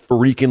so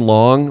freaking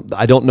long.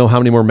 I don't know how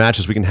many more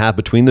matches we can have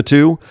between the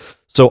two.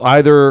 So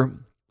either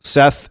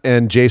Seth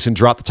and Jason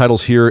drop the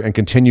titles here and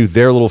continue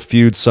their little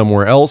feud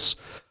somewhere else,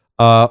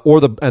 or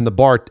the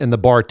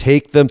Bar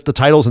take the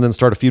titles and then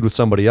start a feud with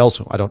somebody else.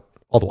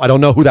 Although I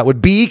don't know who that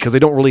would be because they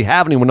don't really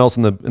have anyone else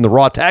in the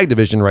Raw tag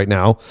division right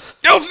now.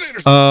 Gallows and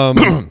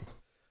Anderson.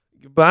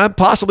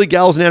 Possibly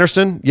Gallows and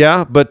Anderson,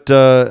 yeah. But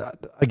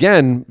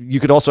again, you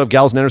could also have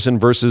Gallows and Anderson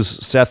versus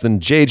Seth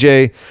and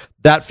JJ.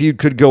 That feud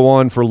could go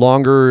on for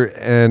longer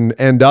and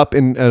end up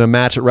in a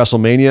match at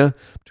WrestleMania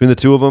between the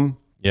two of them.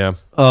 Yeah.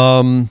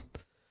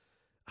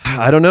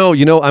 I don't know.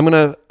 You know,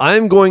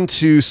 I'm going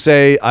to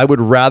say I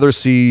would rather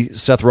see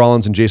Seth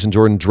Rollins and Jason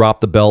Jordan drop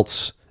the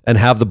belts and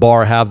have the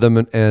Bar have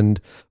them and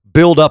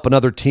build up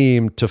another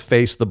team to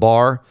face the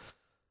Bar.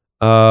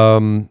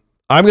 I'm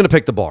going to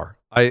pick the Bar.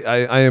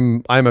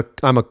 I'm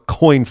a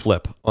coin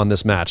flip on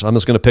this match. I'm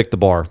just going to pick the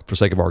Bar for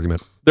sake of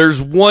argument.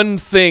 There's one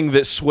thing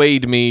that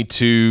swayed me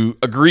to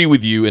agree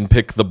with you and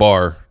pick the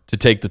Bar to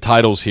take the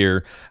titles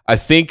here. I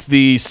think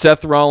the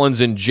Seth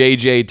Rollins and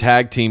JJ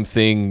tag team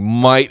thing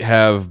might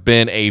have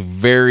been a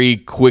very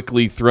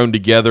quickly thrown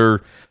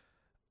together,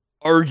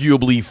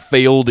 arguably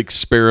failed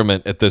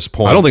experiment at this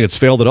point. I don't think it's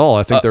failed at all.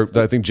 I think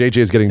JJ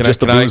is getting just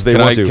the booze they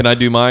want to. Can I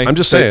do my I'm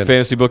just saying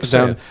fantasy book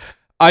sound?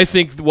 I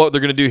think what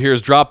they're going to do here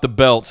is drop the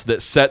belts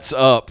that sets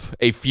up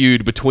a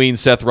feud between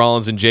Seth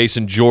Rollins and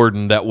Jason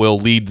Jordan that will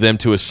lead them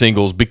to a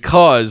singles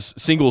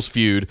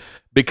feud,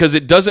 because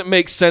it doesn't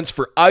make sense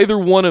for either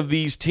one of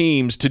these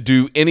teams to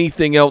do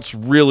anything else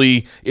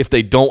really if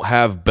they don't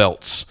have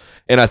belts.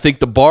 And I think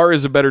the Bar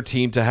is a better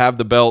team to have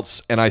the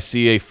belts, and I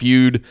see a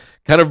feud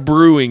kind of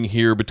brewing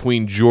here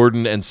between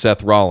Jordan and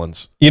Seth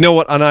Rollins. You know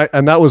what? And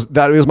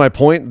that is my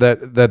point,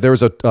 that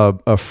there's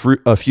a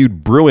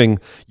feud brewing.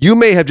 You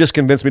may have just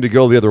convinced me to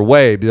go the other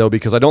way, though,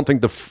 because I don't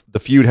think the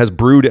feud has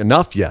brewed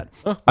enough yet.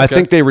 Oh, okay. I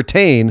think they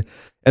retain,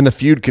 and the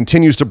feud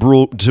continues to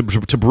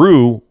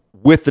brew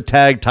with the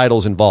tag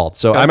titles involved.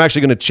 So I'm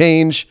actually going to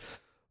change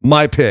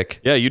my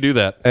pick. Yeah, you do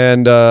that,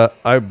 and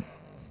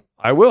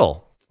I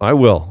will,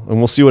 and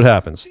we'll see what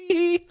happens.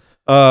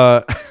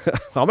 I'll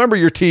remember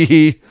your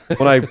tee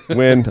when I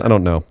win. I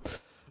don't know.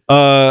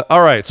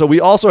 All right. So we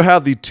also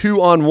have the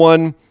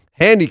 2-on-1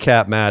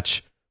 handicap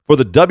match for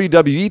the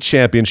WWE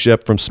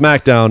Championship from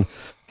SmackDown.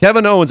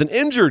 Kevin Owens, an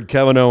injured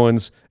Kevin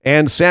Owens,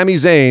 and Sami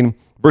Zayn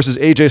versus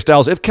AJ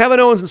Styles. If Kevin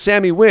Owens and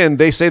Sami win,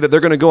 they say that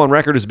they're going to go on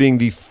record as being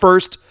the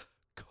first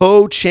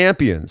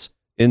co-champions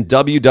in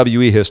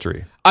WWE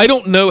history. I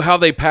don't know how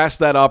they passed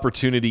that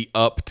opportunity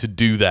up to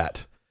do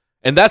that.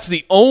 And that's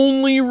the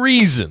only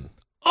reason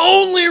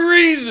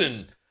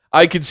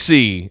I could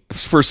see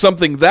for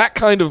something that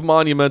kind of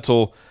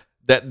monumental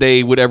that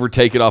they would ever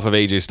take it off of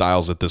AJ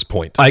Styles at this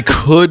point. I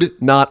could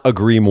not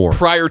agree more.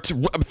 Prior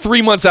to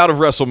 3 months out of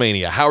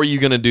WrestleMania, how are you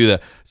going to do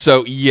that?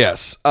 So,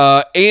 yes.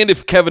 And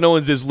if Kevin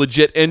Owens is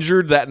legit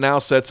injured, that now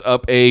sets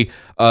up a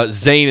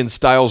Zayn and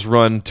Styles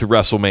run to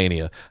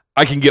WrestleMania.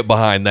 I can get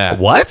behind that.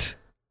 What?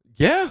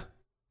 Yeah.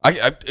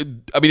 I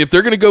mean, if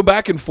they're going to go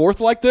back and forth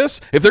like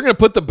this, if they're going to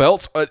put the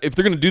belts, if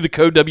they're going to do the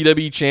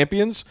co-WWE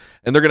champions,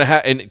 and they're going to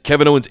have, and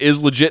Kevin Owens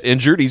is legit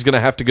injured, he's going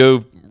to have to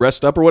go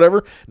rest up or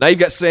whatever. Now you've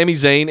got Sami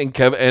Zayn and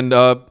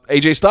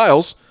AJ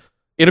Styles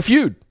in a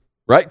feud,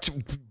 right?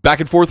 Back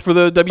and forth for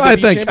the WWE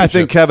championship. I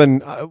think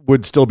Kevin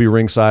would still be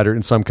ringside or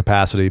in some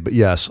capacity, but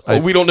yes.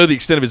 We don't know the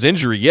extent of his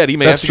injury yet. He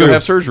may have to go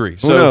have surgery.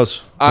 So Who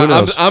knows?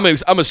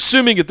 I'm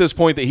assuming at this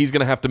point that he's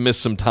going to have to miss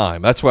some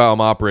time. That's why I'm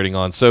operating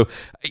on. So,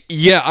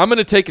 yeah, I'm going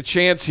to take a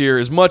chance here,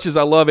 as much as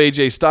I love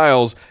AJ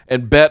Styles,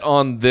 and bet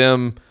on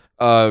them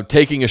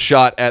taking a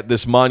shot at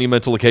this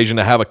monumental occasion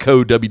to have a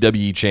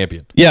co-WWE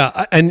champion.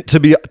 Yeah, and to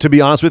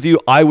be honest with you,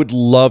 I would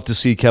love to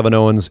see Kevin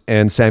Owens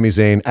and Sami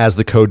Zayn as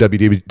the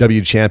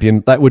co-WWE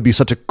champion. That would be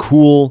such a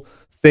cool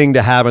thing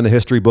to have in the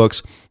history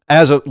books.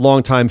 As a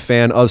longtime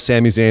fan of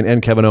Sami Zayn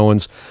and Kevin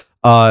Owens,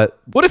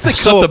 what if they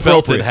cut the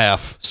belt in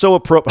half? So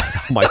appropriate.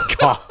 Oh my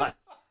God.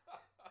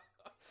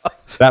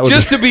 That would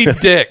just to be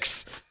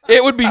dicks.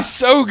 It would be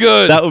so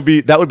good. That would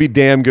be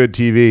damn good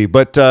TV.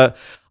 But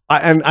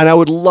I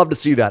would love to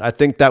see that. I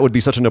think that would be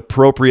such an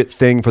appropriate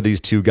thing for these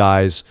two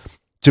guys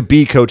to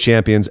be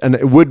co-champions, and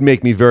it would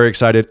make me very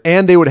excited.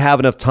 And they would have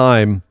enough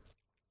time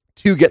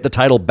to get the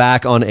title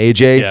back on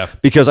AJ,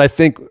 because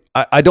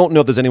I don't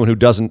know if there's anyone who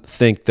doesn't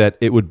think that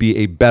it would be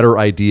a better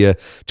idea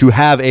to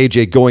have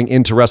AJ going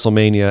into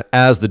WrestleMania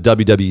as the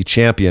WWE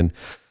champion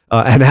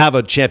and have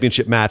a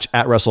championship match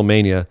at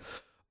WrestleMania.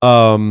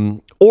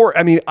 Or,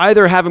 I mean,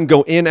 either have him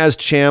go in as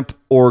champ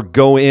or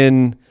go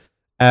in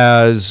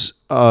as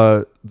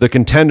the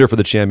contender for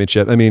the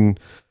championship. I mean,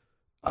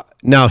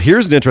 now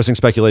here's an interesting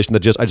speculation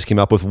that I just came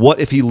up with. What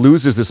if he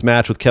loses this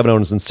match with Kevin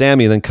Owens and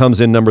Sami and then comes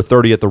in number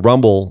 30 at the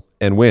Rumble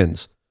and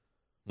wins?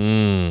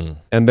 And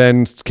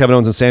then Kevin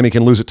Owens and Sami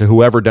can lose it to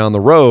whoever down the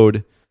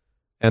road,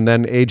 and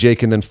then AJ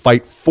can then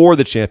fight for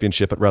the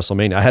championship at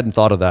WrestleMania. I hadn't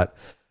thought of that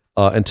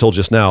until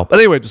just now. But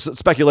anyway,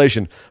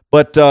 speculation.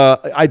 But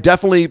I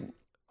definitely,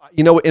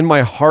 in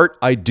my heart,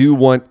 I do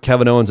want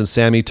Kevin Owens and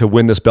Sami to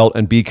win this belt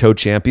and be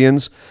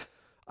co-champions.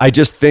 I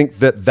just think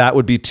that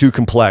would be too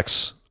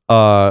complex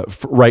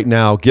right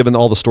now, given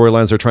all the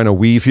storylines they're trying to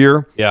weave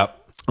here. Yeah.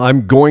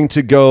 I'm going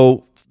to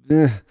go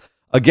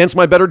against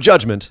my better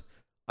judgment.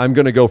 I'm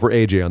going to go for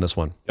AJ on this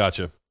one.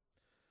 Gotcha.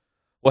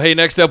 Well, hey,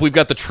 next up, we've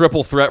got the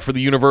triple threat for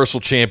the Universal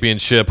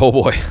Championship. Oh,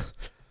 boy.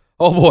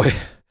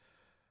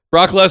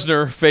 Brock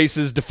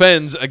Lesnar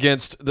defends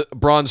against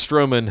Braun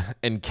Strowman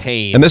and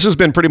Kane. And this has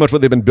been pretty much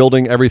what they've been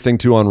building everything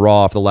to on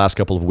Raw for the last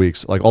couple of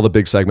weeks. Like, all the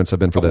big segments have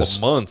been for this.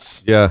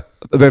 Months. Yeah.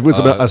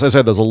 As I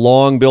said, there's a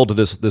long build to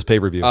this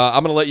pay-per-view.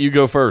 I'm going to let you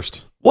go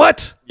first.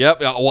 What?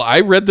 Yep. Well,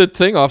 I read the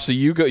thing off, so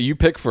you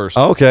pick first.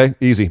 Oh, okay.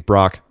 Easy.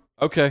 Brock.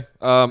 Okay.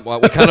 Well,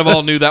 we kind of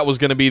all knew that was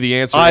going to be the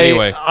answer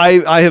anyway.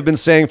 I have been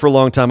saying for a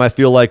long time, I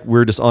feel like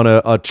we're just on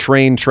a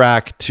train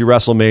track to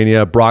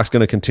WrestleMania. Brock's going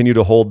to continue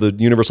to hold the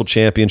Universal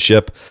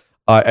Championship.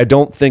 I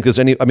don't think there's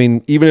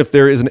even if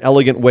there is an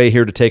elegant way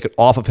here to take it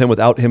off of him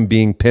without him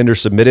being pinned or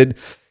submitted,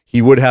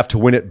 he would have to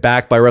win it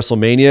back by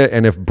WrestleMania.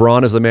 And if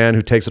Braun is the man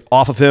who takes it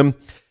off of him,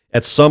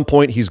 at some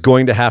point he's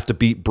going to have to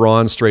beat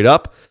Braun straight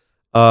up.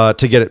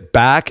 to get it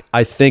back.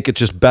 I think it's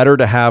just better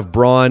to have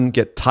Braun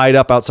get tied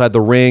up outside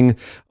the ring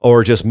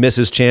or just miss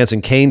his chance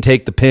and Kane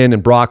take the pin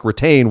and Brock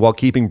retain while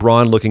keeping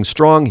Braun looking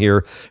strong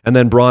here. And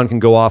then Braun can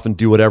go off and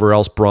do whatever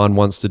else Braun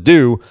wants to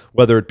do,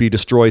 whether it be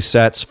destroy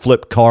sets,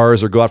 flip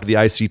cars, or go after the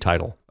IC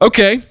title.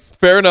 Okay,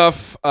 fair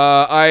enough.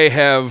 I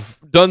have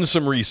done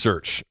some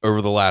research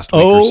over the last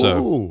week or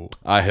so.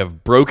 I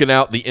have broken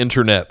out the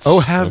internets. Oh,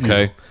 have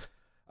you?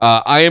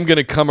 I am going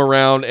to come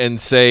around and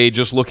say,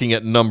 just looking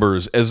at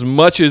numbers, as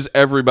much as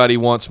everybody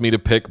wants me to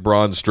pick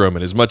Braun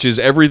Strowman, as much as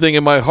everything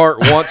in my heart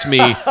wants me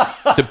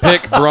to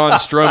pick Braun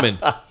Strowman,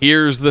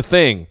 here's the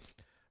thing.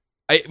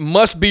 It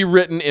must be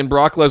written in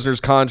Brock Lesnar's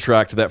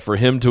contract that for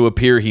him to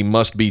appear, he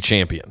must be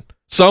champion.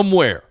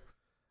 Somewhere.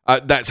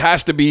 That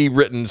has to be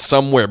written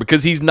somewhere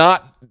because he's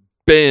not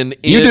been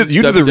in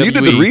WWE. You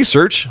did the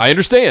research. I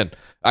understand.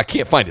 I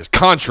can't find his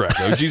contract,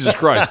 though. Jesus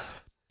Christ.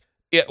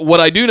 What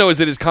I do know is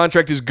that his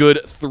contract is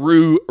good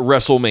through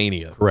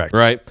WrestleMania. Correct.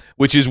 Right?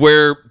 Which is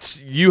where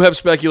you have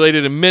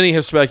speculated and many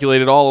have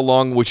speculated all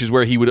along, which is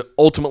where he would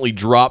ultimately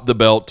drop the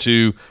belt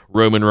to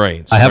Roman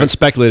Reigns. I haven't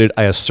speculated.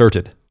 I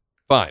asserted.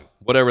 Fine.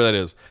 Whatever that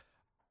is.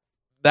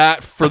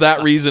 For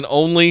that reason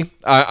only,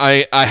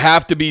 I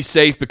have to be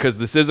safe because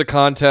this is a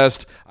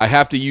contest. I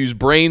have to use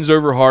brains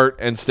over heart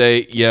and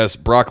say, yes,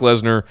 Brock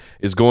Lesnar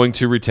is going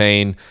to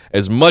retain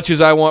as much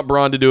as I want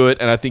Braun to do it,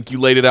 and I think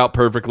you laid it out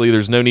perfectly.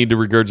 There's no need to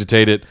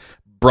regurgitate it.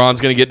 Braun's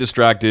going to get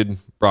distracted.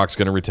 Brock's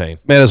going to retain.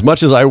 Man, as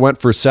much as I went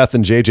for Seth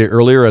and JJ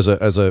earlier or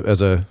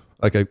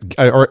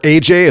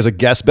AJ as a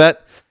guest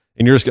bet,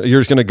 and you're just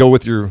going to go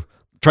with your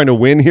trying to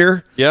win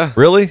here? Yeah.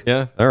 Really?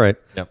 Yeah. All right.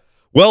 Yeah.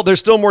 Well, there's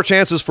still more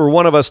chances for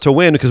one of us to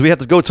win because we have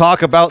to go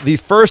talk about the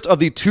first of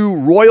the 2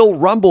 Royal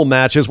Rumble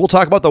matches. We'll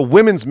talk about the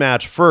women's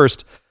match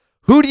first.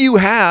 Who do you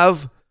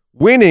have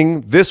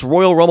winning this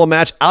Royal Rumble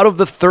match out of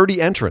the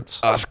 30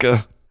 entrants?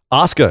 Asuka.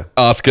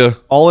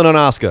 All in on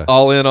Asuka.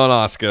 All in on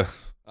Asuka.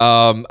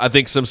 I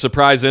think some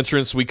surprise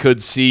entrants. We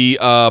could see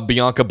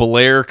Bianca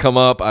Belair come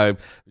up.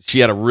 She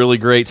had a really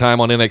great time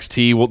on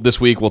NXT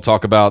this week. We'll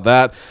talk about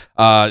that.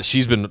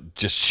 She's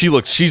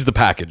the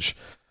package.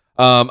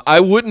 I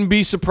wouldn't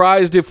be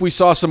surprised if we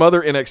saw some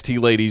other NXT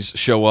ladies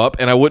show up,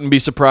 and I wouldn't be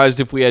surprised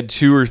if we had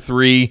 2 or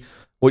 3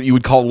 what you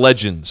would call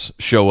legends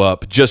show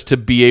up just to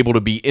be able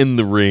to be in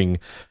the ring.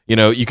 You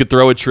know, you could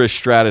throw a Trish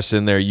Stratus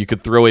in there. You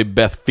could throw a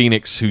Beth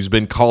Phoenix who's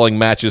been calling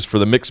matches for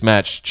the Mixed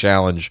Match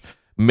Challenge,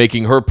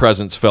 making her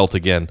presence felt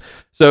again.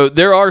 So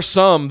there are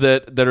some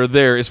that are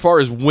there. As far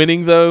as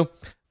winning, though,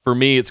 for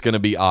me, it's going to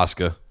be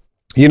Asuka.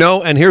 You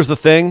know, and here's the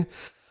thing.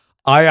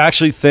 I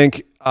actually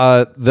think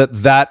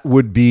that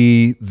would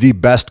be the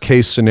best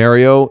case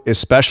scenario,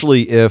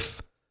 especially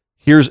if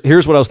here's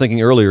what I was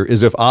thinking earlier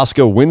is if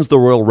Asuka wins the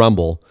Royal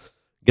Rumble,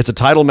 gets a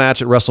title match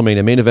at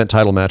WrestleMania, main event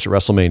title match at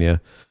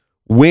WrestleMania,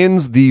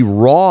 wins the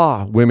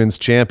Raw Women's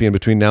Champion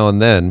between now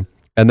and then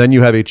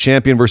you have a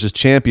champion versus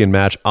champion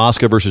match,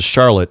 Asuka versus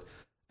Charlotte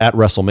at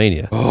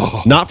WrestleMania.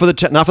 Oh. Not for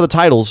the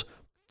titles,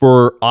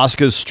 for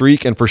Asuka's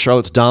streak and for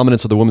Charlotte's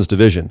dominance of the women's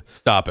division.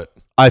 Stop it.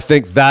 I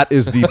think that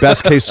is the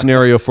best case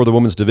scenario for the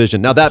women's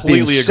division. Now, that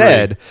being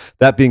said,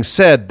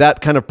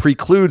 that kind of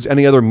precludes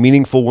any other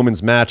meaningful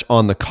women's match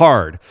on the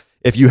card.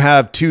 If you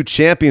have 2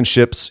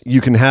 championships,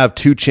 you can have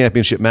 2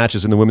 championship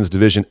matches in the women's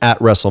division at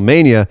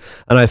WrestleMania.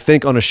 And I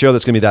think on a show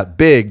that's going to be that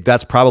big,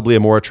 that's probably a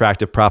more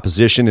attractive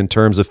proposition in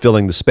terms of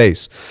filling the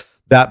space.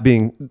 That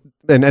being,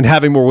 and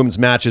having more women's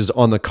matches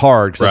on the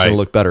card because that's going to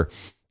look better.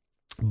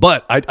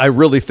 But I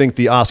really think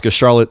the Asuka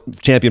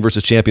Charlotte champion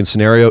versus champion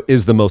scenario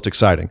is the most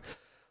exciting.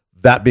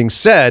 That being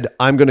said,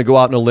 I'm going to go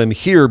out on a limb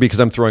here because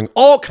I'm throwing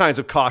all kinds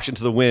of caution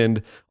to the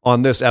wind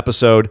on this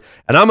episode.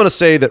 And I'm going to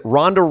say that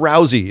Ronda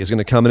Rousey is going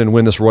to come in and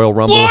win this Royal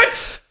Rumble.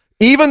 What?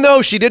 Even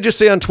though she did just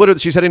say on Twitter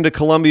that she's heading to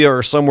Colombia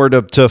or somewhere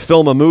to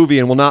film a movie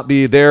and will not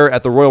be there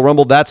at the Royal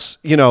Rumble. That's,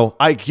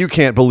 you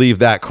can't believe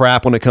that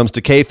crap when it comes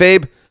to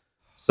kayfabe.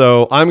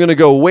 So I'm going to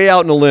go way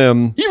out on a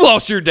limb. You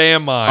lost your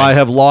damn mind. I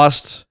have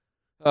lost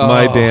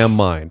my damn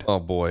mind. Oh,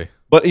 boy.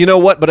 But you know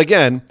what? But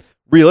again,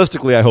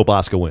 realistically, I hope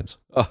Asuka wins.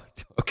 Oh,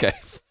 okay,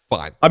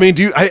 fine. I mean,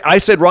 I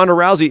said Ronda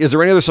Rousey. Is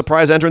there any other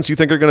surprise entrants you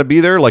think are going to be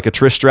there, like a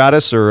Trish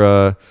Stratus or?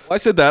 Well, I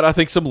said that. I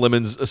think some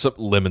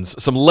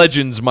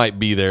legends might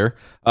be there.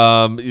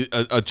 A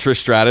Trish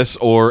Stratus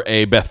or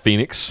a Beth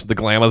Phoenix. The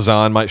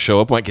Glamazon might show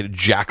up. Might get a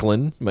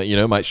Jacqueline.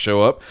 Might show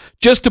up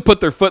just to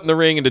put their foot in the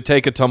ring and to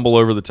take a tumble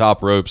over the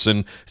top ropes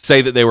and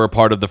say that they were a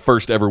part of the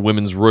first ever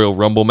women's Royal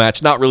Rumble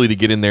match. Not really to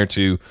get in there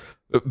to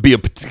be a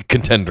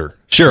contender.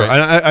 Sure.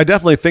 Right? I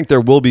definitely think there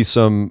will be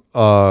some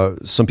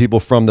people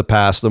from the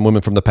past, some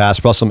women from the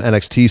past, plus some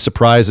NXT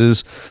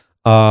surprises.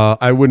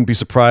 I wouldn't be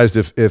surprised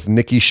if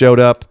Nikki showed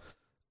up,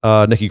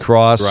 Nikki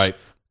Cross. Right.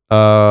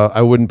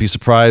 I wouldn't be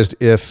surprised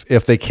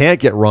if they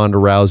can't get Ronda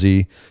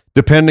Rousey,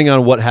 depending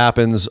on what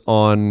happens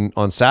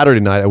on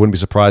Saturday night. I wouldn't be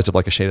surprised if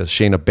like a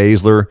Shayna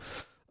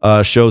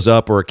Baszler shows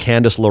up or a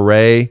Candice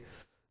LeRae.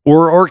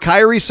 Or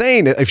Kairi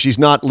Sane, if she's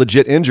not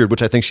legit injured,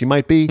 which I think she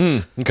might be.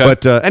 Okay.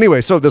 But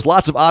anyway, so there's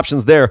lots of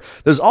options there.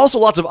 There's also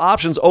lots of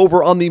options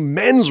over on the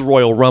men's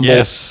Royal Rumble.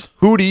 Yes.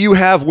 Who do you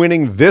have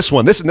winning this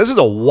one? This is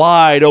a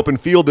wide open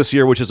field this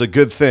year, which is a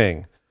good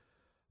thing.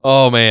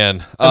 Oh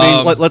man.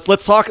 I mean,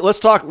 let's talk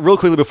real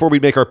quickly before we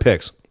make our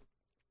picks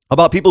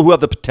about people who have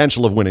the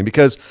potential of winning,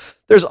 because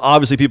there's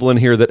obviously people in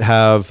here that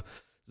have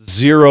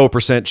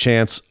 0%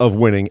 chance of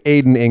winning.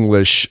 Aiden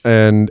English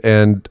and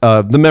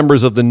the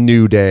members of the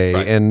New Day,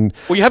 Right. and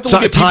Well, you have to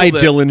look at Ty people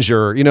that-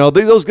 Dillinger. You know,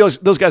 those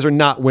guys are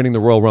not winning the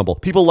Royal Rumble.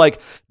 People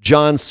like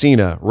John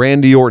Cena,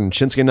 Randy Orton,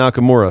 Shinsuke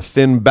Nakamura,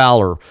 Finn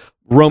Balor,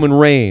 Roman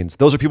Reigns.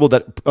 Those are people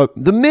that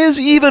The Miz,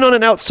 even on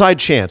an outside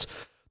chance,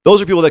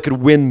 those are people that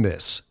could win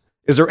this.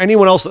 Is there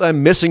anyone else that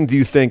I'm missing, do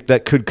you think,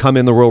 that could come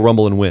in the Royal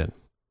Rumble and win?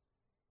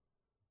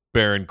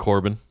 Baron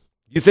Corbin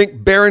You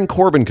think Baron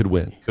Corbin could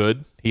win?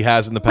 could. He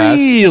has in the past.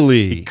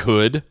 Really?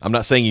 Could. I'm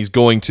not saying he's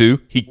going to.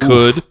 He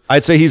could.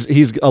 I'd say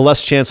he's a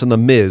less chance than the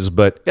Miz,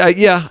 but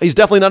yeah, he's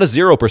definitely not a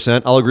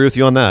 0%. I'll agree with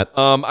you on that.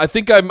 I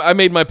think I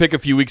made my pick a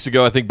few weeks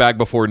ago. I think back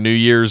before New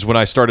Year's when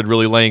I started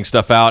really laying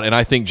stuff out, and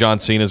I think John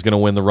Cena is going to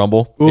win the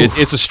Rumble.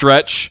 It's a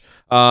stretch,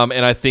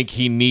 and I think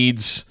he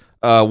needs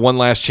one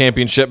last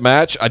championship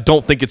match. I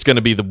don't think it's going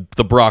to be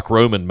the Brock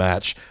Roman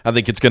match. I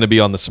think it's going to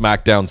be on the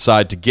SmackDown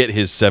side to get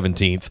his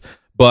 17th.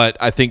 But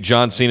I think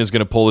John Cena is going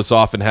to pull this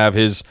off and have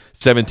his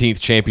 17th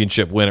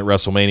championship win at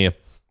WrestleMania.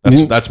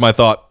 That's my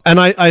thought. And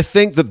I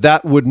think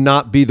that would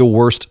not be the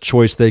worst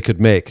choice they could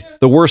make.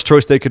 The worst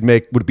choice they could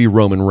make would be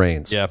Roman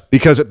Reigns. Yeah.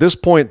 Because at this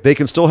point, they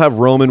can still have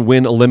Roman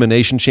win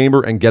Elimination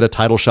Chamber and get a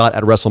title shot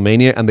at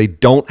WrestleMania, and they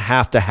don't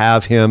have to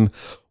have him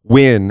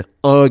win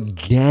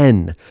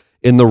again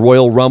in the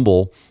Royal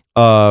Rumble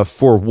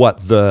for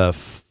what, the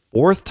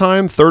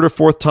third or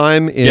fourth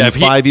time in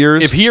 5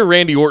 years? If he or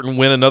Randy Orton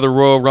win another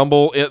Royal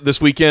Rumble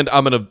this weekend,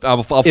 I'll flip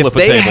a table. If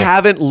they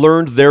haven't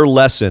learned their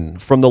lesson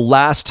from the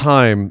last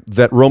time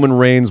that Roman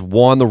Reigns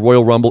won the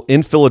Royal Rumble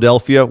in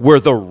Philadelphia,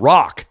 where The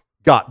Rock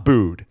got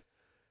booed,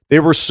 they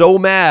were so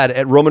mad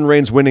at Roman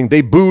Reigns winning,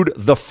 they booed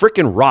the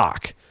frickin'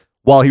 Rock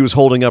while he was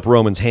holding up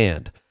Roman's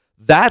hand.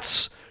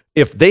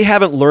 If they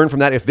haven't learned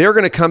from that, if they're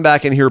going to come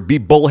back in here, be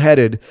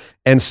bullheaded,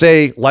 and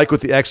say, like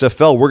with the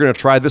XFL, we're going to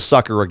try this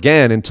sucker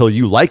again until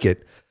you like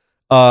it,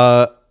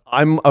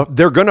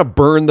 they're going to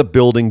burn the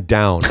building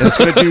down, and it's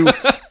going to do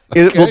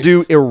it will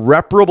do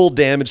irreparable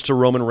damage to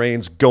Roman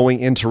Reigns going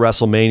into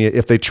WrestleMania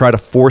if they try to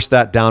force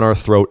that down our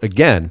throat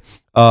again.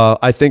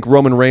 I think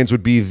Roman Reigns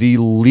would be the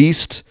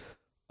least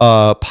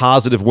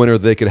positive winner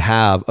they could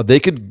have.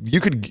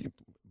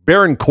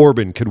 Baron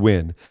Corbin could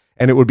win,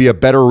 and it would be a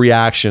better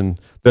reaction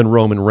than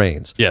Roman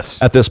Reigns.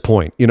 Yes. At this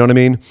point. You know what I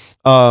mean?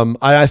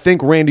 I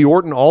think Randy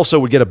Orton also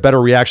would get a better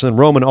reaction than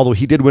Roman, although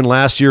he did win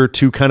last year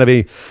to kind of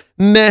a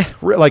meh,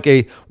 like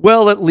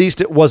at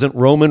least it wasn't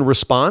Roman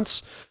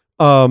response.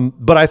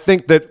 But I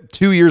think that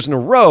 2 years in a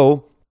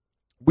row,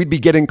 we'd be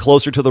getting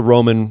closer to the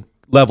Roman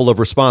level of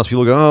response.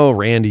 People go, oh,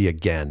 Randy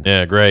again.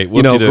 Yeah, great.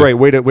 Great.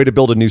 Way to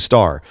build a new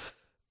star.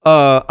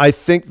 I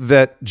think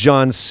that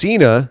John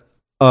Cena,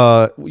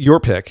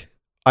 your pick,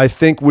 I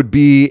think would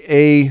be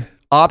a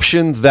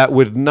option that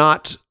would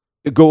not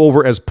go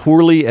over as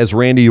poorly as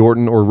Randy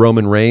Orton or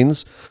Roman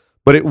Reigns,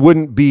 but it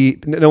wouldn't be,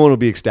 no one would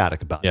be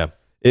ecstatic about it. Yeah.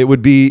 It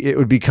would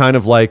be kind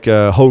of like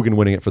Hogan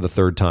winning it for the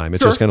third time.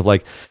 It's just kind of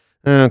like,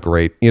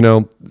 great,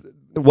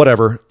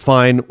 whatever,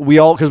 fine.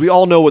 Because we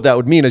all know what that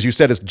would mean. As you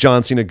said, it's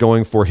John Cena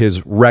going for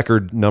his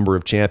record number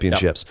of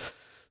championships. Yep.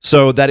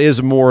 So that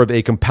is more of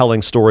a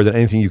compelling story than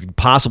anything you could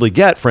possibly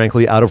get,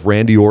 frankly, out of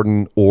Randy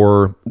Orton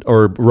or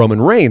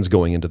Roman Reigns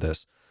going into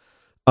this.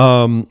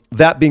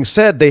 That being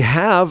said, they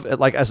have,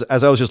 like as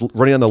I was just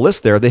running on the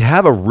list there, they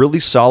have a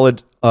really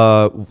solid,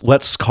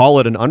 let's call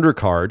it an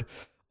undercard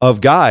of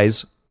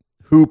guys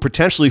who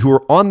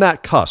are on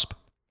that cusp,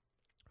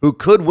 who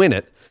could win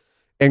it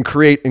and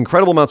create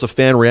incredible amounts of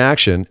fan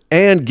reaction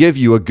and give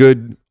you a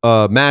good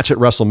match at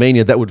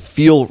WrestleMania that would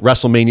feel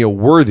WrestleMania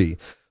worthy.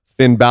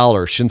 Finn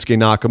Balor, Shinsuke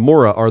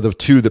Nakamura are the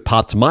two that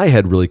popped to my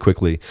head really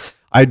quickly.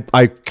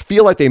 I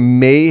feel like they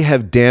may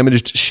have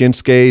damaged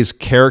Shinsuke's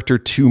character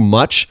too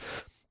much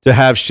to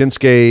have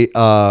Shinsuke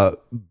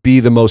be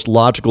the most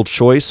logical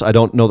choice. I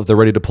don't know that they're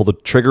ready to pull the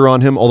trigger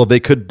on him, although they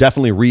could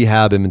definitely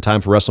rehab him in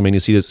time for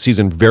WrestleMania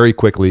season very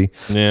quickly.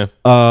 Yeah.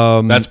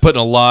 That's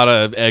putting a lot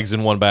of eggs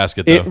in one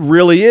basket, though. It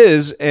really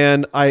is,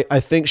 and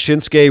I think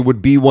Shinsuke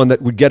would be one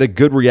that would get a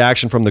good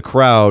reaction from the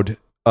crowd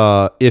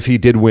if he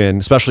did win,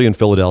 especially in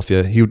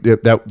Philadelphia.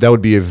 That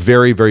would be a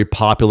very, very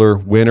popular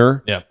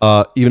winner,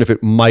 even if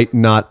it might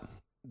not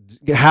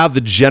have the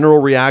general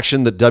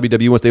reaction that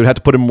WWE wants. They would have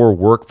to put in more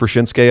work for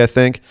Shinsuke, I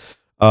think.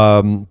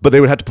 But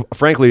they would have to,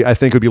 frankly, I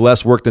think it would be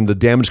less work than the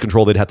damage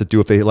control they'd have to do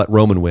if they let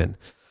Roman win.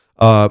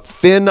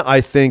 Finn,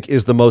 I think,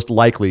 is the most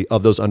likely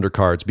of those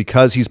undercards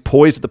because he's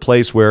poised at the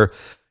place where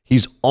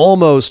he's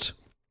almost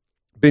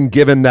been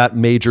given that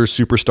major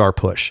superstar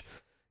push.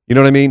 You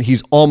know what I mean?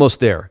 He's almost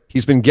there.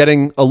 He's been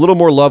getting a little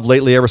more love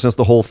lately ever since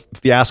the whole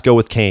fiasco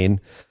with Kane.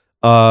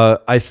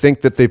 I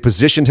think that they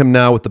positioned him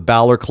now with the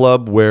Balor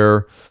Club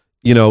where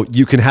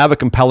you can have a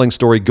compelling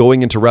story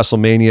going into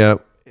WrestleMania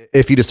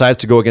if he decides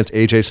to go against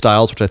AJ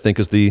Styles, which I think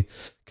is the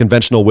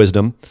conventional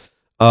wisdom.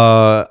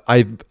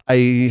 I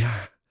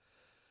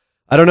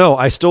don't know.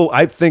 I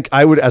think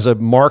I would, as a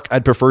mark,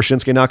 I'd prefer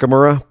Shinsuke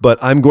Nakamura, but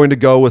I'm going to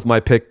go with my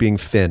pick being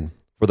Finn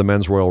for the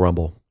Men's Royal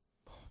Rumble.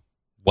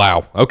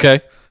 Wow.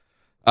 Okay.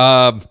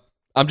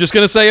 I'm just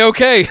gonna say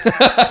okay.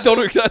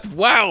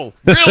 Wow.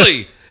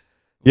 Really?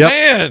 Yep.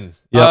 Man.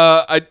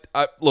 Yep.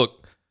 I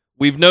look.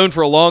 We've known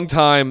for a long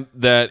time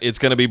that it's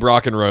going to be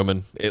Brock and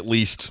Roman. At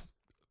least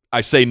I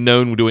say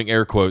known, doing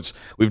air quotes.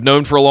 We've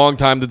known for a long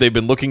time that they've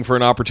been looking for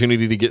an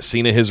opportunity to get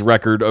Cena his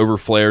record over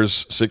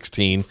Flair's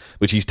 16,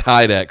 which he's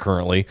tied at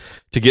currently,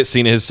 to get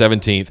Cena his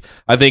 17th.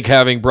 I think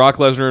having Brock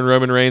Lesnar and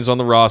Roman Reigns on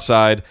the Raw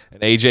side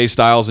and AJ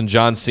Styles and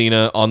John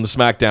Cena on the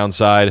SmackDown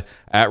side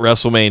at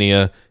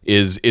WrestleMania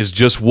is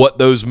just what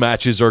those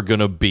matches are going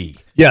to be.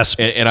 Yes.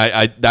 And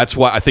I that's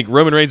why I think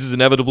Roman Reigns is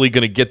inevitably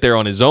going to get there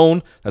on his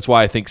own. That's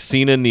why I think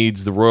Cena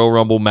needs the Royal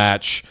Rumble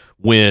match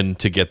win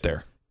to get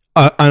there.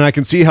 And I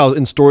can see how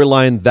in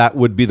storyline that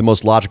would be the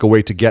most logical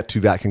way to get to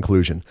that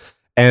conclusion.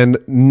 And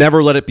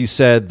never let it be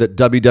said that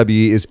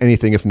WWE is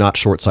anything if not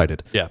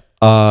short-sighted. Yeah.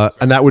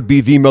 And that would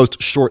be the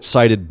most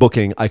short-sighted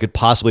booking I could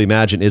possibly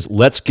imagine is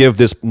let's give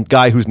this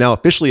guy who's now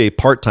officially a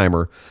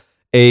part-timer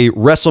a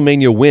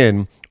WrestleMania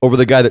win over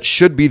the guy that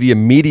should be the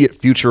immediate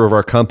future of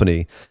our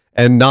company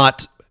and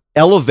not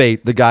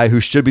elevate the guy who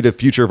should be the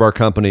future of our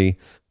company,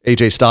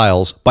 AJ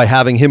Styles, by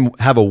having him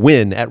have a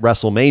win at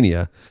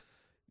WrestleMania.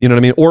 You know what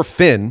I mean? Or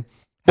Finn,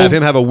 have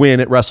him have a win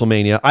at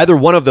WrestleMania. Either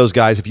one of those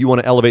guys, if you want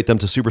to elevate them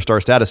to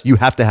superstar status, you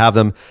have to have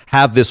them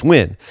have this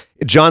win.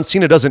 John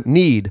Cena doesn't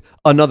need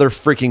another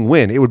freaking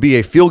win. It would be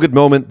a feel-good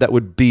moment that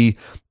would be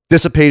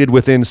dissipated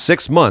within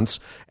 6 months,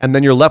 and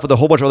then you're left with a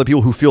whole bunch of other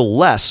people who feel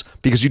less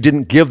because you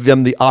didn't give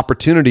them the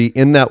opportunity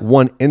in that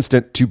one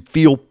instant to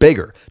feel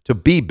bigger, to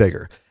be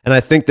bigger. And I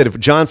think that if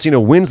John Cena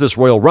wins this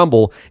Royal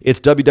Rumble, it's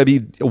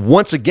WWE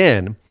once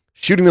again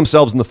shooting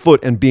themselves in the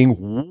foot and being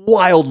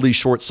wildly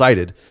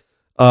short-sighted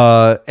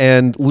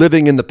and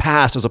living in the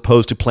past as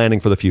opposed to planning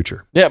for the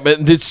future. Yeah,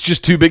 but it's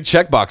just two big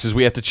check boxes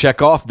we have to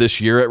check off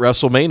this year at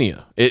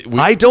WrestleMania.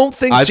 I don't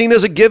think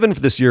Cena's a given for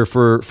this year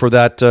for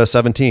that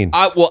 17.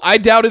 I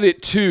doubted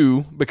it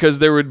too because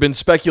there had been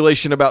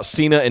speculation about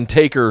Cena and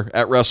Taker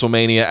at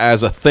WrestleMania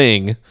as a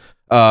thing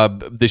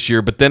this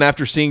year. But then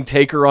after seeing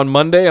Taker on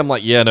Monday, I'm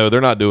like, yeah, no, they're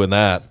not doing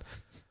that.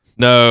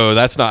 No,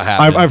 that's not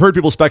happening. I've heard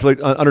people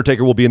speculate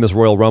Undertaker will be in this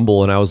Royal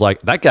Rumble, and I was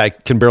like, that guy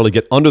can barely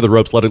get under the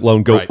ropes, let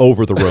alone go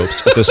over the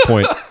ropes at this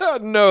point.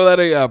 No, that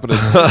ain't happening.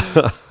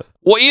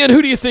 Well, Ian,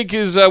 who do you think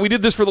is, we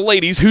did this for the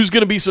ladies, who's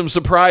going to be some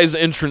surprise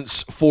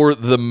entrants for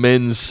the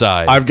men's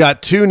side? I've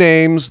got two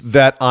names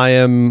that I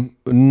am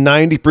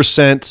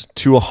 90%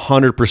 to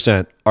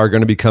 100% are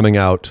going to be coming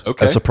out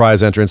as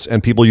surprise entrants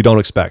and people you don't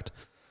expect.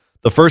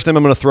 The first name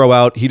I'm going to throw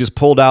out, he just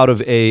pulled out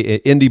of a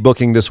indie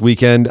booking this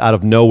weekend out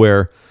of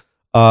nowhere.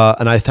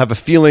 And I have a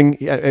feeling,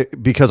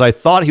 because I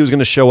thought he was going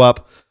to show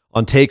up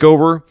on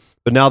TakeOver,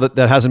 but now that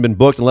hasn't been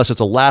booked, unless it's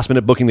a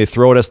last-minute booking, they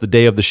throw it us the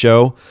day of the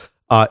show.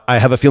 I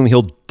have a feeling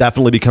he'll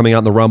definitely be coming out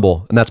in the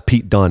Rumble, and that's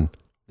Pete Dunne,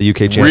 the UK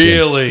champion.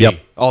 Really? Yep.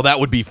 Oh, that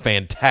would be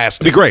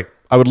fantastic. It'd be great.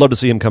 I would love to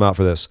see him come out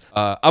for this.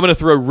 I'm going to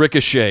throw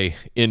Ricochet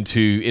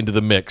into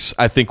the mix.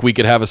 I think we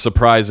could have a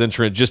surprise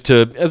entrant just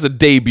as a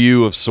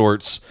debut of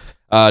sorts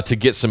to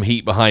get some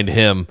heat behind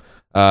him.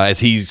 As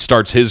he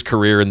starts his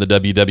career in the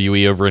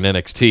WWE over in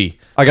NXT.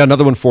 I got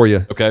another one for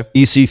you. Okay.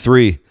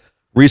 EC3,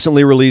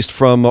 recently released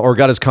from, or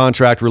got his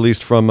contract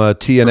released from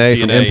TNA,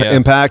 from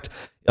Impact.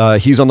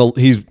 He's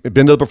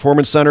been to the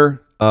Performance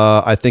Center.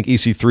 I think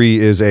EC3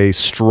 is a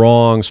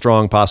strong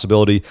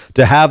possibility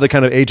to have the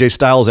kind of AJ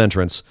Styles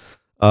entrance.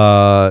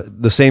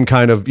 The same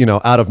kind of,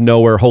 out of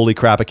nowhere, holy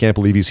crap, I can't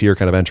believe he's here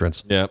kind of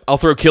entrance. Yeah, I'll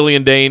throw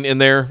Killian Dane in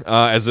there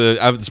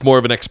it's more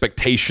of an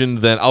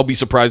expectation than I'll be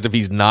surprised if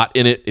he's not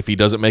in it if he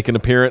doesn't make an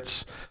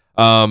appearance.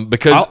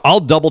 Because I'll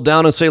double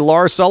down and say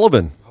Lars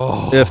Sullivan.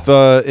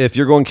 If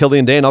you're going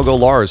Killian Dane, I'll go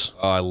Lars.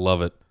 Oh, I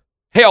love it.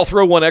 Hey, I'll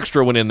throw one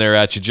extra one in there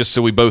at you just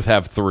so we both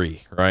have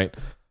three, right?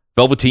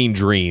 Velveteen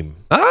Dream.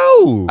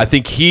 Oh, I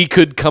think he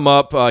could come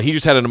up. He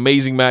just had an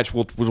amazing match.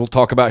 We'll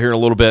talk about here in a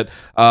little bit.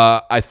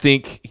 I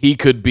think he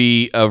could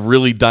be a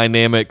really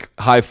dynamic,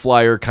 high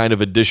flyer kind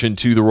of addition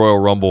to the Royal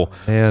Rumble.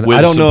 And with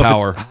I don't know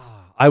power.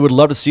 I would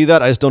love to see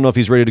that. I just don't know if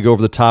he's ready to go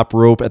over the top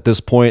rope at this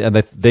point, and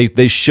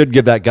they should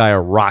give that guy a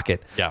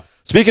rocket. Yeah.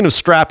 Speaking of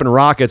strap and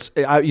rockets,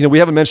 we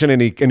haven't mentioned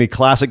any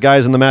classic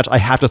guys in the match. I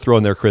have to throw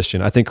in there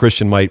Christian. I think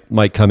Christian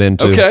might come in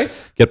to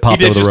get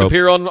popped over the rope. He did just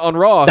appear on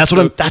Raw.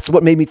 That's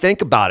what made me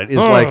think about it. Is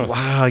like,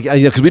 wow,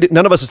 because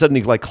none of us have said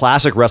any like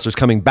classic wrestlers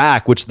coming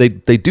back, which they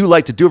do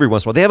like to do every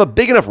once in a while. They have a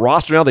big enough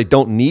roster now; they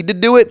don't need to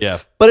do it. Yeah.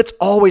 But it's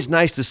always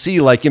nice to see,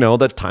 like,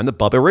 that time that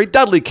Bubba Ray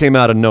Dudley came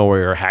out of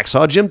nowhere, or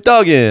Hacksaw Jim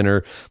Duggan,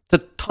 or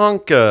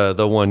Tatanka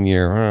the one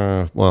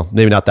year. Well,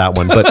 maybe not that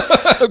one,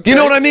 but you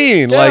know what I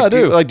mean. Yeah, I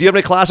do. Do you have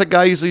any classic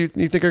guys you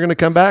think are going to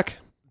come back?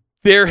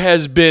 There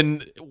has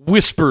been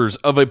whispers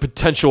of a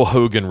potential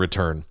Hogan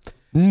return.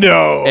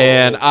 No.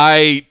 And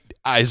I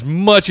as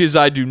much as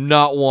I do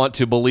not want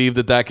to believe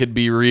that could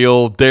be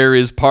real, there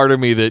is part of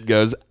me that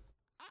goes,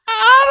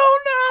 I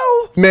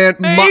don't know. Man,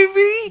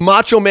 maybe.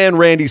 Macho Man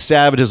Randy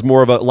Savage has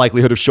more of a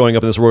likelihood of showing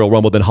up in this Royal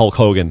Rumble than Hulk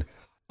Hogan.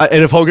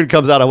 And if Hogan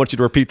comes out, I want you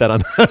to repeat that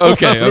on.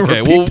 Okay.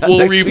 We'll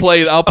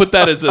replay it. I'll put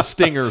that as a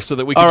stinger so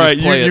that we can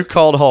just play it. You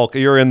called Hulk.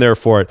 You're in there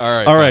for it.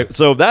 All right.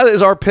 So that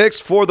is our picks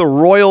for the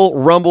Royal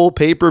Rumble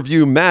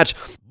pay-per-view match.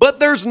 But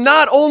there's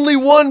not only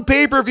one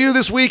pay-per-view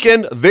this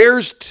weekend.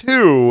 There's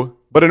two.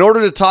 But in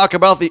order to talk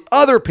about the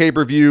other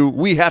pay-per-view,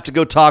 we have to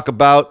go talk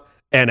about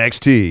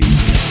NXT.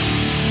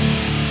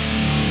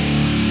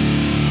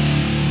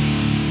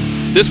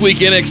 This week,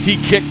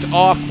 NXT kicked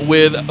off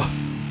with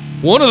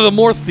one of the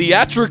more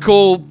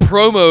theatrical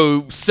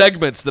promo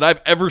segments that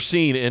I've ever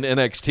seen in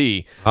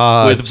NXT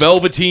with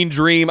Velveteen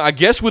Dream, I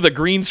guess with a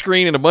green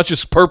screen and a bunch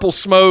of purple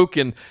smoke,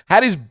 and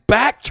had his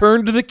back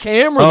turned to the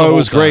camera. It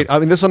was great. I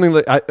mean, this is something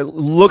that it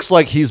looks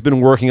like he's been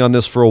working on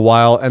this for a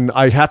while, and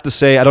I have to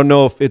say, I don't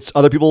know if it's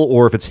other people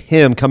or if it's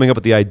him coming up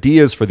with the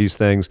ideas for these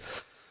things,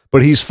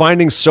 but he's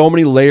finding so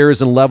many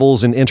layers and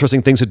levels and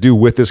interesting things to do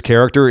with this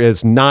character.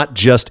 It's not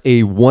just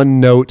a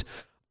one-note,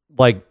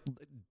 like,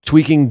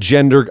 tweaking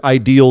gender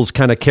ideals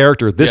kind of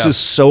character. This is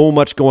so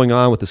much going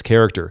on with this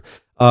character.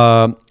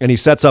 And he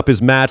sets up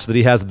his match that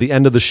he has at the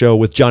end of the show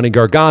with Johnny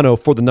Gargano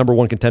for the number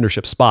one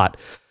contendership spot.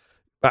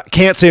 I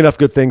can't say enough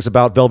good things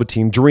about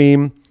Velveteen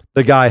Dream.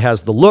 The guy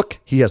has the look.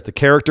 He has the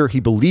character. He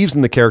believes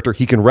in the character.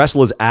 He can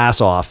wrestle his ass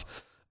off.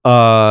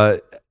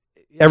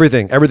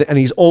 Everything. And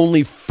he's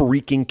only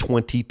freaking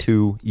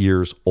 22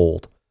 years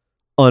old.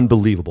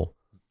 Unbelievable.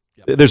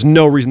 Yep. There's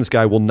no reason this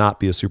guy will not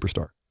be a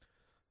superstar.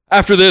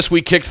 After this,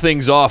 we kicked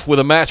things off with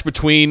a match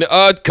between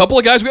a couple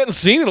of guys we hadn't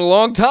seen in a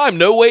long time.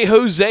 No Way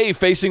Jose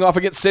facing off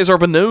against Cesar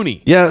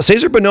Bononi. Yeah,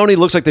 Cesar Bononi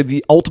looks like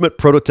the ultimate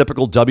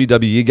prototypical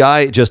WWE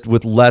guy, just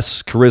with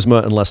less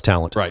charisma and less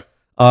talent. Right.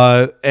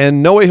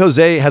 And No Way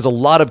Jose has a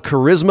lot of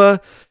charisma,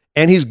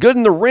 and he's good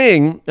in the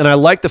ring, and I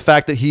like the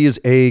fact that he is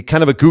a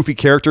kind of a goofy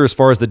character as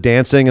far as the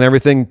dancing and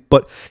everything,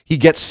 but he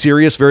gets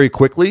serious very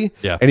quickly,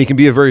 and he can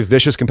be a very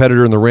vicious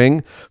competitor in the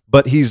ring,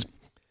 but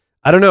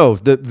I don't know.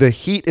 The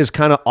heat is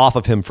kind of off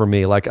of him for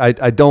me. Like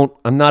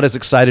I'm not as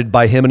excited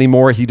by him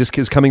anymore. He just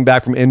is coming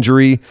back from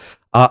injury.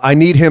 I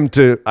need him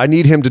to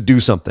do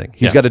something.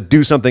 He's got to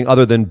do something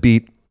other than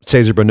beat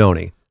Cesar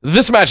Bononi.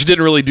 This match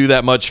didn't really do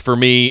that much for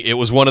me. It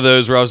was one of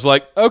those where I was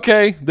like,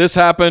 okay, this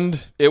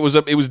happened. It was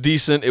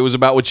decent. It was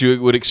about what you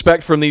would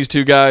expect from these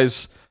two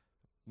guys.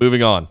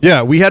 Moving on.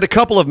 Yeah, we had a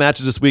couple of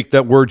matches this week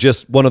that were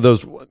just one of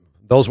those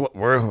was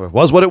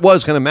what it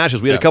was kind of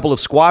matches. We had a couple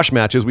of squash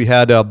matches. We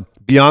had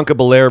Bianca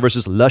Belair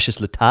versus Luscious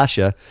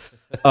Latasha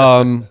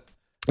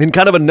in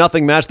kind of a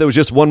nothing match. That was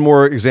just one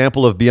more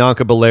example of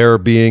Bianca Belair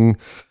being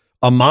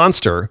a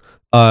monster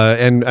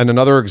and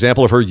another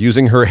example of her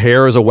using her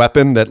hair as a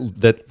weapon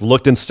that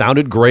looked and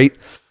sounded great.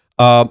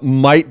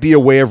 Might be a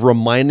way of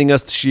reminding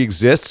us that she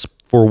exists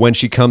for when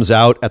she comes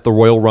out at the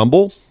Royal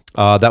Rumble.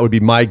 That would be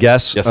my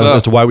guess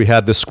as to why we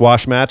had this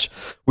squash match.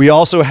 We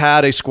also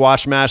had a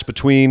squash match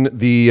between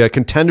the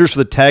contenders for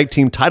the tag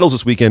team titles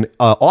this weekend.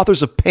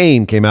 Authors of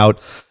Pain came out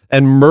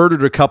and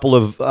murdered a couple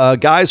of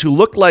guys who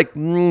looked like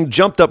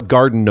jumped up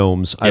garden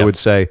gnomes, I would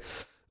say.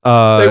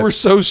 They were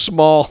so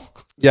small,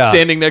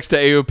 standing next to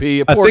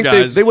AOP. Poor I think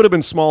guys. They would have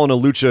been small in a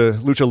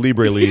Lucha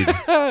Libre league.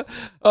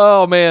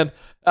 Oh, man.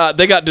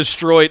 They got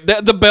destroyed.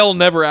 The bell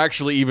never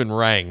actually even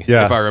rang,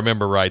 if I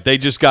remember right. They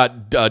just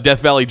got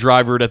Death Valley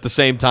drivered at the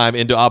same time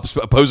into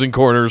opposing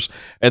corners,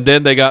 and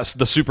then they got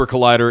the Super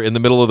Collider in the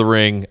middle of the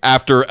ring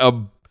after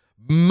a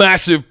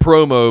massive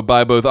promo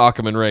by both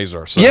Akam and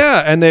Razor. So.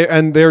 Yeah,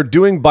 and they're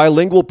doing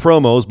bilingual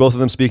promos, both of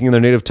them speaking in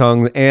their native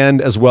tongue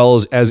and as well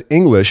as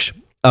English.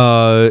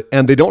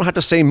 And they don't have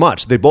to say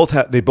much. They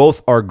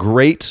both are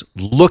great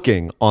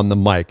looking on the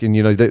mic, and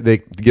they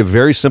give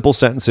very simple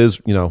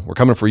sentences. We're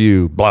coming for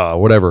you, blah,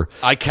 whatever.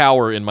 I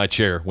cower in my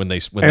chair when they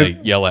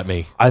yell at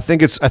me. I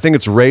think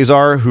it's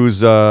Razor who's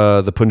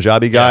the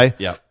Punjabi guy.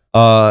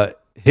 Yeah.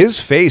 His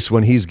face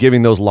when he's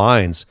giving those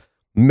lines,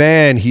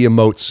 man, he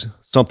emotes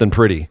something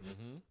pretty.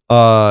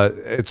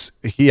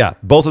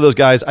 Both of those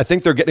guys, I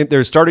think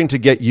they're starting to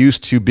get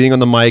used to being on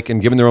the mic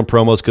and giving their own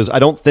promos, because I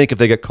don't think if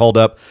they get called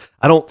up,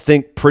 I don't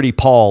think Pretty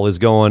Paul is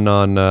going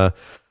on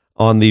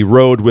the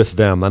road with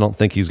them. I don't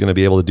think he's going to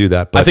be able to do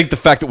that. But I think the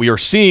fact that we are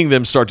seeing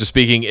them start to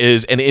speaking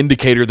is an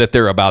indicator that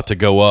they're about to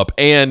go up.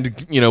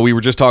 And, we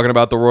were just talking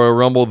about the Royal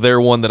Rumble. They're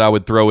one that I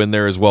would throw in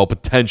there as well,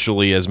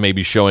 potentially, as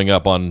maybe showing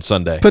up on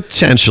Sunday.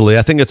 Potentially.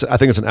 I think it's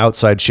an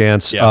outside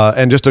chance. Yeah.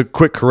 And just a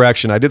quick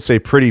correction. I did say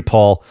Pretty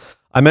Paul.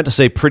 I meant to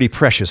say Pretty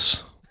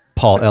Precious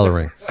Paul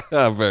Ellering.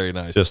 Very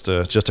nice. Just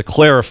to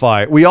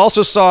clarify. We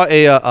also saw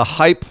a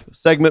hype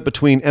segment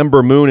between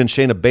Ember Moon and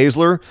Shayna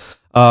Baszler.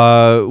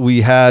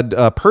 We had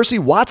Percy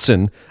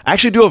Watson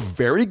actually do a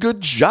very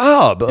good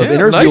job of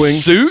interviewing.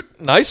 Nice suit,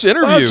 nice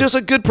interview. Just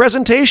a good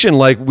presentation.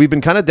 Like, we've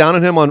been kind of down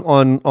on him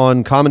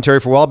on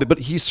commentary for a while, but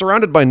he's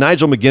surrounded by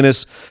Nigel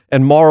McGuinness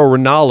and Mauro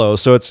Ranallo.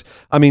 So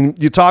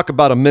you talk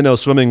about a minnow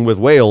swimming with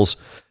whales.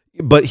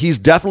 but he's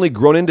definitely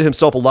grown into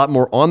himself a lot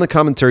more on the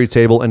commentary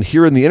table. And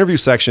here in the interview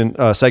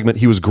segment,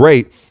 he was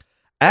great.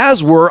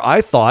 As were,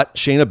 I thought,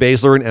 Shayna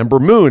Baszler and Ember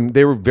Moon.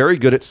 They were very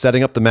good at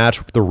setting up the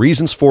match, the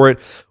reasons for it,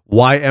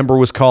 why Ember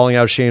was calling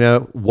out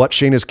Shayna, what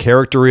Shayna's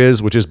character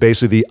is, which is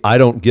basically the I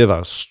don't give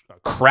a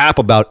crap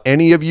about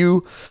any of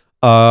you.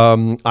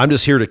 I'm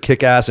just here to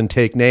kick ass and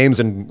take names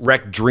and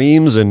wreck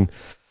dreams. And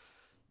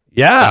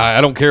yeah,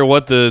 I don't care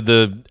what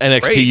the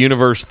NXT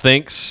universe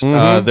thinks.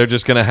 They're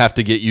just going to have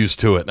to get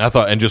used to it. And I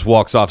thought, and just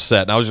walks off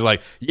set. And I was just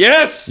like,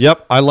 yes.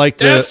 Yep. I liked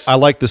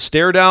the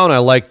stare down. I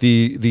liked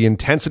the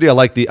intensity. I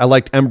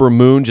liked Ember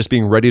Moon just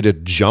being ready to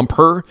jump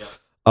her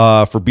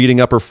for beating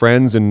up her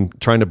friends and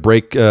trying to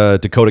break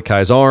Dakota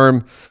Kai's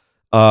arm.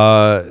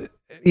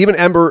 Even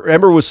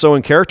Ember was so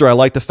in character. I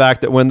like the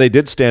fact that when they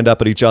did stand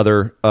up at each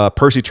other,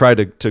 Percy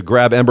tried to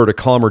grab Ember to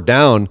calm her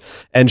down,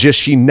 and just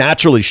she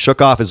naturally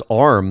shook off his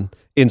arm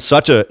in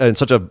such a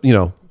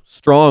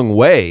strong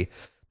way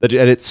that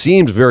it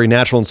seemed very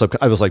natural. And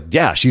I was like,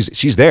 yeah,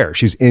 she's there.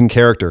 She's in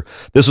character.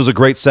 This was a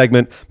great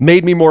segment.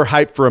 Made me more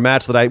hyped for a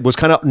match that I was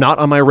kind of not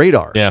on my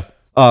radar. Yeah.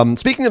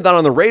 Speaking of that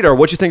on the radar,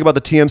 what'd you think about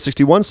the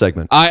TM61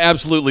 segment? I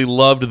absolutely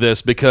loved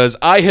this because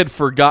I had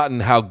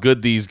forgotten how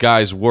good these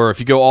guys were. If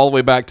you go all the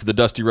way back to the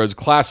Dusty Rhodes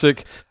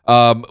Classic,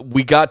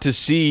 we got to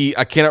see,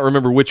 I cannot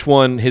remember which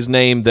one, his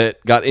name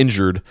that got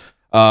injured,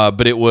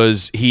 but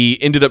he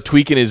ended up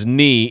tweaking his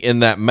knee in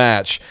that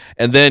match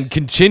and then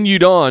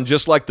continued on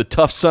just like the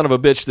tough son of a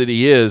bitch that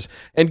he is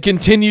and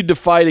continued to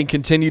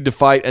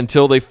fight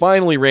until they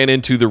finally ran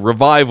into the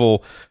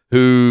Revival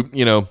who,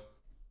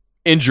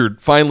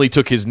 injured, finally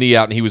took his knee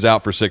out, and he was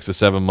out for 6 to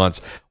 7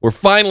 months. We're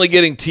finally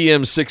getting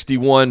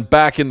TM61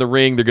 back in the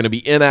ring. They're going to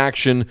be in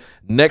action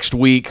next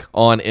week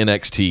on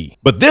NXT.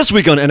 But this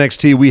week on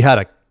NXT, we had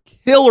a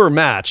killer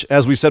match,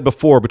 as we said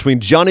before,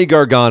 between Johnny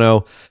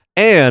Gargano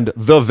and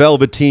the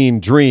Velveteen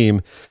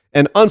Dream.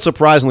 And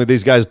unsurprisingly,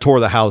 these guys tore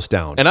the house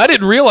down. And I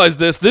didn't realize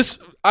this.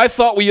 I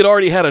thought we had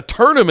already had a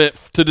tournament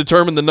to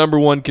determine the number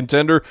one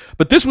contender,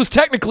 but this was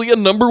technically a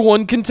number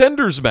one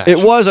contenders match.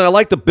 It was, and I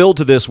like the build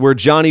to this where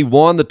Johnny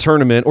won the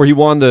tournament, or he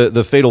won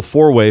the fatal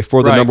four-way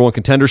for the number one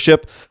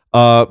contendership.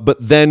 But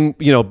then,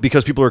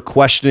 because people are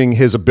questioning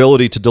his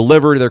ability to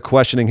deliver, they're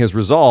questioning his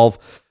resolve.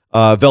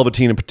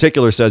 Velveteen in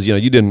particular says,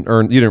 you didn't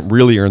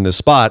really earn this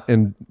spot.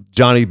 And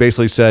Johnny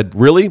basically said,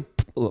 really?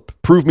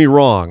 Prove me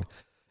wrong.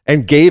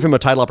 And gave him a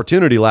title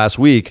opportunity last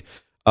week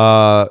in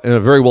a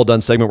very well done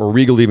segment where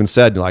Regal even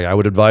said, I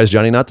would advise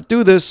Johnny not to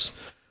do this.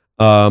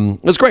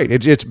 It's great.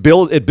 It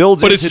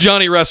builds, but it's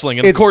Johnny wrestling,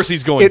 and of course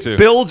he's going to. It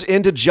builds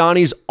into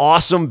Johnny's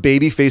awesome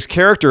babyface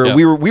character. Yeah.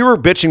 We were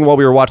bitching while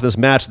we were watching this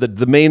match that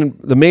the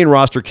main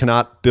roster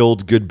cannot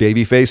build good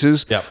baby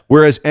faces. Yeah.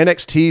 Whereas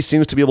NXT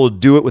seems to be able to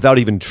do it without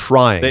even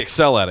trying. They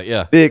excel at it.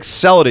 Yeah. They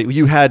excel at it.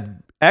 You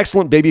had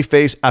excellent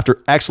babyface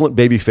after excellent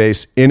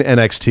babyface in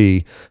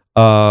NXT.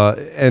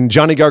 And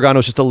Johnny Gargano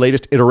is just the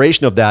latest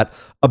iteration of that.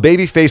 A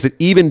babyface that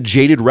even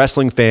jaded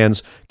wrestling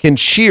fans can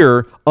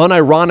cheer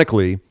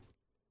unironically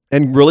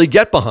and really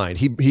get behind.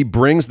 He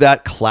brings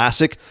that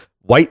classic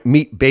white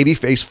meat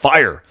babyface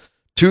fire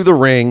to the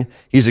ring.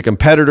 He's a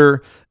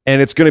competitor,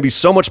 and it's going to be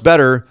so much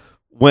better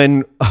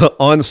when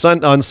on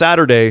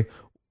Saturday,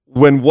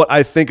 when what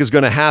I think is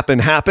going to happen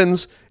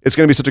happens. It's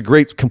going to be such a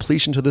great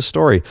completion to this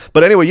story.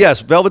 But anyway,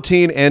 yes,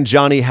 Velveteen and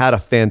Johnny had a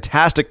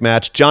fantastic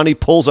match. Johnny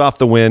pulls off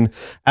the win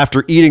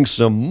after eating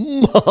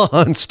some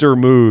monster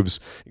moves,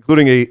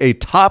 including a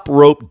top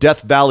rope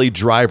Death Valley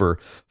driver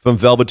from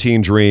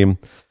Velveteen Dream.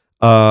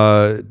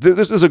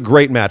 This is a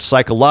great match.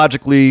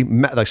 Psychologically,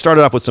 I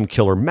started off with some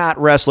killer mat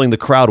wrestling. The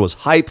crowd was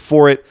hyped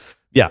for it.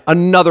 Yeah,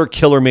 another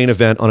killer main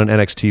event on an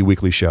NXT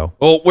weekly show.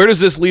 Well, where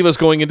does this leave us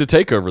going into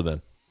TakeOver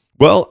then?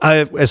 Well,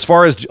 as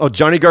far as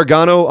Johnny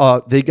Gargano,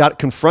 they got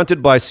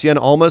confronted by Cien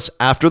Almas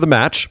after the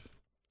match,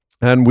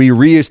 and we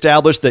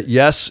reestablished that,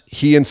 yes,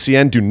 he and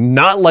Cien do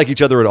not like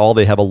each other at all.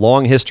 They have a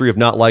long history of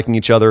not liking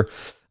each other,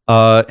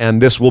 and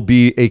this will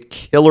be a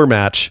killer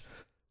match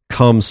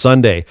come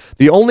Sunday.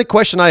 The only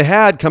question I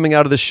had coming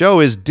out of the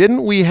show is,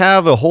 didn't we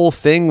have a whole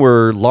thing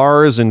where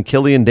Lars and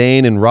Killian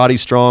Dane and Roddy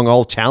Strong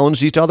all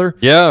challenged each other?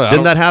 Yeah.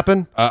 Didn't that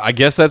happen? I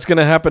guess that's going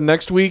to happen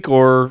next week,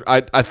 or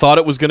I thought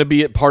it was going to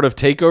be part of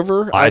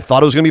TakeOver. I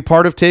thought it was going to be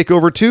part of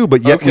TakeOver too,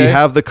 but yet we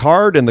have the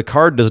card, and the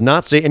card does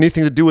not say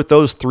anything to do with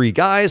those three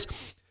guys.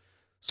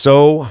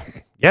 So,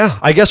 yeah,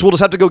 I guess we'll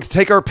just have to go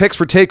take our picks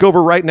for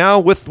TakeOver right now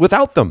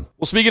without them.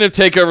 Well, speaking of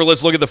TakeOver,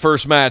 let's look at the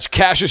first match.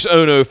 Cassius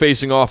Ohno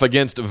facing off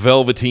against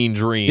Velveteen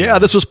Dream. Yeah,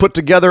 this was put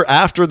together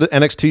after the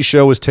NXT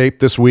show was taped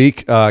this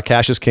week.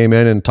 Cassius came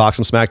in and talked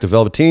some smack to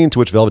Velveteen, to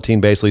which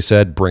Velveteen basically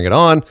said, bring it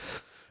on.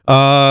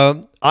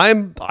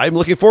 I'm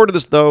looking forward to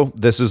this, though.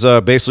 This is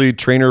basically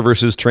trainer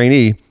versus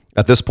trainee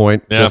at this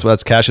point. Yeah.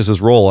 That's Cassius's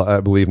role,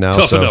 I believe, now.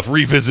 Tough enough,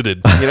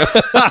 revisited.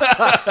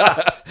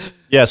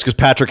 Yes, because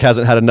Patrick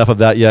hasn't had enough of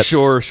that yet.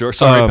 Sure.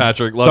 Sorry,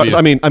 Patrick. Love you.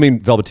 I mean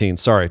Velveteen.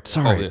 Sorry.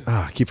 Oh, yeah.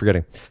 I keep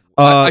forgetting.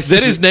 I said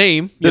his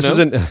name. This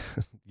isn't.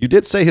 You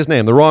did say his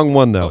name. The wrong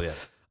one, though.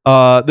 Oh,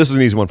 This is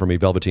an easy one for me,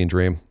 Velveteen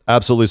Dream.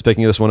 Absolutely is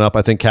picking this one up.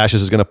 I think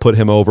Cassius is going to put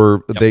him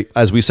over. Yep. They,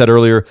 as we said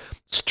earlier,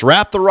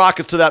 strap the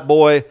rockets to that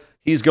boy.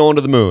 He's going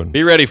to the moon.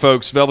 Be ready,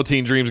 folks.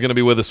 Velveteen Dream's going to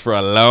be with us for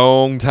a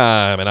long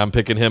time, and I'm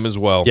picking him as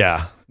well.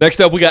 Yeah.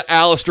 Next up, we got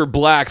Aleister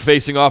Black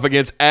facing off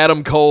against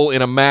Adam Cole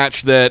in a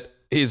match that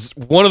is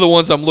one of the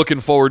ones I'm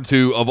looking forward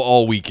to of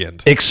all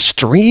weekend.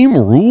 Extreme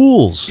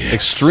Rules.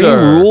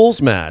 Extreme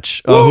Rules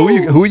match.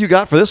 Who you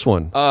got for this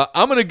one?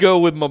 I'm going to go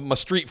with my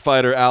Street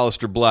Fighter,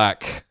 Aleister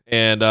Black.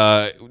 And,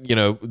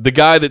 the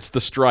guy that's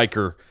the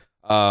striker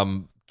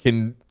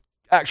can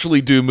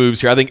actually do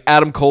moves here. I think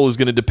Adam Cole is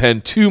going to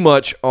depend too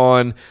much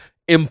on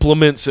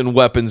implements and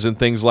weapons and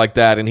things like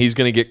that, and he's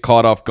going to get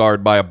caught off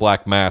guard by a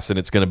black mass, and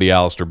it's going to be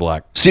Aleister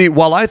Black. See,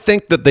 while I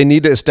think that they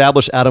need to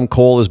establish Adam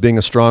Cole as being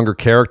a stronger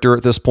character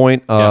at this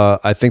point,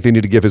 I think they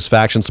need to give his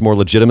faction some more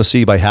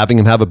legitimacy by having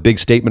him have a big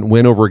statement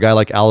win over a guy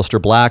like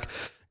Aleister Black,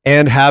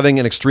 and having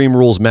an Extreme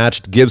Rules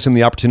match gives him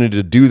the opportunity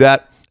to do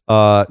that,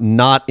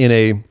 not in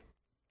a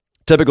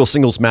typical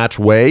singles match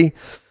way.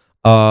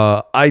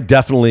 Another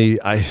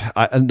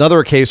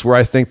case where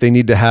I think they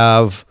need to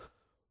have.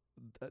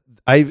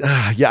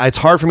 It's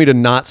hard for me to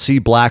not see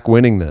Black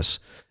winning this.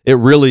 It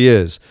really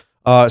is.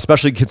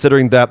 Especially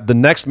considering that the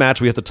next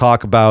match we have to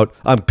talk about,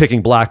 I'm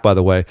picking Black, by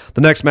the way. The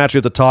next match we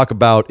have to talk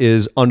about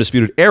is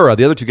Undisputed Era.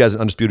 The other two guys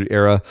in Undisputed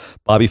Era,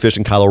 Bobby Fish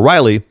and Kyle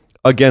O'Reilly,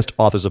 against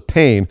Authors of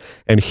Pain.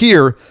 And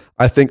here,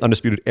 I think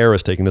Undisputed Era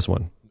is taking this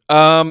one.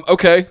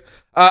 Okay.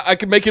 I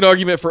could make an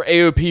argument for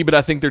AOP, but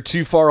I think they're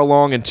too far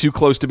along and too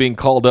close to being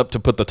called up to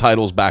put the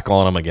titles back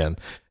on them again.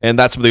 And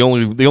that's the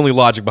only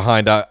logic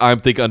behind I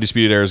think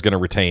Undisputed Era is going to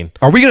retain.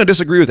 Are we going to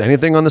disagree with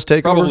anything on this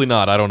takeover? Probably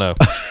not. I don't know.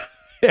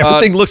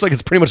 Everything looks like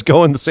it's pretty much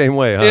going the same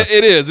way, huh?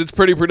 It is. It's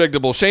pretty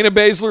predictable. Shayna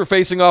Baszler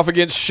facing off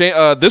against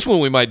this one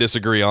we might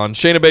disagree on.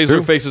 Shayna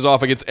Baszler faces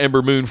off against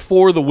Ember Moon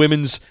for the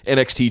Women's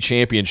NXT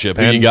Championship.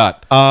 Who you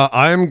got?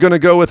 I'm going to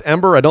go with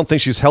Ember. I don't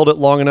think she's held it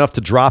long enough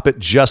to drop it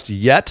just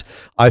yet.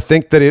 I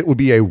think that it would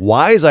be a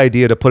wise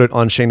idea to put it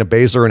on Shayna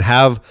Baszler and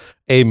have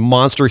a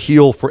monster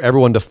heel for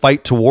everyone to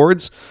fight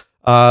towards.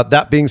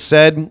 That being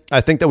said,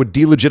 I think that would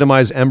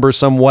delegitimize Ember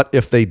somewhat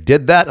if they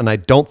did that, and I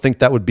don't think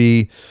that would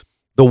be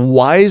the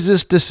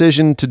wisest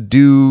decision to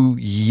do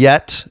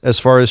yet as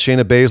far as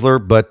Shayna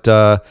Baszler, but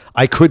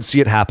I could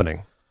see it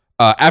happening.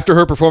 After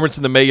her performance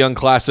in the Mae Young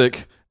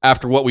Classic,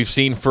 after what we've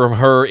seen from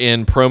her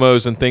in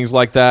promos and things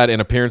like that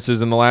and appearances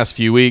in the last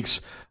few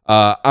weeks,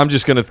 I'm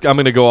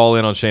gonna go all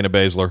in on Shayna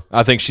Baszler.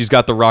 I think she's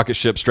got the rocket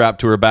ship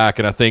strapped to her back,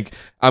 and I think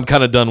I'm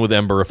kind of done with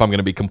Ember if I'm going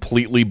to be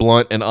completely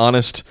blunt and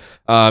honest.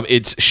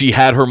 She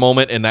had her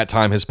moment, and that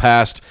time has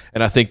passed,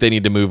 and I think they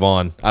need to move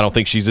on. I don't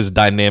think she's as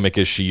dynamic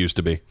as she used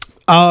to be.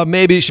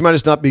 Maybe she might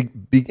just not be.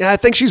 I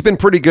think she's been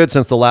pretty good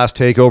since the last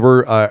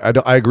takeover.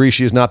 I agree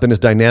she has not been as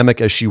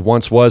dynamic as she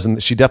once was,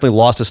 and she definitely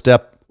lost a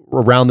step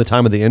around the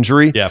time of the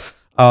injury. Yeah.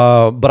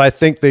 But I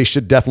think they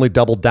should definitely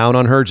double down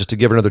on her just to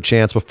give her another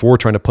chance before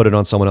trying to put it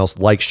on someone else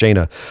like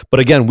Shayna.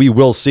 But again, we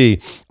will see.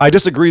 I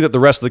disagree that the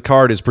rest of the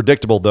card is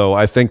predictable, though.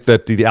 I think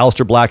that the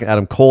Aleister Black and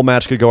Adam Cole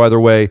match could go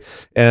either way,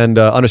 and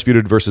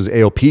Undisputed versus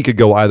AOP could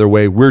go either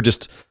way. We're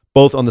just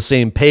both on the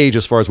same page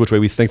as far as which way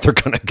we think they're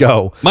going to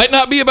go. Might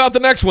not be about the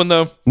next one,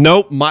 though.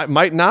 Nope,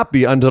 might not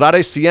be. Andrade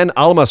Cien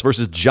Almas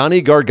versus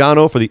Johnny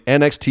Gargano for the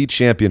NXT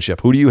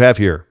Championship. Who do you have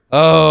here?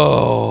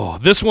 Oh,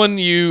 this one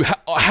you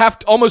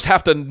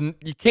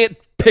you can't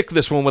pick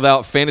this one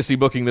without fantasy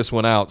booking this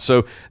one out.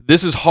 So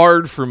this is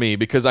hard for me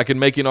because I can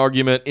make an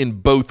argument in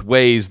both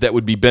ways that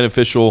would be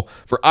beneficial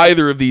for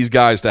either of these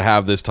guys to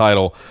have this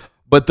title.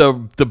 But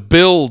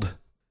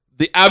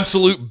the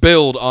absolute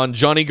build on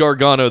Johnny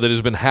Gargano that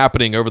has been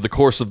happening over the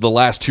course of the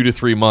last 2 to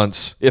 3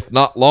 months, if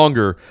not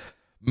longer,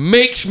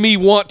 makes me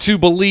want to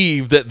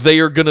believe that they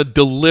are going to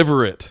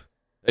deliver it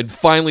and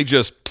finally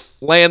just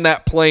land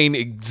that plane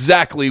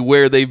exactly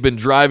where they've been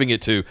driving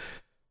it to.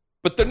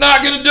 But they're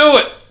not going to do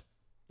it.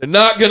 They're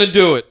not going to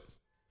do it.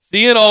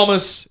 Cien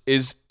Almas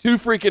is too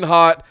freaking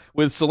hot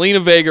with Selena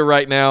Vega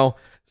right now.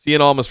 Cien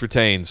Almas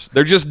retains.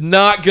 They're just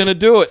not going to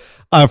do it.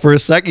 For a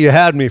second, you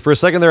had me. For a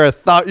second there, I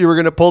thought you were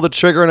going to pull the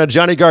trigger on a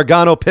Johnny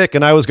Gargano pick,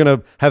 and I was going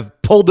to have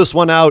pulled this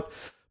one out.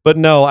 But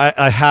no,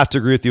 I have to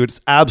agree with you.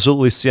 It's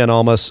absolutely Cien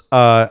Almas.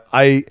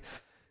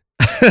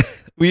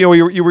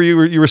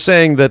 You were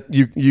saying that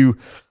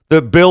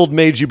the build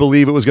made you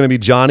believe it was going to be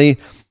Johnny.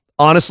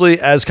 Honestly,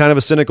 as kind of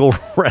a cynical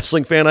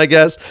wrestling fan, I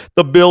guess,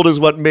 the build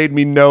is what made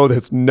me know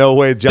that's no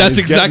way Johnny's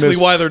That's exactly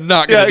why they're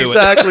not going to do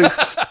exactly. it.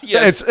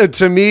 Yes.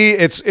 To me,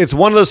 it's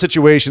one of those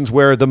situations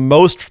where the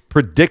most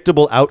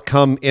predictable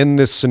outcome in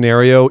this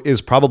scenario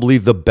is probably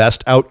the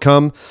best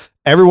outcome.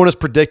 Everyone is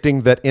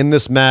predicting that in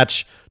this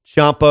match,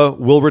 Ciampa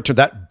will return.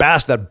 That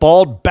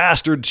bald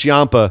bastard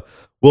Ciampa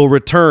will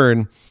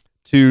return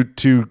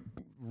to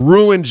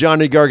ruin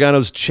Johnny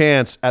Gargano's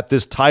chance at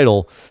this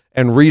title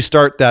and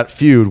restart that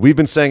feud. We've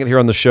been saying it here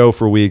on the show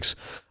for weeks.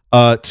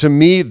 To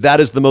me, that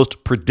is the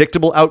most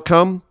predictable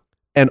outcome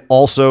and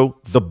also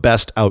the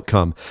best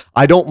outcome.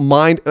 I don't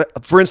mind.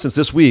 For instance,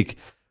 this week,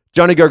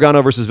 Johnny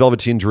Gargano versus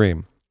Velveteen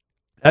Dream.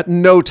 At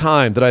no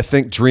time did I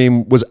think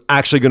Dream was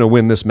actually going to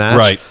win this match.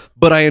 Right.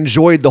 But I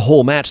enjoyed the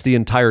whole match the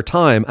entire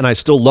time, and I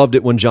still loved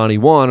it when Johnny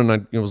won,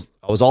 and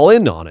I was all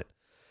in on it.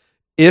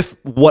 If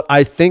what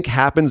I think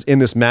happens in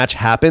this match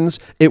happens,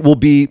 it will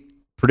be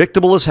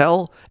predictable as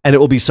hell, and it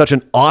will be such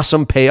an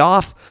awesome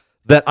payoff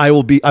that I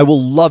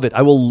will love it.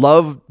 I will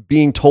love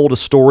being told a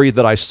story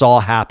that I saw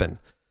happen,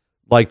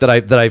 like that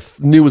I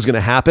knew was going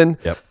to happen.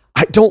 Yep.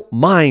 I don't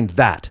mind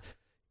that.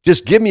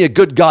 Just give me a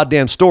good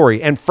goddamn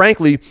story. And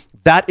frankly,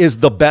 that is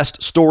the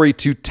best story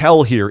to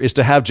tell here, is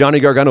to have Johnny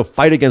Gargano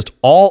fight against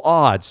all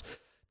odds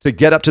to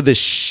get up to this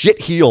shit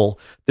heel,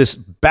 this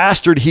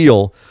bastard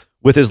heel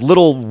with his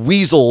little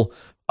weasel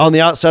on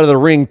the outside of the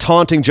ring,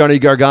 taunting Johnny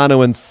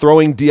Gargano and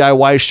throwing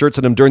DIY shirts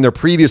at him during their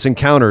previous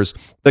encounters.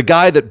 The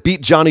guy that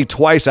beat Johnny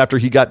twice after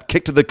he got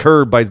kicked to the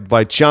curb by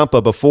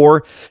Ciampa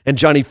before, and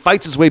Johnny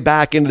fights his way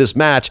back into this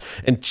match,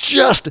 and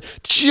just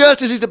as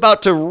he's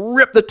about to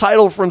rip the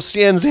title from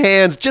Cien's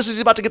hands, just as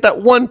he's about to get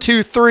that 1,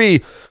 2,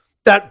 3,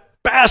 that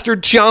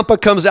bastard Ciampa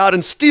comes out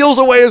and steals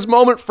away his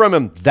moment from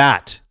him.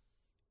 That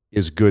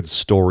is good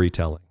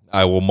storytelling.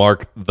 I will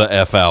mark the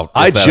F out.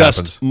 I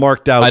just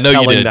marked out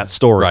telling that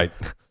story. Right.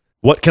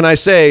 What can I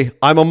say?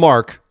 I'm a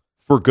mark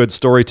for good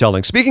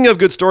storytelling. Speaking of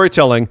good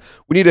storytelling,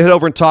 we need to head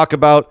over and talk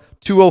about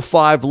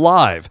 205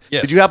 Live.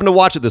 Yes. Did you happen to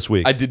watch it this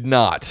week? I did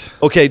not.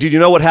 Okay, did you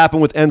know what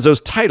happened with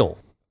Enzo's title?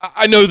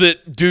 I know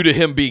that due to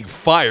him being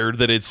fired,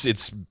 that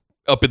it's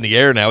up in the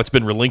air now. It's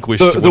been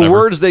relinquished. The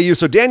words they use.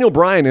 So Daniel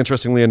Bryan,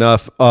 interestingly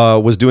enough,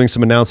 was doing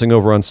some announcing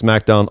over on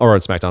SmackDown,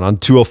 on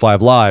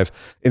 205 Live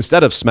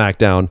instead of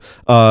SmackDown.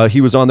 He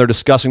was on there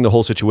discussing the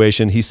whole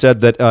situation. He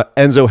said that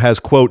Enzo has,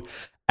 quote,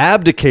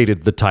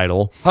 abdicated the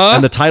title,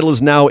 and the title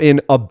is now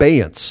in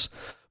abeyance,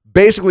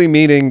 basically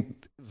meaning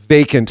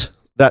vacant.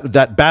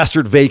 That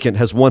bastard Vacant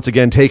has once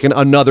again taken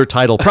another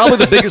title. Probably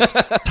the biggest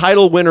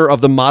title winner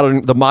of the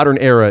modern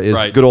era is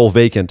good old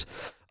Vacant.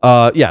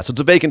 So it's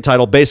a vacant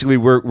title. Basically,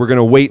 we're going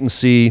to wait and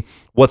see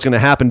what's going to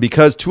happen,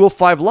 because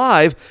 205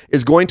 Live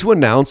is going to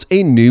announce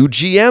a new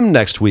GM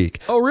next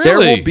week. Oh, really? There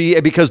will be,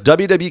 because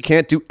WWE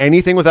can't do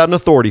anything without an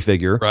authority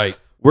figure. Right.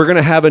 We're going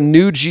to have a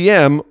new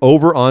GM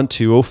over on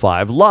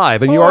 205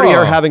 Live. And you already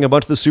are having a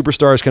bunch of the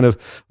superstars kind of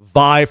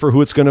vie for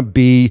who it's going to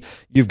be.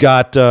 You've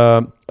got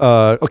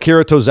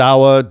Akira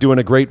Tozawa doing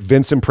a great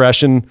Vince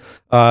impression,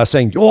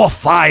 saying, "You're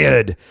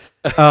fired."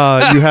 You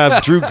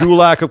have Drew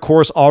Gulak, of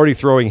course, already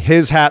throwing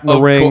his hat in the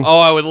ring. Oh,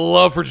 I would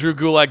love for Drew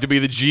Gulak to be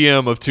the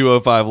GM of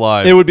 205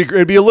 Live.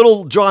 It'd be a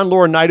little John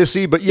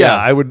Laurinaitis-y, but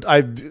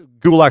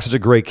Gulak's such a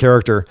great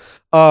character.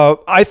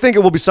 I think it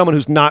will be someone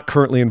who's not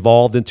currently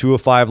involved in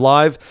 205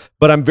 Live,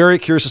 but I'm very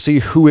curious to see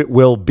who it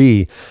will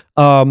be.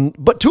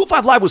 But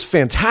 205 Live was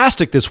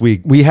fantastic this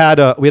week. We had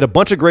a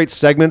bunch of great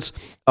segments.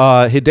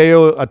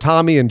 Hideo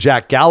Itami and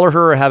Jack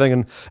Gallagher are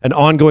having an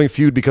ongoing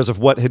feud because of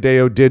what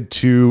Hideo did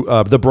to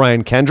the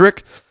Brian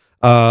Kendrick.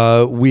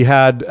 We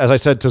had, as I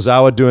said,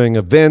 Tozawa doing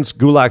a Vince,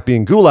 Gulak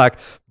being Gulak,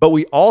 but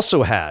we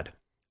also had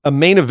a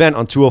main event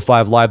on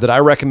 205 Live that I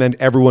recommend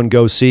everyone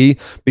go see,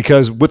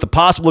 because with the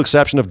possible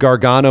exception of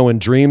Gargano and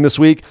Dream this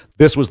week,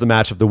 this was the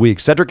match of the week.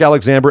 Cedric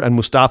Alexander and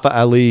Mustafa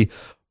Ali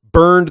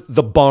burned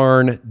the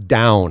barn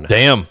down.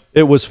 Damn.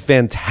 It was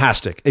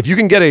fantastic. If you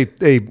can get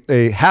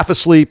a half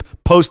asleep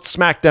post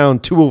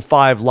SmackDown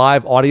 205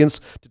 Live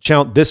audience to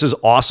chant "This is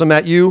awesome"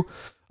 at you,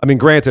 I mean,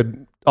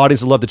 granted,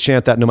 audiences love to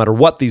chant that no matter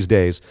what these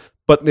days,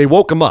 but they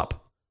woke them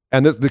up,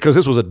 and because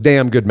this was a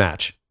damn good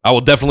match. I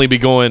will definitely be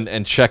going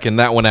and checking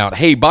that one out.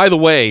 Hey, by the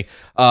way,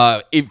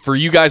 for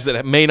you guys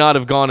that may not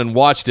have gone and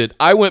watched it,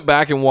 I went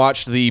back and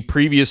watched the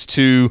previous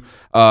two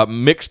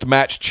mixed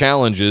match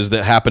challenges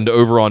that happened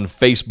over on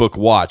Facebook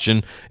Watch.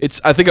 And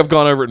I think I've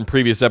gone over it in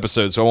previous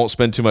episodes, so I won't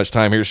spend too much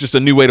time here. It's just a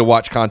new way to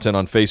watch content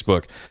on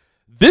Facebook.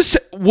 This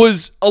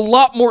was a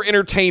lot more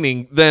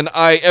entertaining than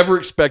I ever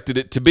expected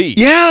it to be.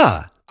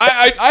 Yeah.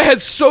 I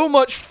had so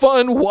much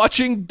fun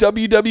watching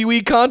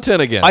WWE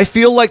content again. I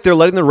feel like they're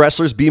letting the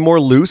wrestlers be more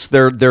loose.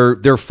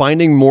 They're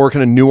finding more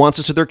kind of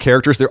nuances to their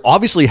characters. They're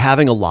obviously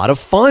having a lot of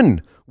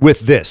fun with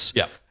this.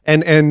 Yeah.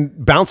 And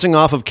bouncing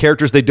off of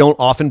characters they don't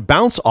often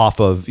bounce off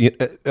of,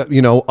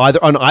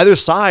 either on either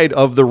side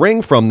of the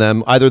ring from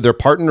them, either their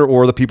partner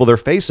or the people they're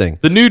facing.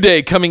 The New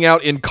Day coming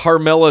out in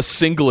Carmella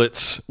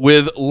singlets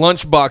with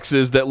lunch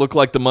boxes that look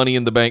like the Money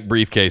in the Bank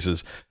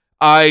briefcases.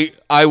 I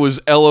was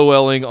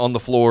LOLing on the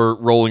floor,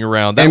 rolling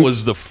around. That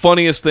was the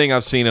funniest thing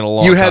I've seen in a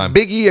long time. You had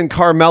Big E and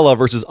Carmella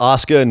versus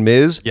Asuka and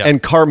Miz,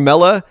 and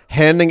Carmella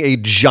handing a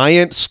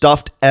giant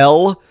stuffed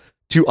L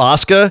to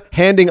Asuka,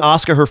 handing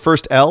Asuka her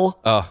first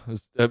L.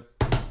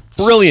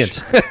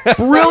 Brilliant.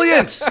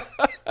 Brilliant.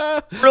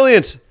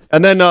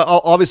 And then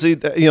obviously,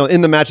 in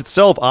the match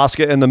itself,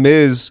 Asuka and the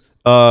Miz,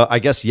 I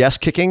guess,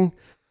 kicking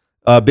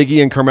Big E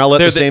and Carmella at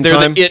the same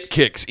time. They're the it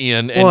kicks,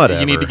 Ian, and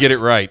Whatever. You need to get it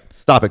right.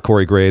 Stop it,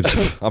 Corey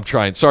Graves. I'm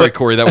trying. Sorry,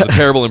 Corey. That was a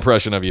terrible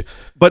impression of you.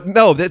 But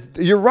no,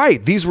 you're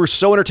right. These were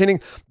so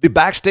entertaining. The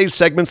backstage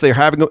segments they're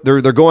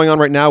going on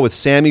right now with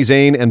Sami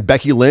Zayn and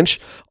Becky Lynch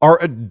are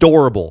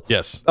adorable.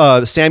 Yes.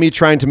 Sami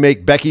trying to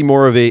make Becky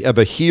more of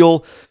a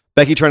heel.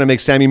 Becky trying to make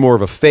Sami more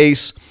of a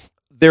face.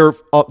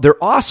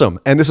 they're awesome.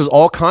 And this is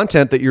all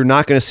content that you're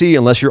not going to see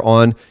unless you're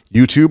on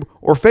YouTube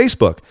or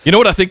Facebook. You know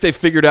what I think they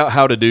figured out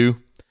how to do?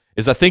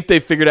 I think they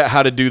figured out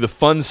how to do the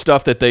fun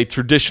stuff that they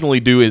traditionally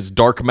do as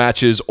dark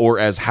matches or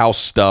as house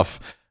stuff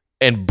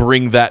and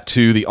bring that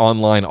to the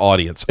online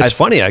audience. It's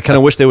funny. I kind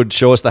of wish they would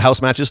show us the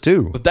house matches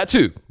too. That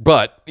too.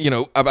 But,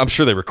 I'm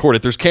sure they record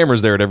it. There's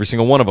cameras there at every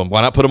single one of them. Why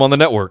not put them on the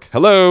network?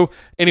 Hello?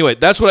 Anyway,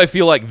 that's what I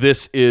feel like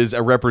this is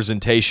a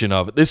representation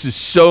of. This is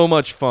so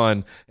much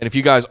fun. And if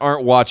you guys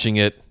aren't watching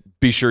it,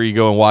 be sure you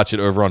go and watch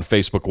it over on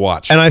Facebook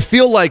Watch. And I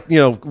feel like,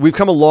 we've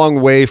come a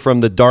long way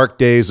from the dark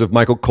days of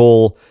Michael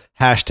Cole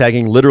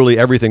hashtagging literally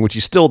everything, which he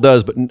still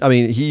does. But I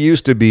mean, it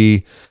used to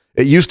be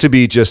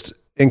just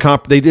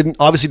they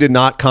obviously did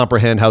not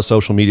comprehend how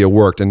social media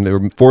worked, and they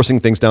were forcing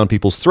things down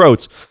people's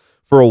throats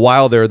for a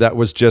while there. That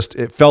was just,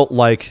 it felt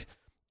like,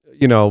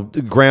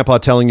 grandpa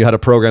telling you how to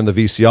program the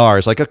VCR.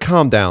 It's like,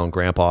 calm down,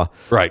 grandpa.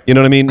 Right. You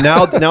know what I mean?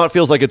 Now it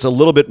feels like it's a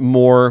little bit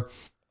more,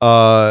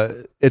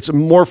 it's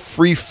more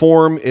free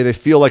form. They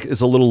feel like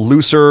it's a little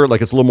looser,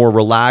 like it's a little more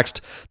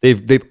relaxed.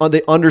 They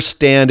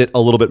understand it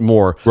a little bit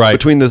more. Right.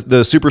 Between the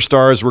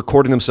superstars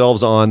recording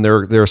themselves on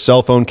their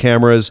cell phone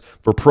cameras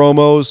for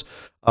promos,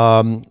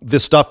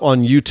 this stuff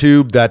on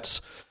YouTube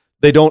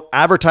they don't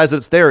advertise that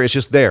it's there. It's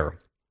just there.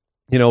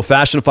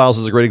 Fashion Files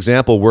is a great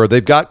example where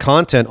they've got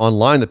content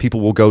online that people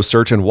will go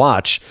search and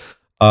watch,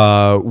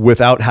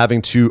 without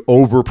having to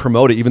over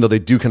promote it, even though they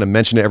do kind of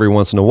mention it every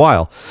once in a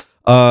while.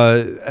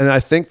 And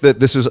I think that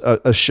this is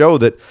a show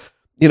that,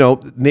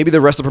 maybe the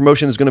rest of the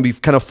promotion is going to be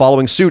kind of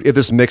following suit if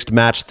this mixed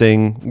match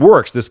thing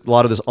works. A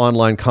lot of this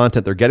online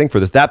content they're getting for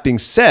this. That being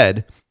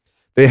said,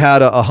 they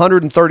had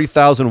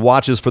 130,000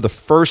 watches for the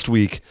first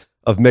week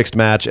of mixed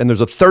match, and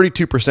there's a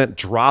 32%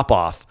 drop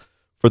off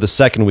for the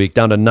second week,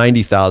 down to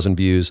 90,000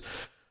 views.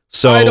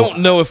 So I don't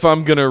know if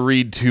I'm going to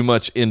read too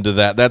much into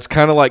that. That's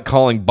kind of like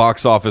calling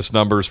box office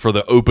numbers for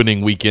the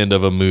opening weekend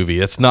of a movie.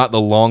 It's not the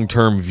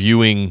long-term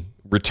viewing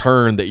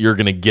return that you're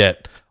going to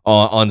get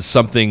on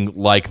something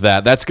like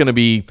that. That's going to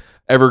be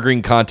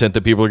evergreen content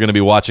that people are going to be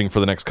watching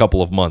for the next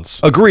couple of months.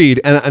 Agreed.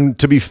 And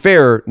to be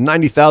fair,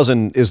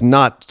 90,000 is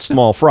not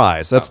small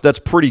fries. That's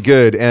pretty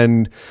good.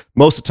 And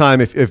most of the time,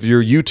 if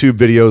your YouTube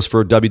videos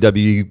for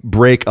WWE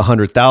break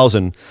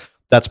 100,000,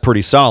 that's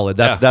pretty solid.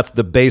 That's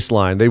the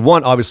baseline. They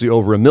want obviously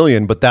over 1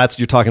 million, but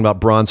you're talking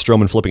about Braun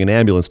Strowman flipping an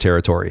ambulance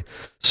territory.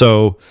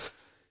 So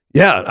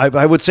yeah,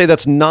 I would say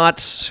that's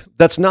not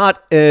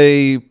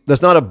a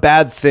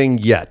bad thing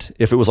yet.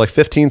 If it was like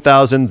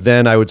 15,000,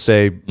 then I would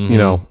say,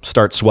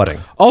 start sweating.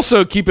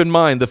 Also, keep in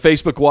mind, the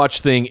Facebook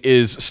Watch thing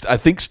is, I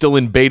think, still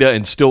in beta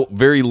and still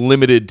very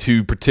limited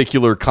to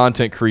particular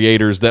content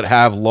creators that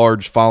have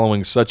large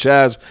followings, such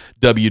as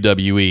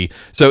WWE.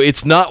 So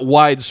it's not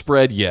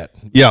widespread yet.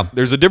 Yeah.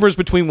 There's a difference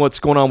between what's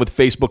going on with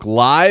Facebook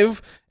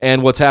Live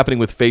and what's happening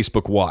with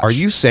Facebook Watch. Are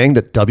you saying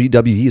that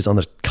WWE is on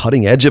the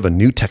cutting edge of a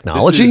new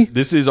technology?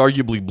 This is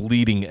arguably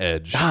bleeding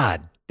edge.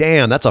 God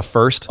damn, that's a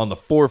first. On the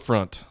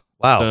forefront.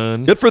 Wow.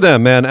 Son. Good for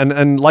them, man.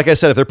 And like I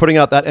said, if they're putting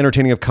out that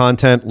entertaining of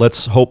content,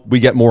 let's hope we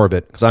get more of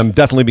it, because I'm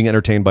definitely being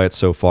entertained by it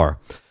so far.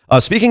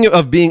 Speaking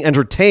of being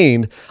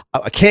entertained,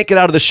 I can't get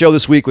out of the show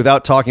this week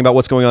without talking about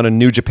what's going on in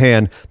New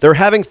Japan. They're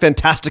having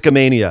Fantastica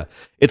Mania.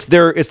 It's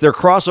their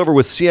crossover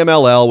with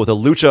CMLL, with a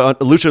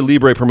Lucha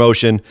Libre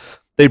promotion.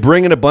 They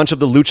bring in a bunch of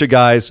the Lucha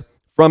guys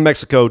from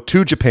Mexico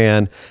to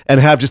Japan and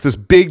have just this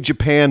big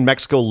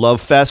Japan-Mexico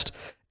love fest.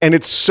 And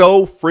it's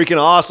so freaking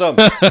awesome.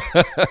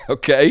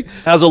 Okay.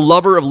 As a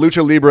lover of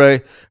Lucha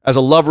Libre, as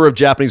a lover of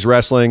Japanese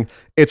wrestling,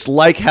 it's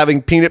like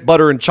having peanut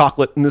butter and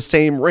chocolate in the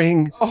same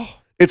ring. Oh.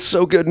 It's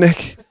so good,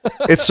 Nick.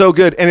 It's so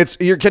good. And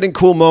you're getting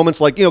cool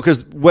moments like,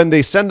 because when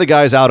they send the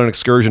guys out on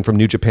excursion from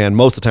New Japan,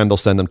 most of the time they'll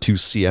send them to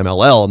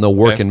CMLL and they'll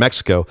work in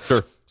Mexico.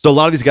 Sure. So a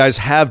lot of these guys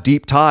have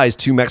deep ties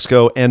to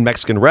Mexico and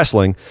Mexican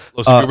wrestling.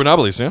 Los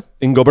Ingobernables, yeah.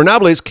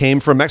 Ingobernables came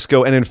from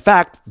Mexico. And in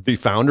fact, the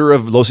founder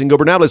of Los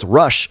Ingobernables,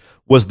 Rush,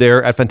 was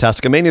there at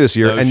Fantastica Mania this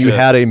year. You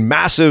had a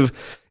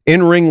massive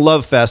in-ring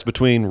love fest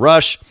between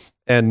Rush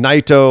and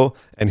Naito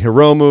and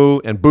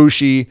Hiromu and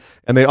Bushi.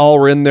 And they all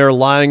were in there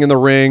lying in the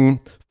ring,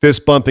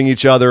 fist bumping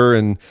each other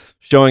and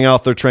showing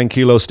off their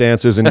tranquilo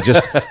stances, and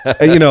just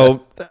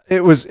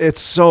it was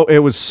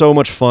so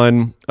much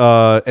fun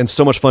and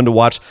so much fun to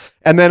watch.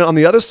 And then on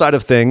the other side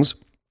of things,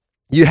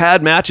 you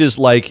had matches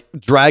like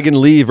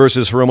Dragon Lee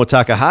versus Hiromu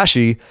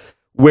Takahashi,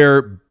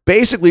 where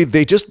basically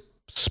they just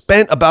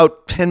spent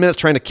about 10 minutes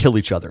trying to kill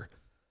each other.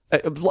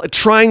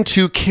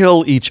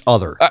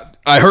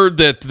 I heard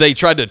that they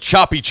tried to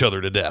chop each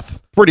other to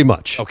death. Pretty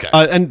much. Okay.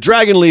 And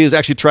Dragon Lee has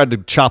actually tried to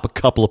chop a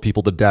couple of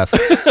people to death.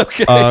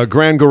 Okay.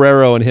 Gran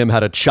Guerrero and him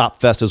had a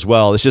chop fest as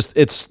well. It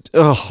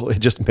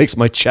just makes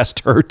my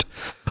chest hurt.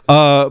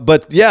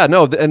 But yeah,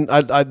 no, and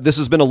this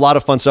has been a lot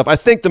of fun stuff. I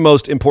think the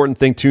most important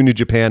thing to New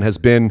Japan has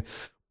been,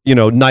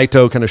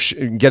 Naito kind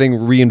of getting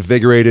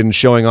reinvigorated and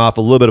showing off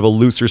a little bit of a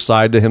looser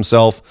side to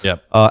himself.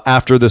 Yep.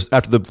 After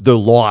the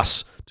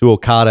loss to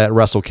Okada at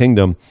Wrestle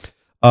Kingdom.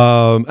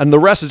 And the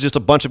rest is just a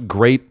bunch of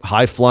great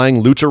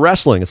high-flying lucha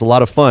wrestling. It's a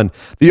lot of fun.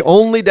 The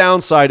only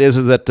downside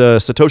is that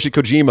Satoshi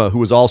Kojima, who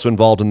was also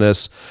involved in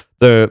this,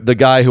 the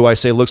guy who I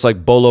say looks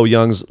like Bolo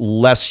Young's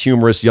less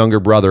humorous younger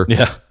brother, he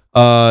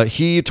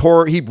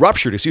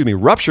ruptured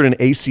an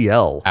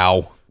ACL.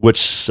 Ow. Which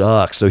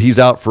sucks. So he's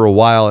out for a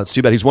while. It's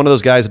too bad. He's one of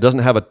those guys that doesn't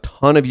have a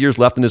ton of years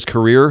left in his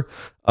career,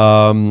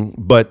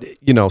 but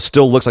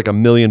still looks like $1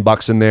 million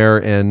in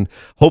there, and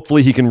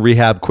hopefully he can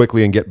rehab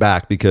quickly and get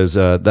back because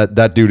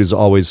that dude is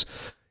always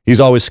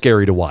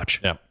scary to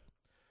watch. Yeah.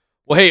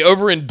 Well, hey,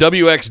 over in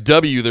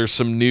WXW, there's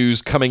some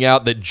news coming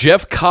out that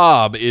Jeff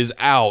Cobb is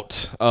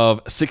out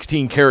of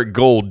 16 Karat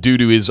Gold due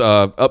to his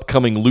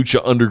upcoming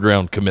Lucha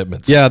Underground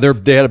commitments. Yeah,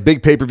 they had a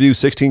big pay-per-view,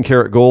 16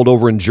 Karat Gold,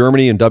 over in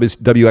Germany in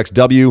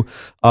WXW.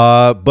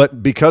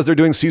 But because they're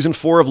doing season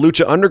 4 of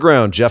Lucha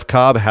Underground, Jeff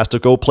Cobb has to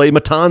go play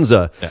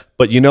Matanza. Yeah.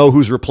 But you know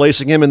who's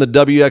replacing him in the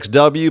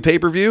WXW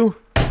pay-per-view?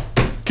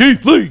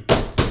 Keith Lee.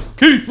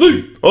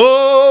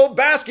 Oh,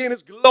 basking in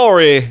his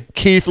glory.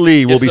 Keith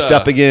Lee will be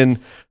stepping in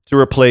to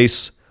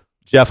replace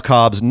Jeff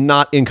Cobb's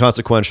not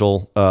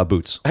inconsequential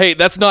boots. Hey,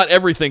 that's not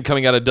everything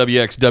coming out of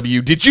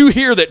WXW. Did you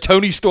hear that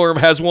Toni Storm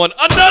has won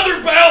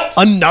another belt?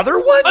 Another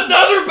one?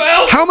 Another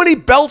belt? How many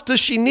belts does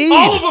she need?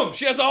 All of them.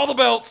 She has all the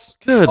belts.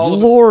 Good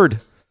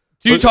Lord.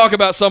 Do you talk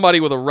about somebody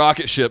with a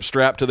rocket ship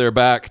strapped to their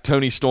back?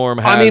 Toni Storm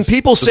has. I mean,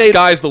 people say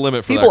sky's the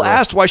limit for people that.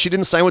 Asked why she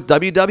didn't sign with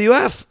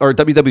WWF or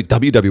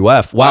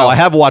WWF. Wow, I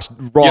have watched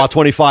Raw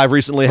 25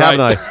 recently,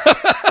 haven't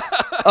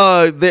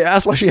I? They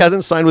asked why she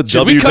hasn't signed with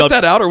Should we cut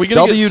that out? Are we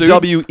going to get sued?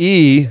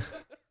 WWE.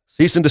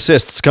 Cease and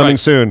desists coming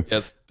soon.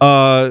 Yes.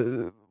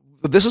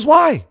 This is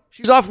why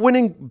she's off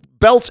winning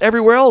belts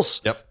everywhere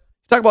else. Yep.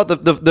 Talk about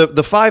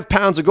the 5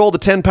 pounds of gold, the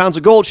 10 pounds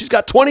of gold. She's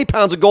got 20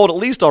 pounds of gold at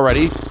least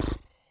already.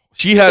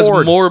 She has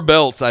more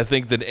belts, I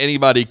think, than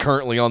anybody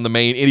currently on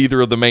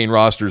either of the main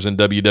rosters in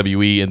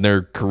WWE in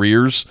their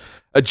careers.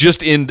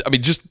 Just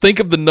think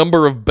of the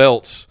number of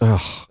belts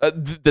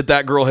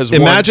that girl has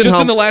won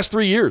in the last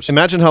 3 years.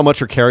 Imagine how much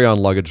her carry-on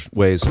luggage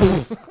weighs.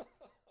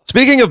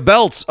 Speaking of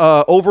belts,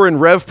 over in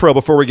Rev Pro,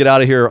 before we get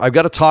out of here, I've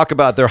got to talk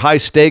about their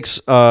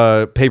high-stakes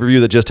pay-per-view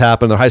that just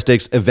happened, their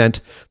high-stakes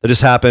event that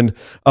just happened.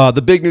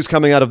 The big news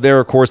coming out of there,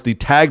 of course, the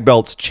tag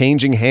belts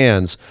changing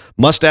hands.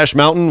 Mustache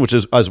Mountain, which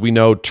is, as we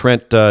know,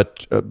 Trent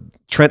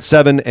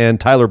Seven and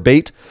Tyler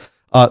Bate,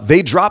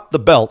 they dropped the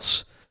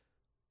belts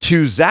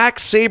to Zack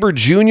Sabre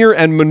Jr.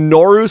 and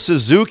Minoru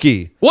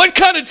Suzuki. What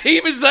kind of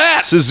team is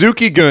that?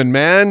 Suzuki Gun,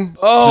 man.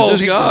 Oh,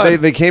 Suzuki,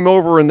 God. They came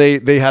over and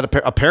they had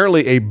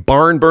apparently a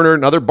barn burner,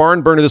 another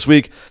barn burner this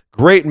week.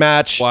 Great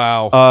match.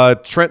 Wow.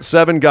 Trent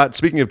Seven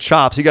speaking of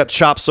chops, he got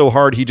chopped so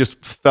hard he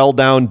just fell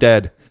down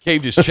dead.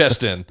 Caved his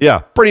chest in. Yeah,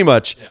 pretty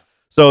much. Yeah.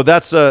 So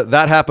that's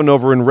that happened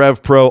over in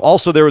Rev Pro.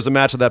 Also, there was a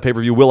match at that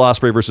pay-per-view, Will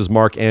Ospreay versus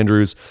Mark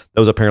Andrews.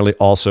 That was apparently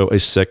also a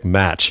sick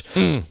match.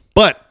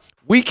 But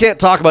we can't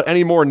talk about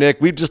any more, Nick.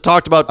 We've just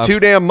talked about too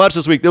damn much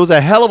this week. There was a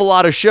hell of a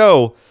lot of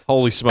show.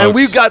 Holy smokes. And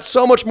we've got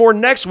so much more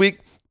next week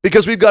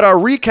because we've got our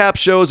recap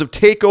shows of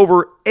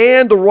TakeOver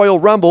and the Royal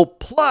Rumble,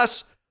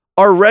 plus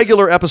our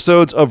regular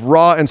episodes of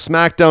Raw and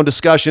SmackDown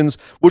discussions,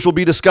 which will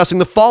be discussing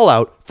the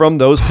fallout from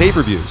those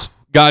pay-per-views.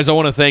 Guys, I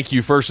want to thank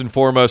you first and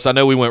foremost. I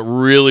know we went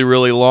really,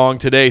 really long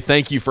today.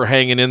 Thank you for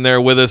hanging in there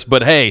with us.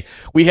 But hey,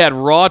 we had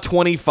Raw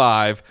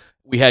 25.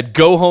 We had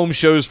go-home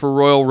shows for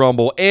Royal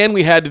Rumble, and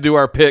we had to do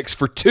our picks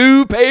for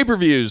 2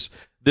 pay-per-views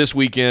this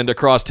weekend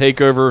across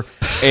TakeOver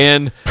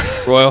and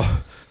Royal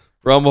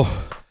Rumble.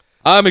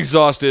 I'm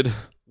exhausted.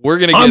 We're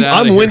going to get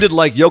out of here. I'm winded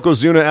like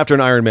Yokozuna after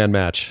an Iron Man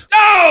match.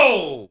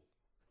 No!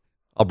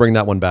 I'll bring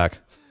that one back.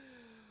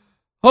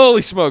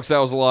 Holy smokes, that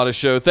was a lot of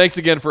show. Thanks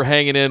again for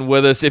hanging in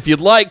with us. If you'd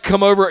like,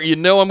 come over. You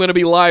know I'm going to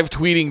be live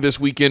tweeting this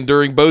weekend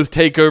during both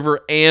TakeOver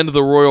and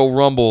the Royal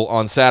Rumble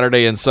on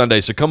Saturday and Sunday.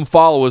 So come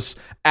follow us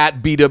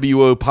at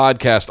BWO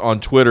Podcast on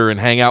Twitter and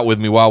hang out with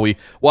me while we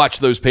watch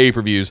those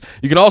pay-per-views.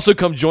 You can also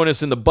come join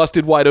us in the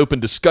Busted Wide Open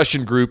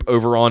discussion group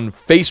over on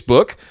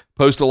Facebook.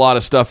 Post a lot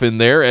of stuff in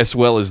there, as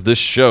well as this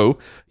show.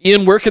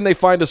 Ian, where can they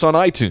find us on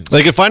iTunes?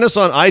 They can find us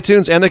on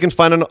iTunes, and they can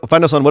find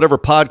us on whatever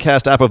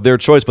podcast app of their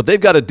choice, but they've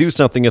got to do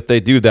something if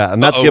they do that,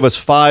 and that's give us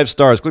 5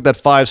 stars. Click that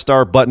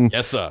 5-star button.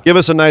 Yes, sir. Give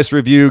us a nice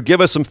review.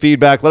 Give us some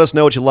feedback. Let us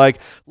know what you like.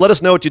 Let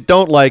us know what you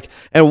don't like.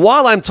 And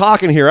while I'm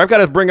talking here, I've got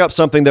to bring up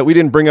something that we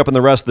didn't bring up in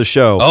the rest of the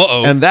show.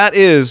 And that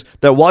is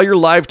that while you're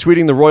live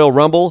tweeting the Royal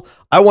Rumble,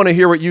 I want to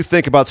hear what you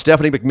think about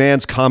Stephanie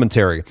McMahon's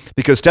commentary,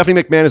 because Stephanie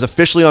McMahon is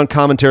officially on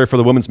commentary for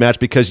the women's match,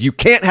 because you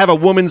can't have a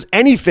women's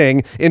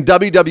anything in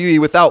WWE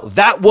without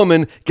that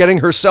woman getting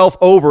herself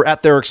over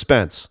at their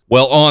expense.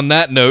 Well, on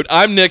that note,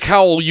 I'm Nick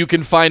Howell. You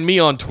can find me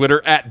on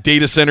Twitter at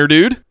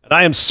DataCenterDude. And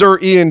I am Sir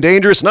Ian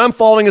Dangerous, and I'm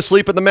falling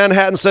asleep at the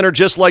Manhattan Center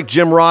just like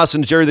Jim Ross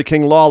and Jerry the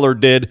King Lawler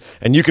did.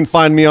 And you can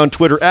find me on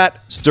Twitter at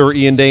Sir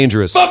Ian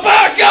Dangerous. But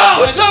by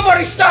God! Will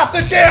somebody stop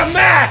the damn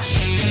match?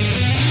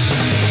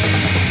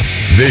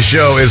 This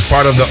show is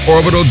part of the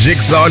Orbital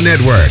Jigsaw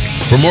Network.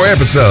 For more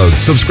episodes,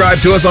 subscribe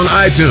to us on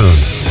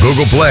iTunes,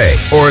 Google Play,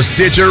 or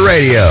Stitcher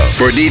Radio.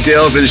 For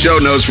details and show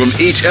notes from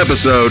each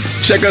episode,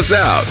 check us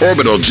out,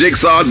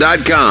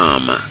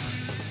 orbitaljigsaw.com.